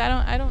go? Because I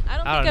don't think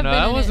I've been in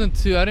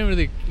it. I didn't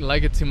really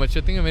like it too much.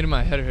 I think it made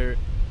my head hurt.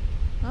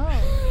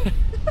 Oh.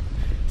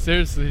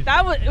 Seriously.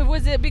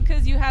 Was it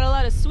because you had a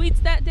lot of sweets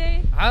that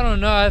day? I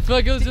don't know. I feel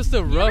like it was just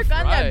a rough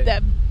ride.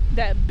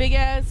 That big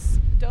ass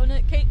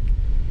donut cake.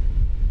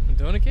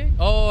 Donut cake?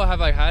 Oh,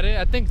 have I had it?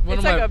 I think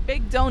it's like a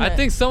big donut. I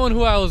think someone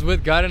who I was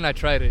with got it and I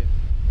tried it.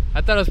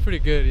 I thought it was pretty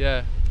good.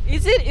 Yeah.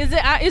 Is it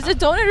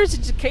donut or is it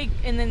just cake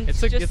and then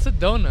it's a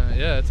donut?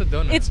 Yeah, it's a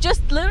donut. It's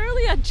just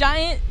literally a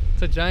giant.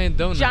 It's a giant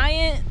donut.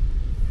 Giant,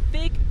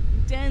 thick,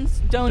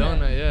 dense donut.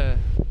 Donut, yeah.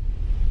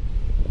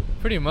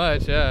 Pretty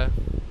much, yeah.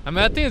 I mean,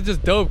 I think it's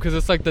just dope because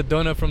it's like the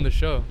donut from the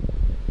show.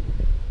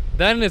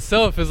 That in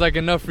itself is like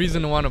enough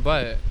reason to want to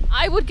buy it.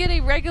 I would get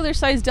a regular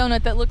sized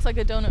donut that looks like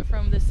a donut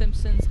from The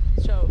Simpsons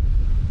show.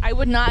 I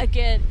would not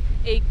get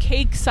a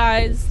cake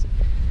sized.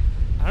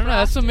 I don't know.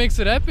 That's what makes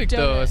it epic,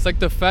 though. donut. It's like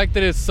the fact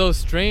that it's so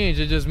strange.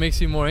 It just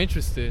makes you more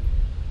interested.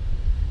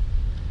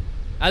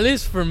 At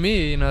least for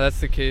me, that's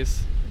the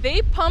case.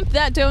 They pumped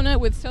that donut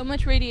with so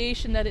much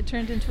radiation that it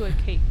turned into a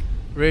cake.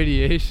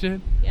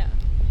 Radiation? Yeah.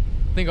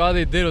 I think all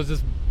they did was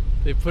just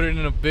they put it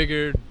in a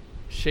bigger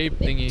shape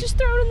thingy. Just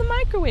throw it in the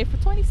microwave for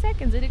 20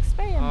 seconds. It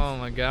expands. Oh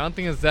my god, I don't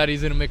think it's that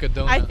easy to make a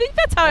donut. I think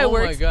that's how it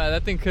works. Oh my god,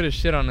 that thing could have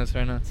shit on us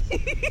right now.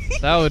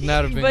 That would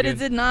not have been But good. it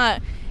did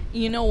not.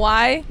 You know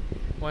why?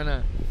 Why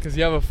not? Because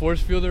you have a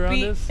force field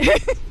around us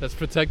that's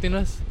protecting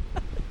us?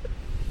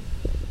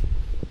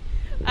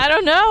 I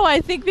don't know.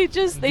 I think they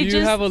Do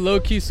you have a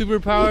low-key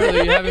superpower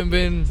that you haven't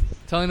been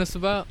telling us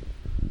about?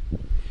 No.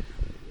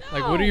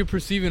 Like, what are you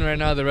perceiving right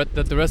now that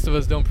the rest of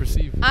us don't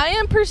perceive? I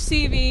am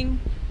perceiving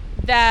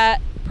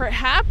that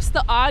perhaps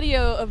the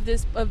audio of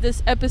this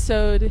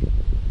episode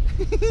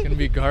It's gonna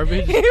be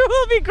garbage. it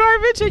will be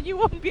garbage and you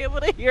won't be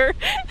able to hear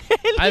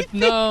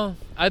anything.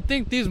 I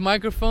think these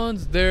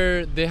microphones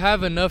they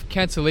have enough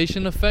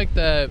cancellation effect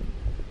that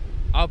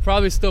I'll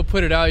probably still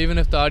put it out even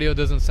if the audio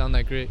doesn't sound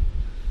that great.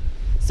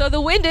 So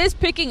the wind is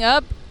picking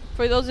up.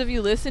 For those of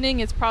you listening,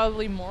 it's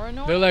probably more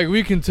annoying. They're like,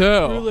 we can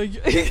tell.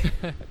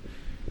 They're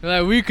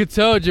like, we could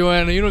tell,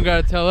 Johanna. You don't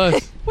gotta tell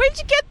us. Where'd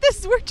you get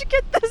this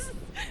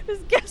this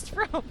guest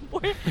from?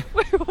 Where,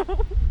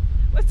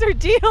 what's their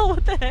deal?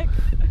 What the heck?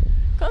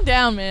 Calm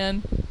down,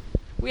 man.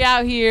 We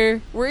out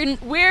here. We're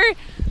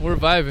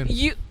vibing.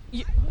 You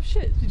oh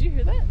shit, did you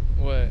hear that?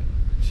 What?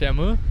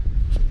 Shamu?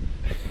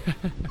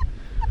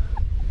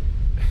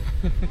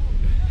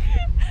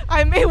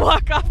 I may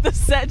walk off the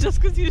set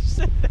just because you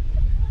said that.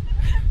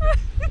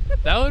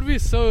 That would be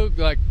so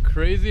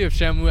crazy if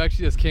Shamu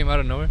actually just came out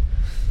of nowhere.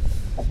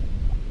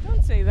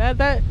 Don't say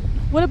that.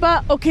 What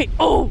about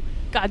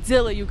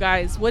Godzilla, you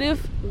guys? What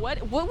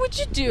would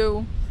you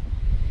do?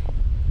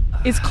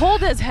 It's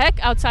cold as heck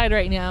outside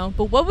right now,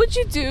 but what would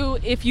you do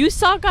if you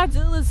saw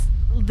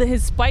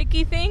his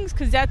spiky things?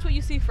 Because that's what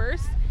you see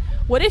first.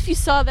 What if you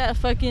saw that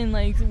fucking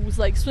was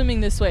swimming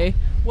this way?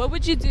 What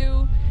would you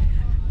do?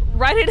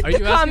 Write it in the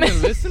comments. Are you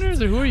asking the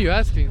listeners or who are you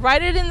asking?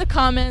 Write it in the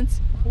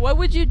comments. What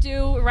would you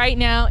do right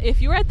now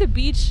if you were at the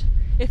beach?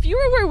 If you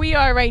were where we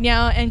are right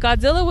now and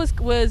Godzilla was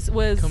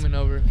coming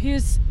over. He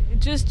was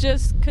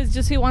just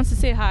because he wants to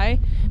say hi.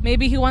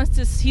 Maybe he wants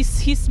to. He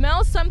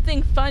smells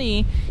something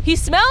funny. He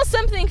smells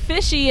something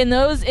fishy in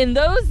those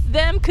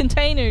them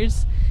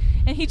containers,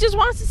 and he just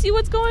wants to see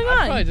what's going on.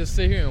 I'd probably just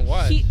sit here and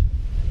watch.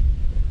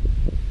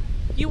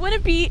 You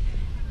wouldn't be.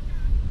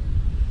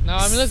 No,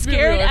 I mean, let's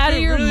scared be real. out of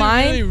your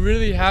mind. If it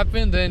really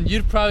happened, then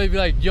you'd probably be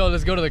like, yo,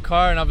 let's go to the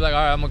car. And I'll be like, all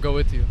right, I'm going to go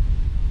with you.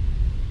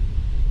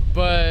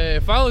 But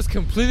if I was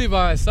completely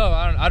by myself,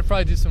 I'd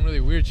probably do some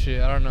really weird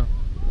shit. I don't know.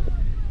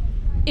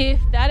 If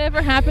that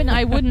ever happened,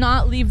 I would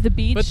not leave the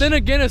beach. But then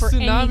again, a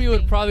tsunami anything.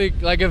 would probably, if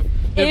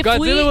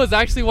Godzilla was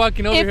actually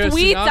walking over here, a tsunami if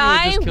we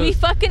die, would just kill we us.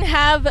 fucking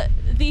have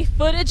the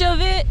footage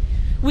of it.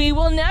 We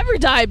will never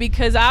die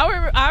because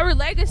our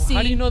legacy. Well,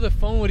 how do you know the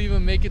phone would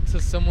even make it to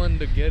someone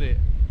to get it?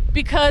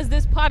 Because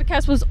this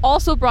podcast was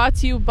also brought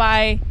to you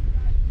by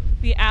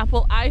the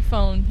Apple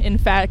iPhone, in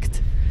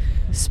fact,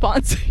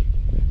 sponsor.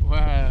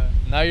 Wow.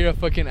 Now you're a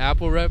fucking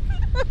Apple rep?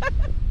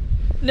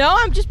 No,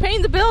 I'm just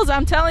paying the bills.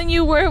 I'm telling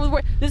you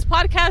where this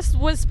podcast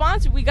was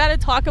sponsored. We got to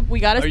talk. We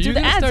got to do the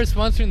ads. Are you going to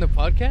start sponsoring the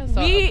podcast?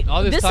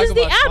 This is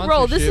the ad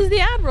roll. This is the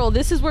ad roll.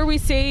 This is where we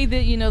say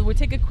that, we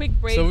take a quick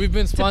break. So we've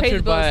been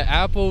sponsored by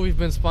Apple. We've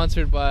been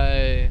sponsored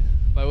by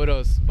what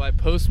else? By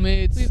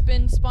Postmates. We've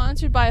been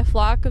sponsored by a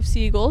flock of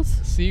seagulls.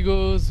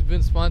 Seagulls. We've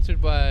been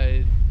sponsored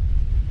by...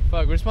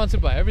 we're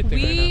sponsored by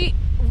everything right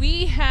now.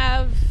 We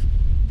have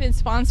been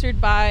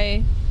sponsored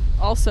by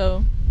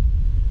also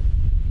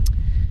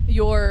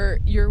your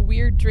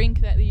weird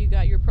drink that you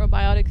got, your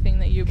probiotic thing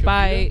that you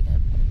buy.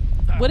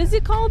 What is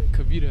it called?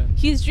 Kavita.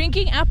 He's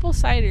drinking apple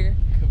cider.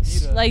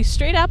 Kavita.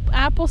 Straight up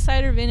apple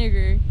cider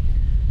vinegar.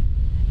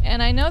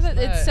 And I know that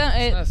it's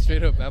not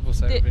straight up apple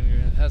cider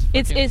vinegar.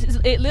 It has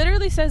it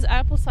literally says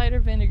apple cider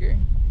vinegar.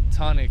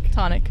 Tonic.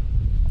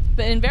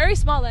 But in very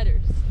small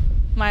letters,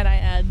 might I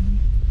add.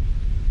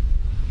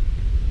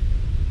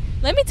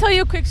 Let me tell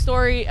you a quick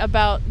story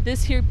about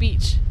this here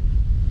beach.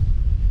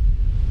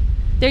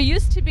 There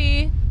used to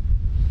be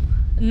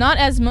not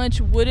as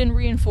much wooden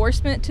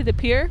reinforcement to the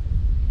pier.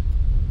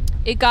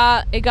 It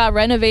got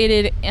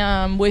renovated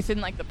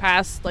within the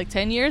past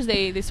 10 years.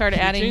 They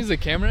started adding. Change the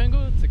camera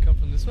angle to come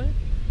from this way?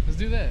 Let's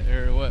do that,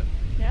 or what?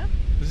 Yeah.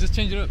 Let's just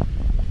change it up.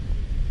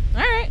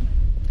 All right.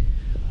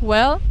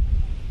 Well,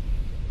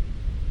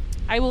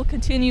 I will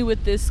continue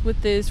with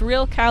this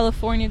real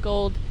California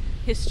gold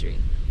history.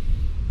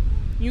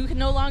 You can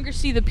no longer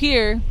see the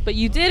pier, but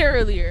you did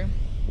earlier.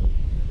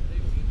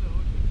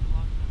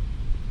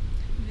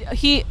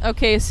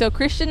 So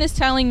Christian is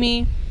telling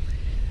me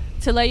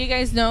to let you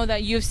guys know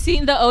that you've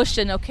seen the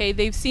ocean, okay?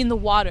 They've seen the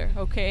water,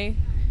 okay?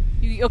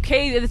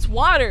 It's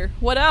water.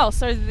 What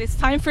else? It's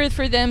time for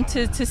them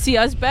to see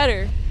us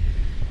better.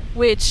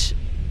 Which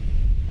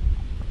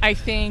I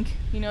think,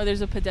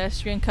 there's a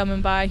pedestrian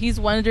coming by. He's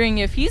wondering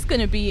if he's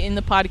going to be in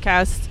the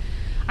podcast.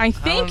 I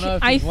think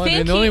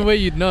the only way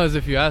you'd know is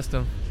if you asked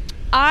him.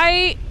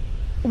 I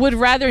would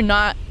rather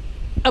not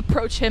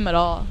approach him at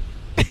all.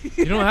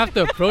 You don't have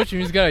to approach him.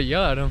 You just got to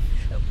yell at him.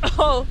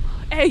 Oh,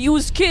 hey, you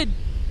was kid.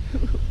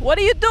 What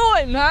are you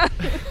doing, huh?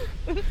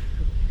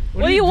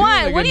 What do you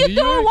want? Like what are you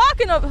doing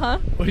walking up, huh?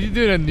 What are you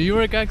doing, a New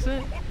York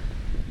accent?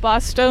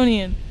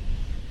 Bostonian.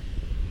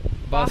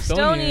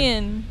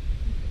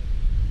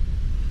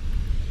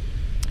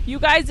 You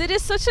guys, it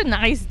is such a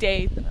nice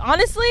day.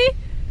 Honestly,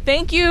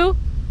 thank you.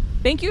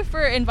 Thank you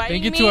for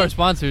inviting me. Thank you to our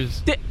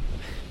sponsors.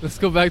 Let's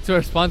go back to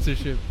our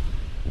sponsorship.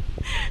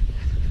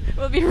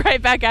 We'll be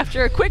right back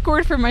after a quick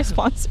word from my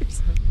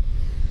sponsors.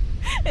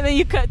 And then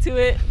you cut to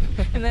it,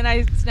 and then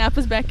I snap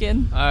us back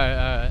in. All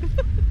right.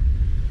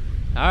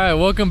 All right,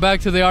 welcome back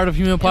to the Art of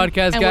Human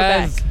podcast,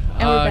 guys. We're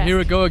back. Here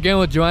we go again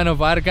with Johanna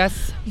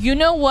Vargas. You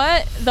know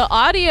what? The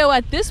audio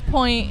at this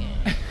point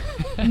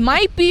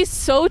might be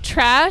so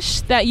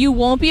trash that you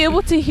won't be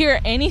able to hear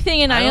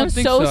anything, and I am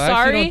so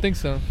sorry. I don't think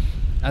so.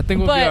 I think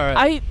we'll be all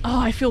right.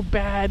 I feel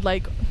bad.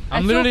 Like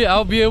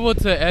I'll be able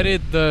to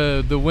edit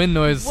the wind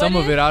noise, some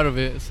of it out of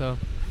it. So.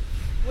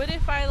 What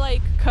if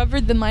I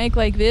covered the mic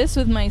like this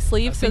with my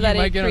sleeve so that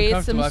it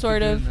creates some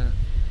sort of...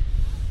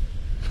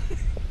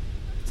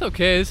 It's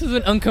okay. This is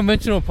an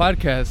unconventional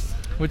podcast,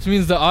 which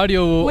means the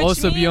audio will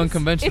also be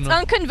unconventional. It's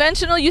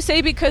unconventional, you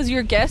say, because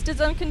your guest is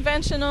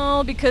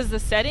unconventional, because the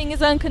setting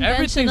is unconventional.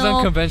 Everything's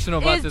unconventional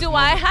about this Do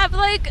moment. I have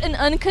an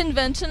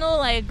unconventional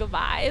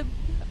vibe?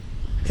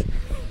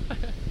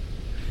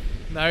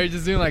 Now you're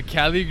just doing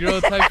Cali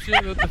girl type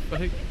shit? What the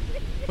fuck?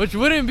 Which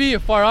wouldn't be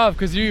far off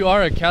because you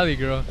are a Cali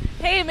girl.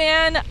 Hey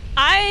man,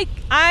 I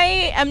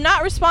am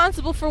not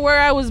responsible for where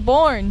I was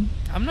born.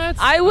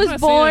 I was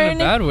born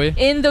in a bad way.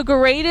 In the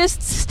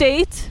greatest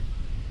state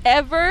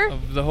ever.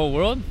 Of the whole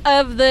world?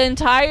 Of the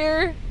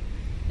entire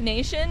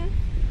nation.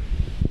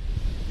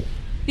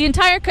 The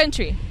entire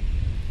country.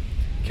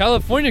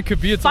 California could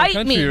be its own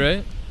country,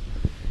 right?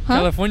 Huh?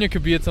 California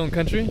could be its own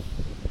country?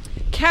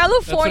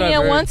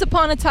 California, once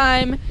upon a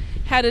time,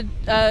 had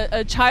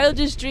a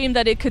childish dream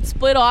that it could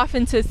split off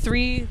into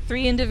three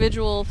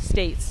individual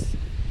states.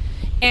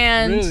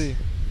 And really?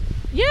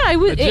 Yeah, I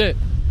would. Legit.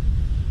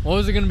 What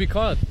was it going to be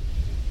called?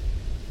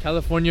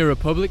 California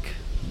Republic?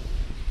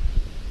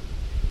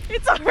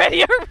 It's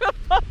already a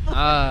republic.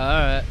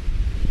 Alright.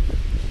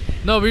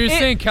 No, but you're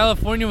saying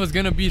California was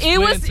going to be split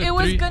into three? It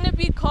was going to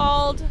be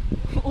called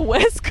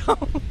West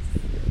Coast.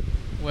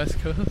 West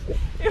Coast?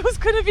 It was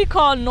going to be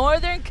called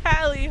Northern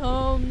Cali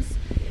Homes,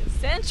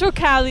 Central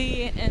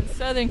Cali, and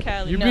Southern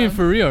Cali. You're being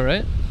for real,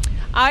 right?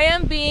 I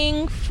am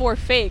being for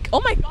fake.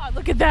 Oh my god,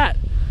 look at that.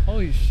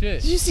 Holy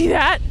shit. Did you see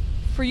that?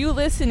 For you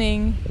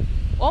listening.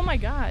 Oh my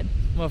god.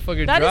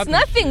 Motherfucker, that is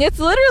nothing. Shit. It's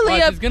literally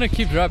It's gonna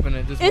keep dropping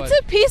it. It's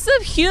a piece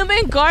of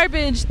human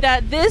garbage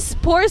that this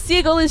poor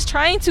seagull is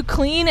trying to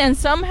clean and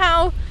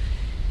somehow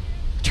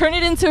turn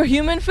it into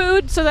human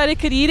food so that it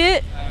could eat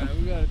it.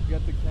 We got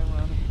the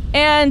camera on it.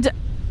 And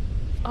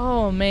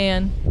oh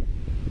man.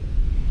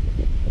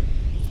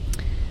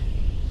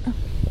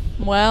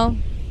 Well,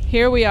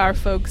 here we are,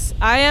 folks.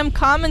 I am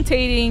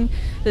commentating.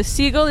 The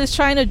seagull is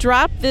trying to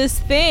drop this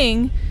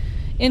thing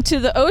into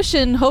the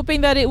ocean,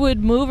 hoping that it would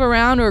move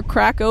around or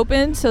crack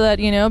open so that,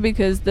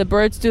 because the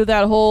birds do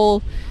that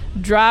whole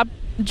drop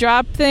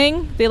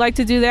thing. They like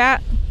to do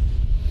that.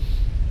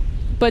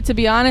 But to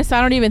be honest,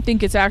 I don't even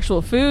think it's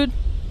actual food.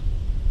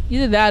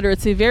 Either that or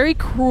it's a very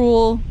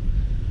cruel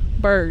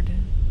bird.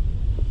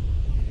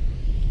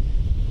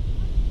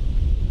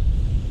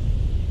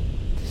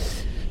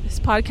 This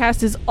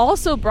podcast is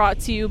also brought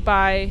to you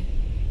by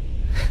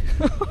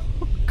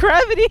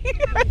Gravity.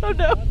 I don't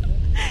know.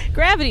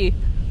 Gravity.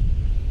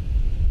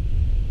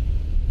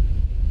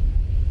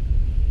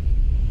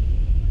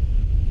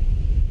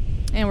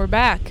 And we're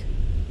back.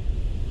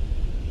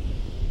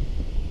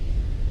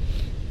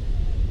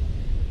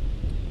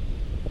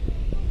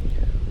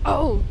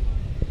 Oh.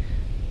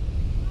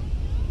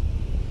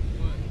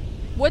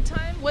 What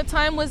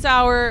time was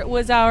our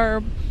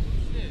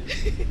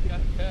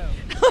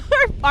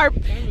our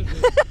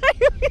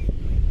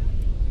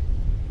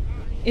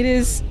It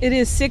is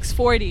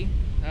 6:40.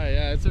 Oh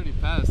yeah, it's already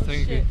passed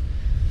technically.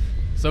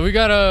 So we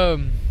got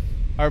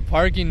our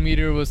parking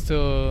meter was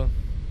till.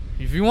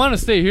 If you want to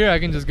stay here, I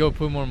can just go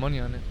put more money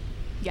on it.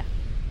 Yeah.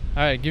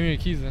 All right, give me your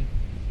keys then.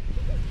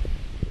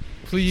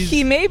 Please.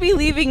 He may be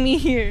leaving me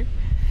here.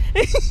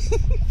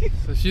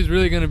 So she's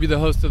really gonna be the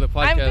host of the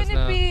podcast now. I'm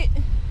gonna be.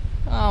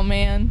 Oh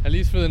man. At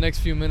least for the next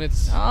few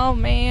minutes. Oh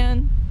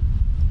man.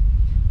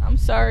 I'm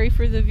sorry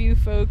for the view,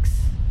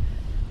 folks.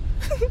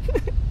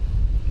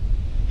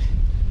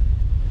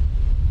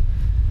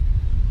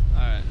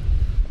 Alright.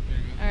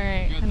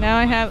 Now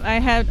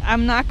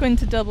I'm not going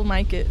to double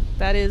mic it.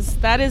 This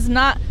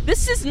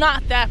is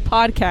not that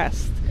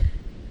podcast.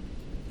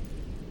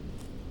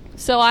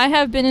 So I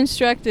have been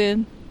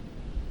instructed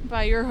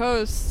by your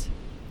host,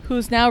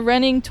 who's now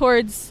running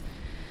towards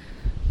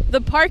the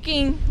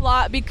parking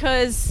lot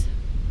because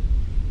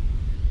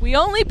we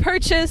only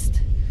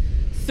purchased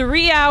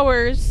 3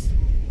 hours.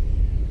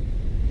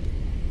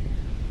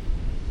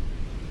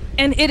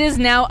 And it is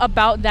now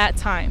about that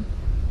time.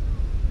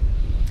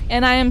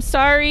 And I am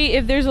sorry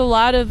if there's a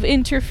lot of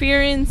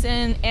interference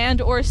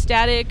and or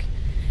static,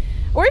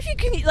 or if you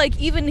can like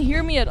even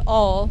hear me at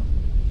all.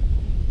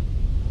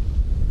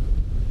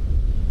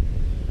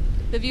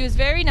 The view is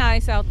very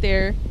nice out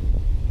there.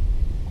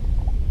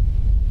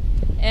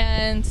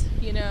 And,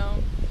 you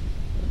know,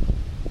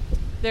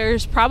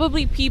 there's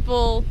probably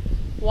people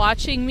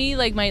watching me,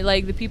 like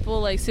the people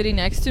like sitting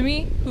next to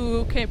me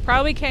who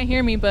probably can't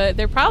hear me, but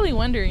they're probably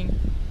wondering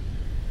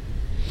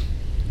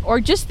or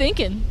just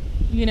thinking,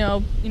 you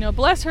know,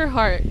 bless her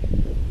heart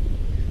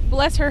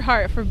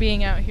for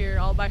being out here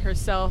all by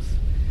herself,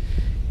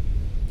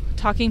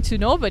 talking to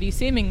nobody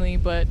seemingly,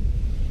 but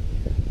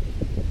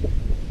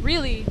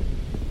really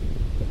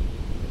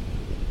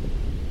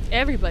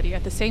everybody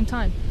at the same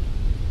time.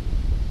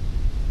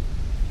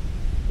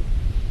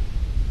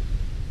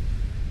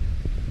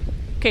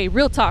 Okay,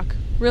 real talk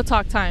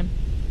time.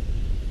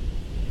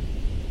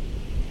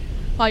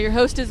 While your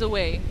host is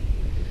away,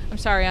 I'm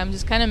sorry, I'm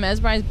just kind of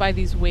mesmerized by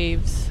these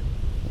waves.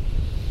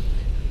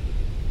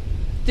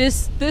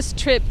 This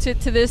trip to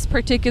this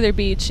particular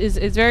beach is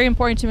very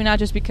important to me, not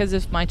just because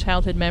of my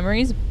childhood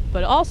memories,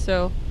 but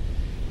also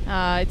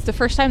it's the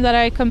first time that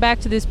I come back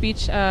to this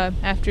beach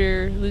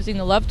after losing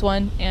a loved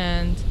one,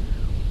 and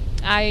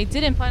I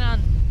didn't plan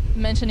on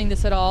mentioning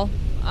this at all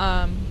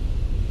on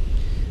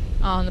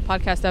the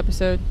podcast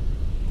episode.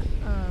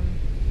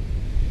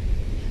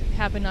 It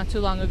happened not too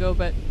long ago,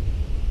 but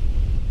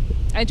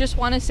I just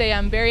want to say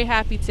I'm very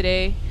happy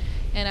today,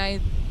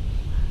 and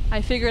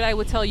I figured I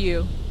would tell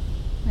you.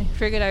 I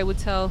figured I would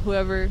tell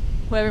whoever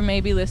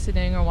may be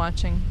listening or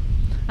watching.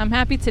 I'm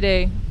happy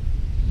today.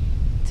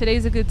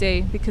 Today's a good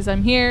day because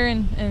I'm here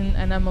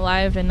and I'm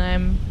alive, and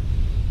I'm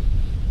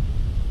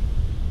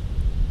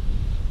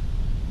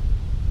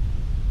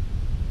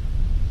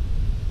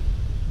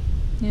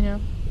you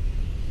know,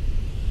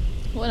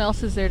 what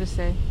else is there to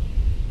say?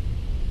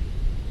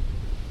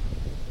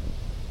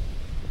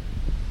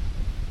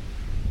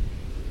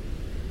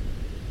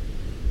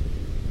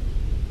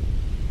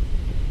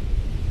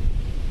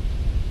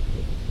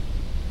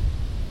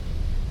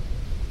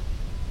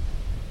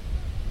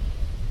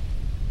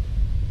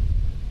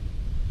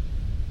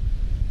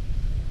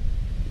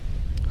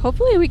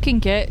 Hopefully we can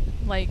get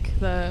like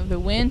the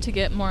wind to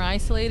get more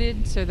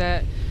isolated so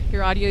that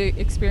your audio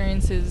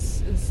experience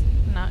is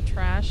not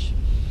trash,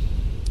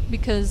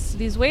 because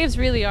these waves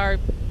really are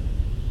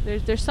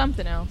there's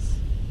something else,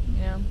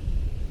 you know.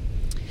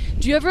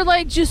 Do you ever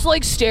like just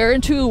like stare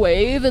into a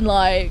wave and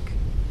like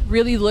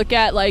really look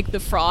at like the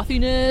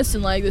frothiness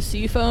and like the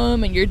sea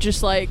foam, and you're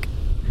just like,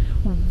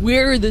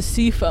 we're the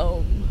sea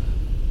foam.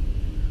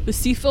 The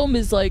sea foam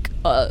is like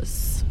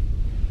us.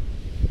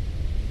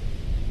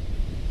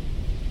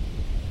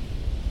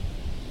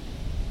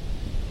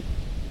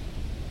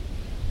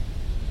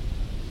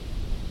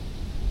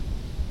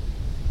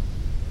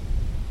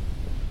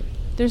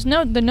 There's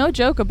no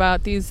joke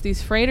about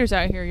these freighters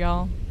out here,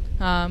 y'all.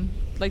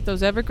 Like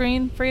those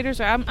evergreen freighters.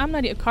 I'm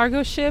not a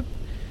cargo ship.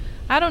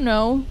 I don't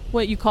know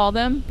what you call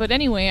them, but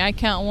anyway, I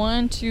count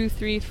 1, 2,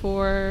 3,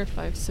 4,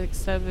 5, 6,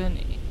 7,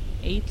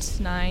 8,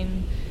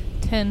 9,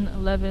 10,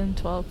 11,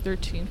 12,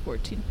 13,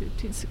 14,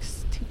 15,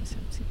 16,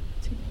 17,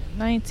 18,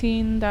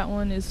 19. That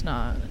one is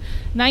not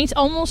 19,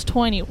 almost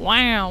 20.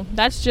 Wow,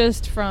 that's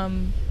just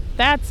from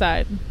that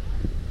side.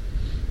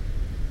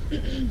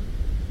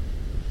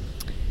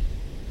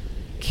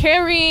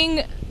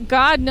 Carrying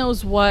God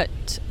knows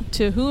what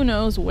to who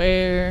knows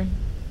where.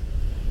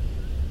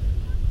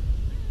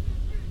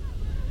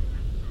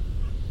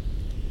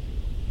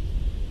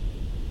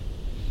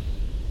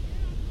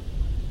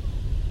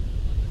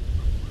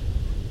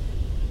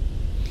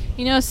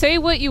 You know, say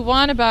what you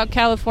want about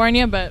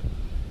California, but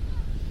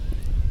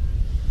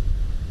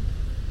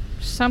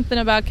something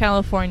about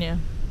California.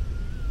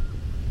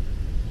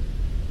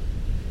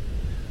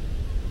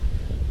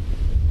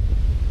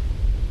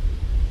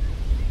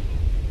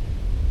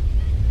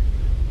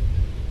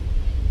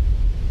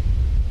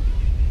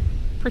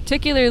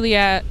 Particularly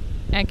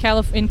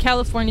in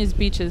California's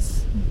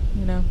beaches,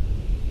 you know,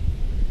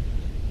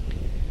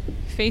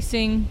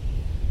 facing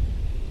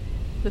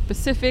the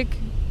Pacific,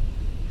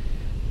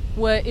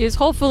 what is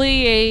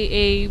hopefully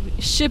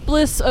a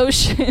shipless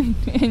ocean,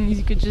 and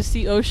you could just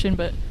see ocean,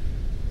 but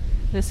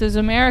this is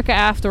America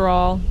after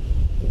all.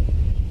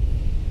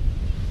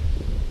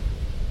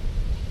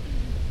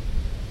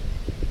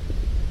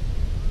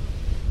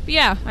 But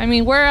yeah, I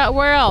mean, where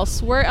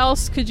else? Where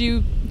else could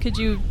you?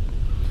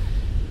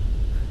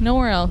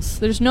 Nowhere else.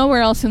 There's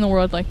nowhere else in the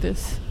world like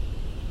this.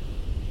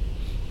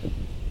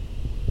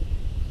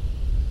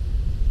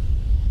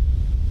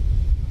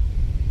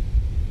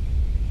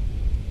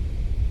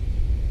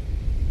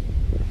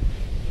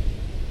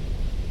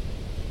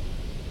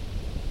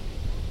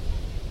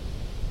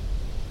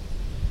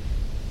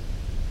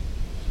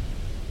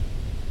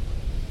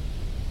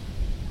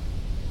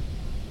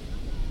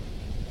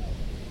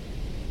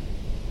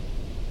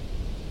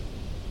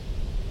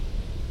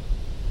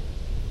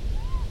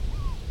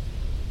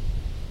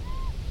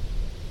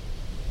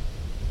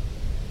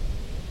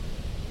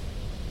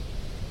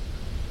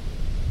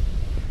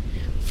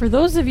 For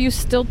those of you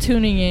still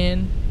tuning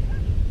in,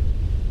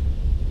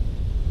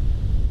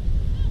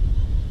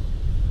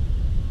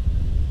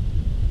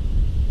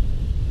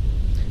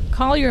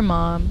 call your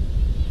mom,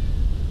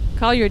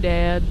 call your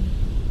dad,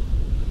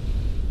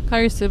 call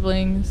your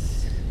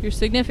siblings, your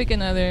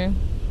significant other,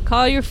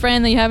 call your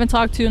friend that you haven't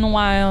talked to in a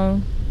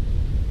while.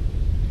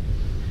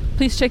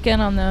 Please check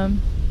in on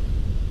them.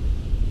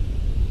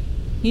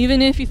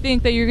 Even if you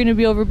think that you're going to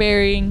be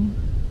overbearing,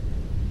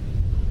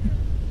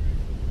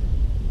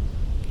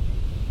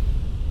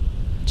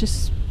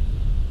 just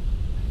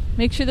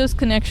make sure those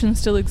connections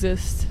still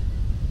exist.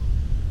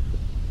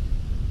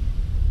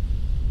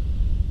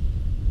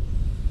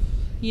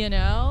 You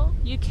know,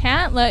 you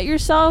can't let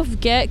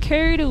yourself get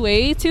carried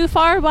away too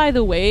far by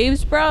the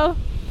waves, bro,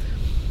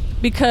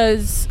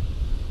 because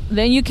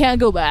then you can't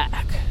go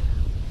back.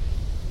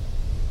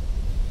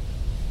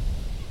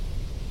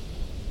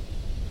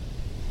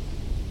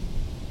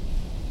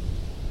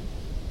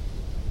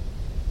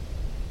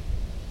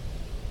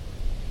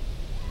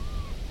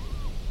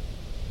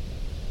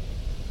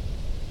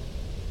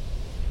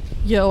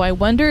 Yo, I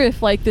wonder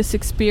if, like, this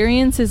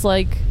experience is,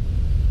 like,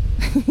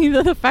 you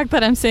know, the fact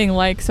that I'm saying,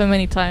 like, so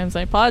many times.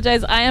 I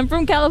apologize. I am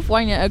from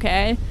California,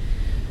 okay?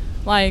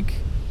 Like,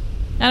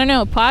 I don't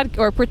know,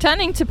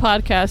 pretending to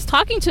podcast,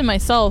 talking to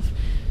myself,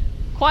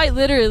 quite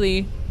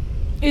literally,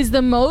 is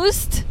the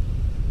most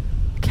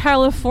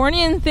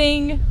Californian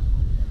thing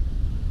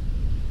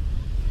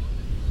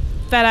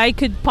that I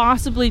could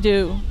possibly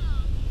do.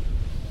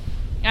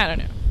 I don't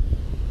know.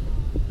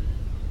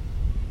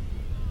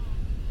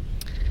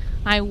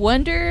 I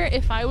wonder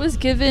if I was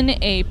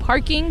given a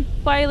parking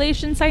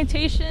violation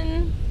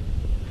citation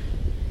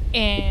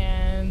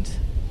and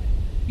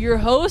your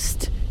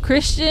host,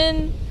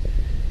 Christian,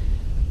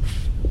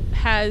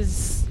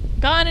 has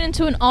gotten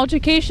into an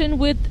altercation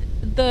with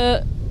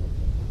the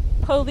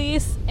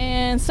police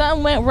and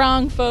something went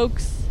wrong,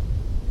 folks,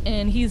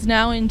 and he's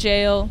now in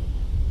jail.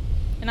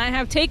 And I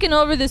have taken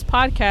over this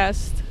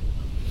podcast,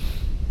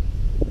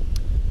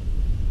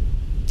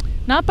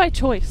 not by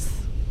choice.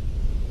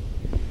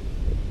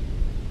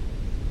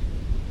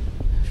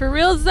 For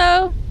reals,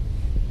 though?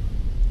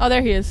 Oh,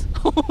 there he is.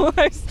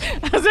 I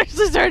was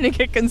actually starting to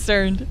get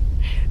concerned.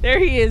 There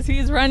he is.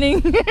 He's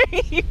running.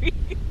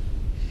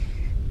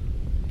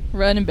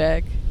 Running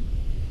back.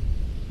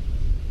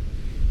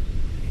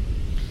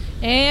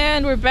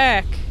 And we're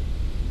back.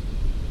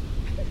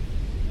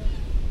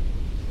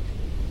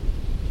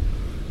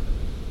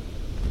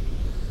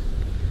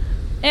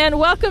 And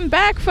welcome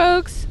back,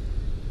 folks.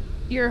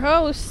 Your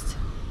host.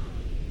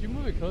 Did you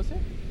move it closer?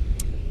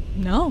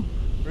 No.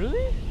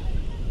 Really?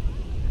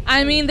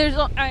 I mean, there's...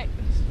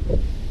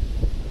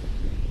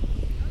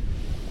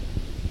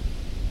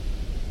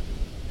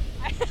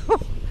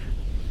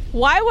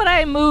 Why would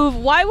I move?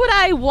 Why would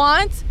I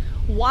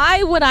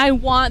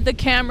want the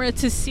camera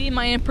to see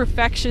my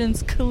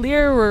imperfections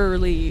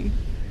clearly?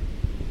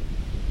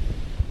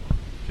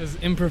 Because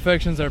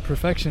imperfections are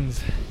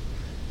perfections.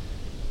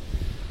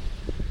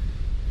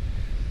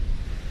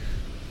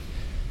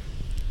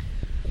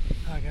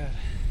 Oh, God.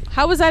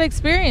 How was that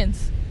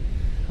experience?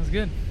 That was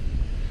good.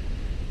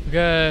 We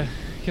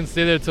can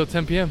stay there till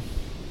 10 p.m.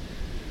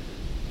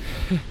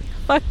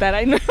 Fuck that.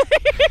 I know.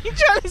 You're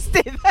trying to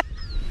stay there.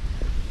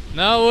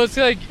 No, well, it's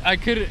like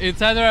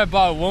it's either I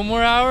buy one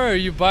more hour or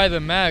you buy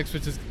the max,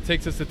 which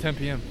takes us to 10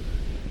 p.m.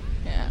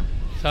 Yeah.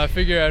 So I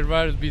figure I'd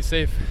rather be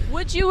safe.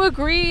 Would you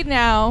agree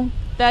now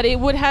that it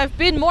would have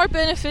been more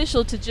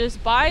beneficial to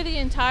just buy the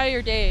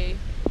entire day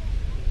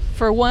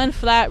for one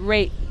flat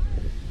rate?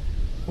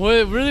 Well,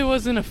 it really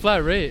wasn't a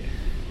flat rate.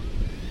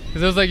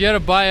 Because it was like you had to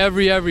buy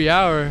every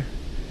hour.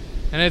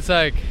 And it's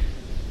like,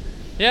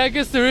 yeah, I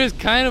guess there is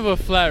kind of a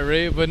flat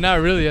rate, but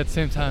not really at the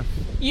same time.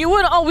 We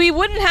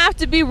wouldn't have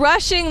to be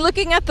rushing,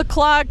 looking at the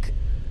clock.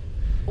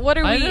 What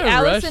are we,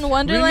 Alice in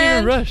Wonderland? We didn't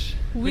even rush.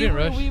 We didn't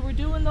rush. We were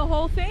doing the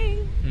whole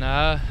thing.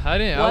 Nah, I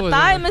didn't. What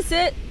time is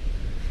it?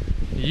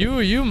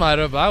 You might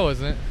have. I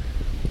wasn't.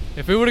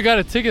 If we would have got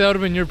a ticket, that would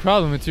have been your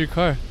problem. It's your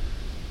car.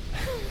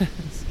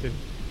 Just kidding.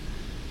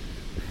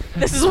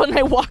 This is when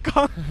I walk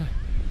off.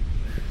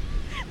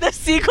 The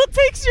seagull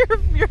takes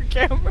your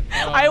camera.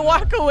 I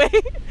walk away.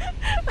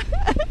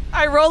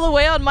 I roll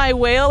away on my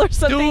whale or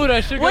something. Dude,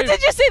 what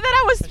did you say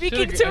that I was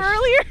speaking to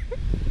earlier?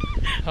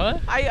 Huh?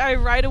 I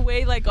ride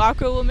away like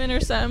Aquawoman or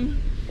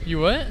something. You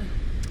what?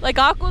 Like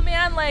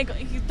Aquaman, like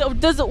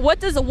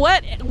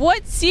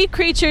what sea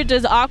creature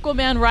does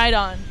Aquaman ride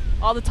on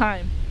all the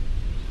time?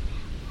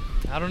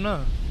 I don't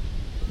know.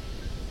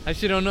 I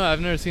actually don't know. I've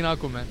never seen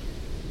Aquaman.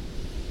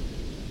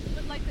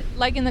 But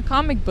like in the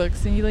comic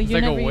books, and you it's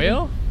like a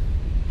whale.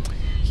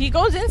 He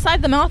goes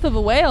inside the mouth of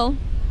a whale,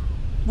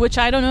 which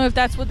I don't know if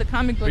that's what the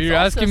comic books. But you're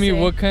asking me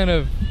what kind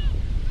of.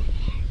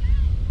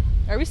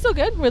 Are we still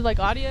good with like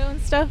audio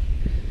and stuff?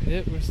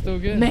 Yeah, we're still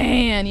good.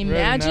 Man, we're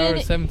at an hour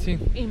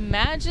 17.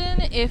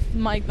 Imagine if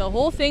like the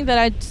whole thing that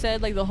I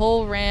said, like the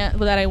whole rant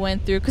that I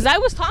went through, because I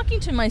was talking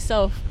to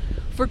myself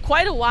for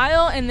quite a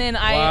while, and then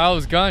while I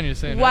was gone, you're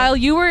saying. While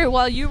you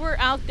were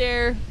out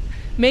there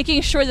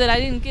making sure that I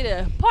didn't get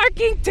a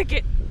parking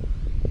ticket.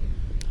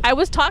 I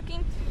was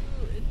talking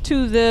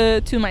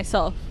to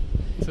myself.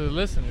 To the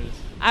listeners.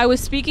 I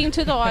was speaking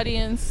to the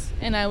audience,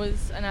 and I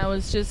was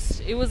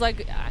just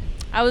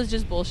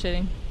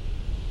bullshitting.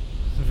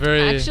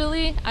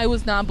 Actually, I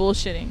was not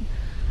bullshitting.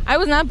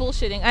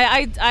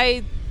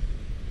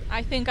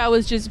 I think I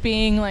was just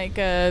being like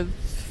a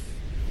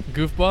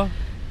goofball.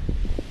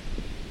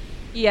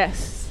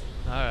 Yes.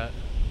 All right.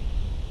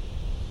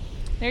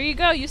 There you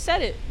go. You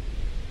said it.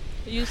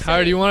 All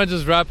right. Do you want to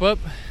just wrap up?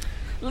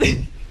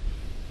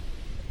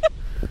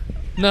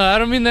 No, I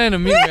don't mean that in a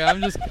mean way.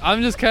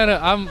 I'm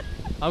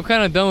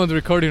kind of done with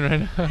recording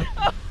right now.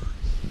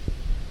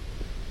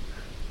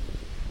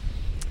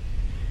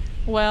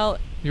 Well.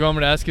 You want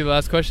me to ask you the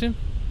last question?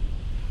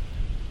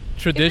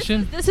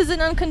 Tradition? This is an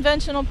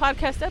unconventional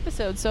podcast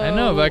episode, so... I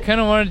know, but I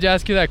kind of wanted to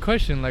ask you that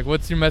question. Like,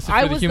 what's your message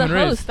for the human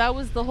race? I was the host. That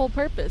was the whole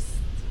purpose.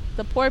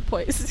 The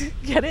porpoise.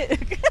 Get it?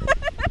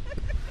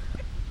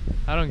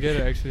 I don't get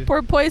it, actually.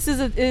 Porpoise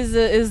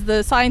is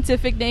the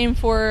scientific name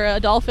for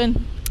a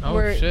dolphin. Oh,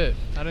 shit.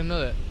 I didn't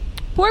know that.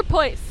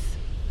 Porpoise.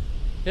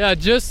 Yeah, I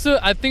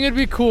think it'd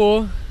be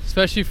cool,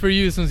 especially for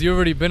you, since you've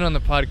already been on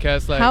the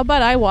podcast. Like, how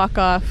about I walk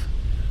off?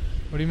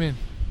 What do you mean?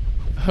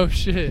 Oh,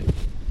 shit.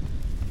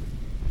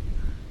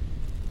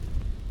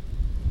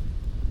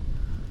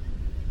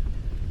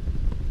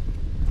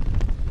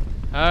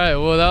 Alright,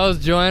 well, that was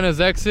Johanna's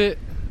exit.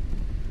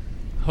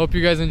 Hope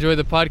you guys enjoyed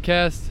the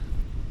podcast.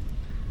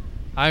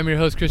 I'm your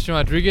host, Christian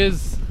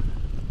Rodriguez.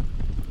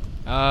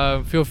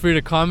 Feel free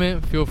to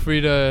comment. Feel free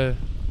to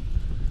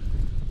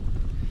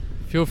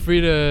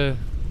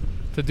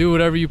do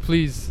whatever you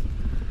please.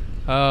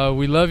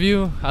 We love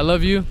you. I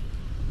love you.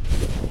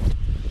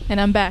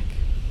 And I'm back.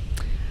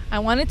 I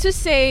wanted to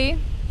say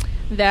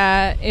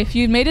that if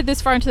you made it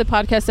this far into the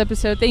podcast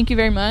episode, thank you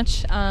very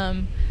much.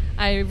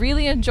 I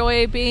really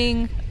enjoy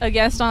being a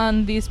guest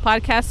on these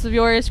podcasts of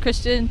yours,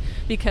 Christian,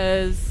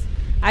 because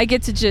I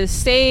get to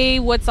just say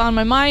what's on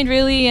my mind,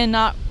 really, and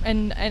I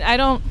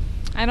don't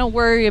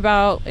worry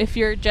about if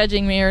you're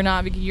judging me or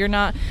not, because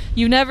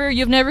you've never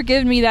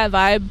given me that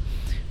vibe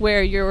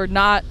where you're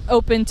not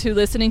open to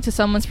listening to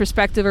someone's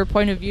perspective or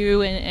point of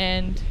view,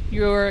 and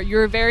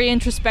you're a very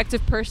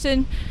introspective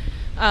person.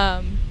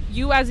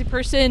 You as a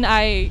person,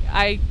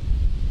 I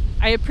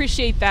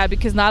appreciate that,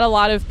 because not a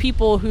lot of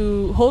people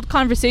who hold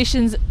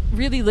conversations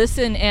really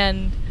listen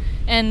and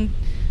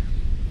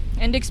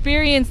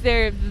experience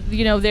their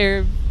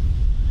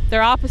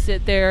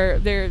opposite,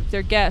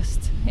 their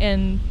guest,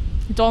 and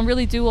don't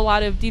really do a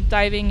lot of deep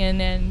diving,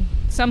 and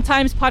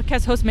sometimes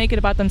podcast hosts make it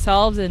about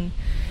themselves, and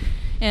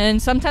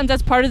sometimes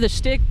that's part of the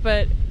shtick,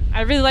 but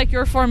I really like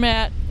your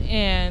format,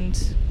 and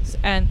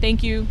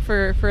thank you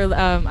for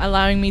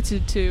allowing me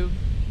to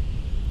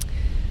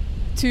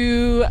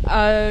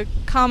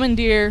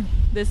commandeer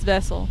this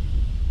vessel.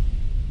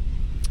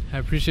 I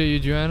appreciate you,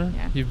 Johanna.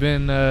 Yeah. You've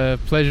been a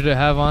pleasure to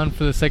have on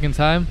for the second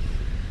time.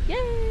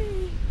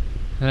 Yay!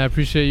 And I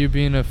appreciate you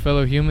being a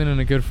fellow human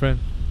and a good friend.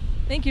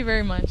 Thank you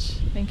very much.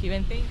 Thank you,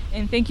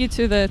 and thank you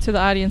to the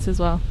audience as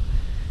well.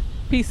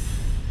 Peace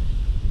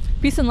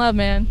and love,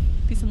 man.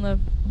 Peace and love.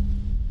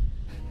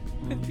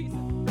 Peace.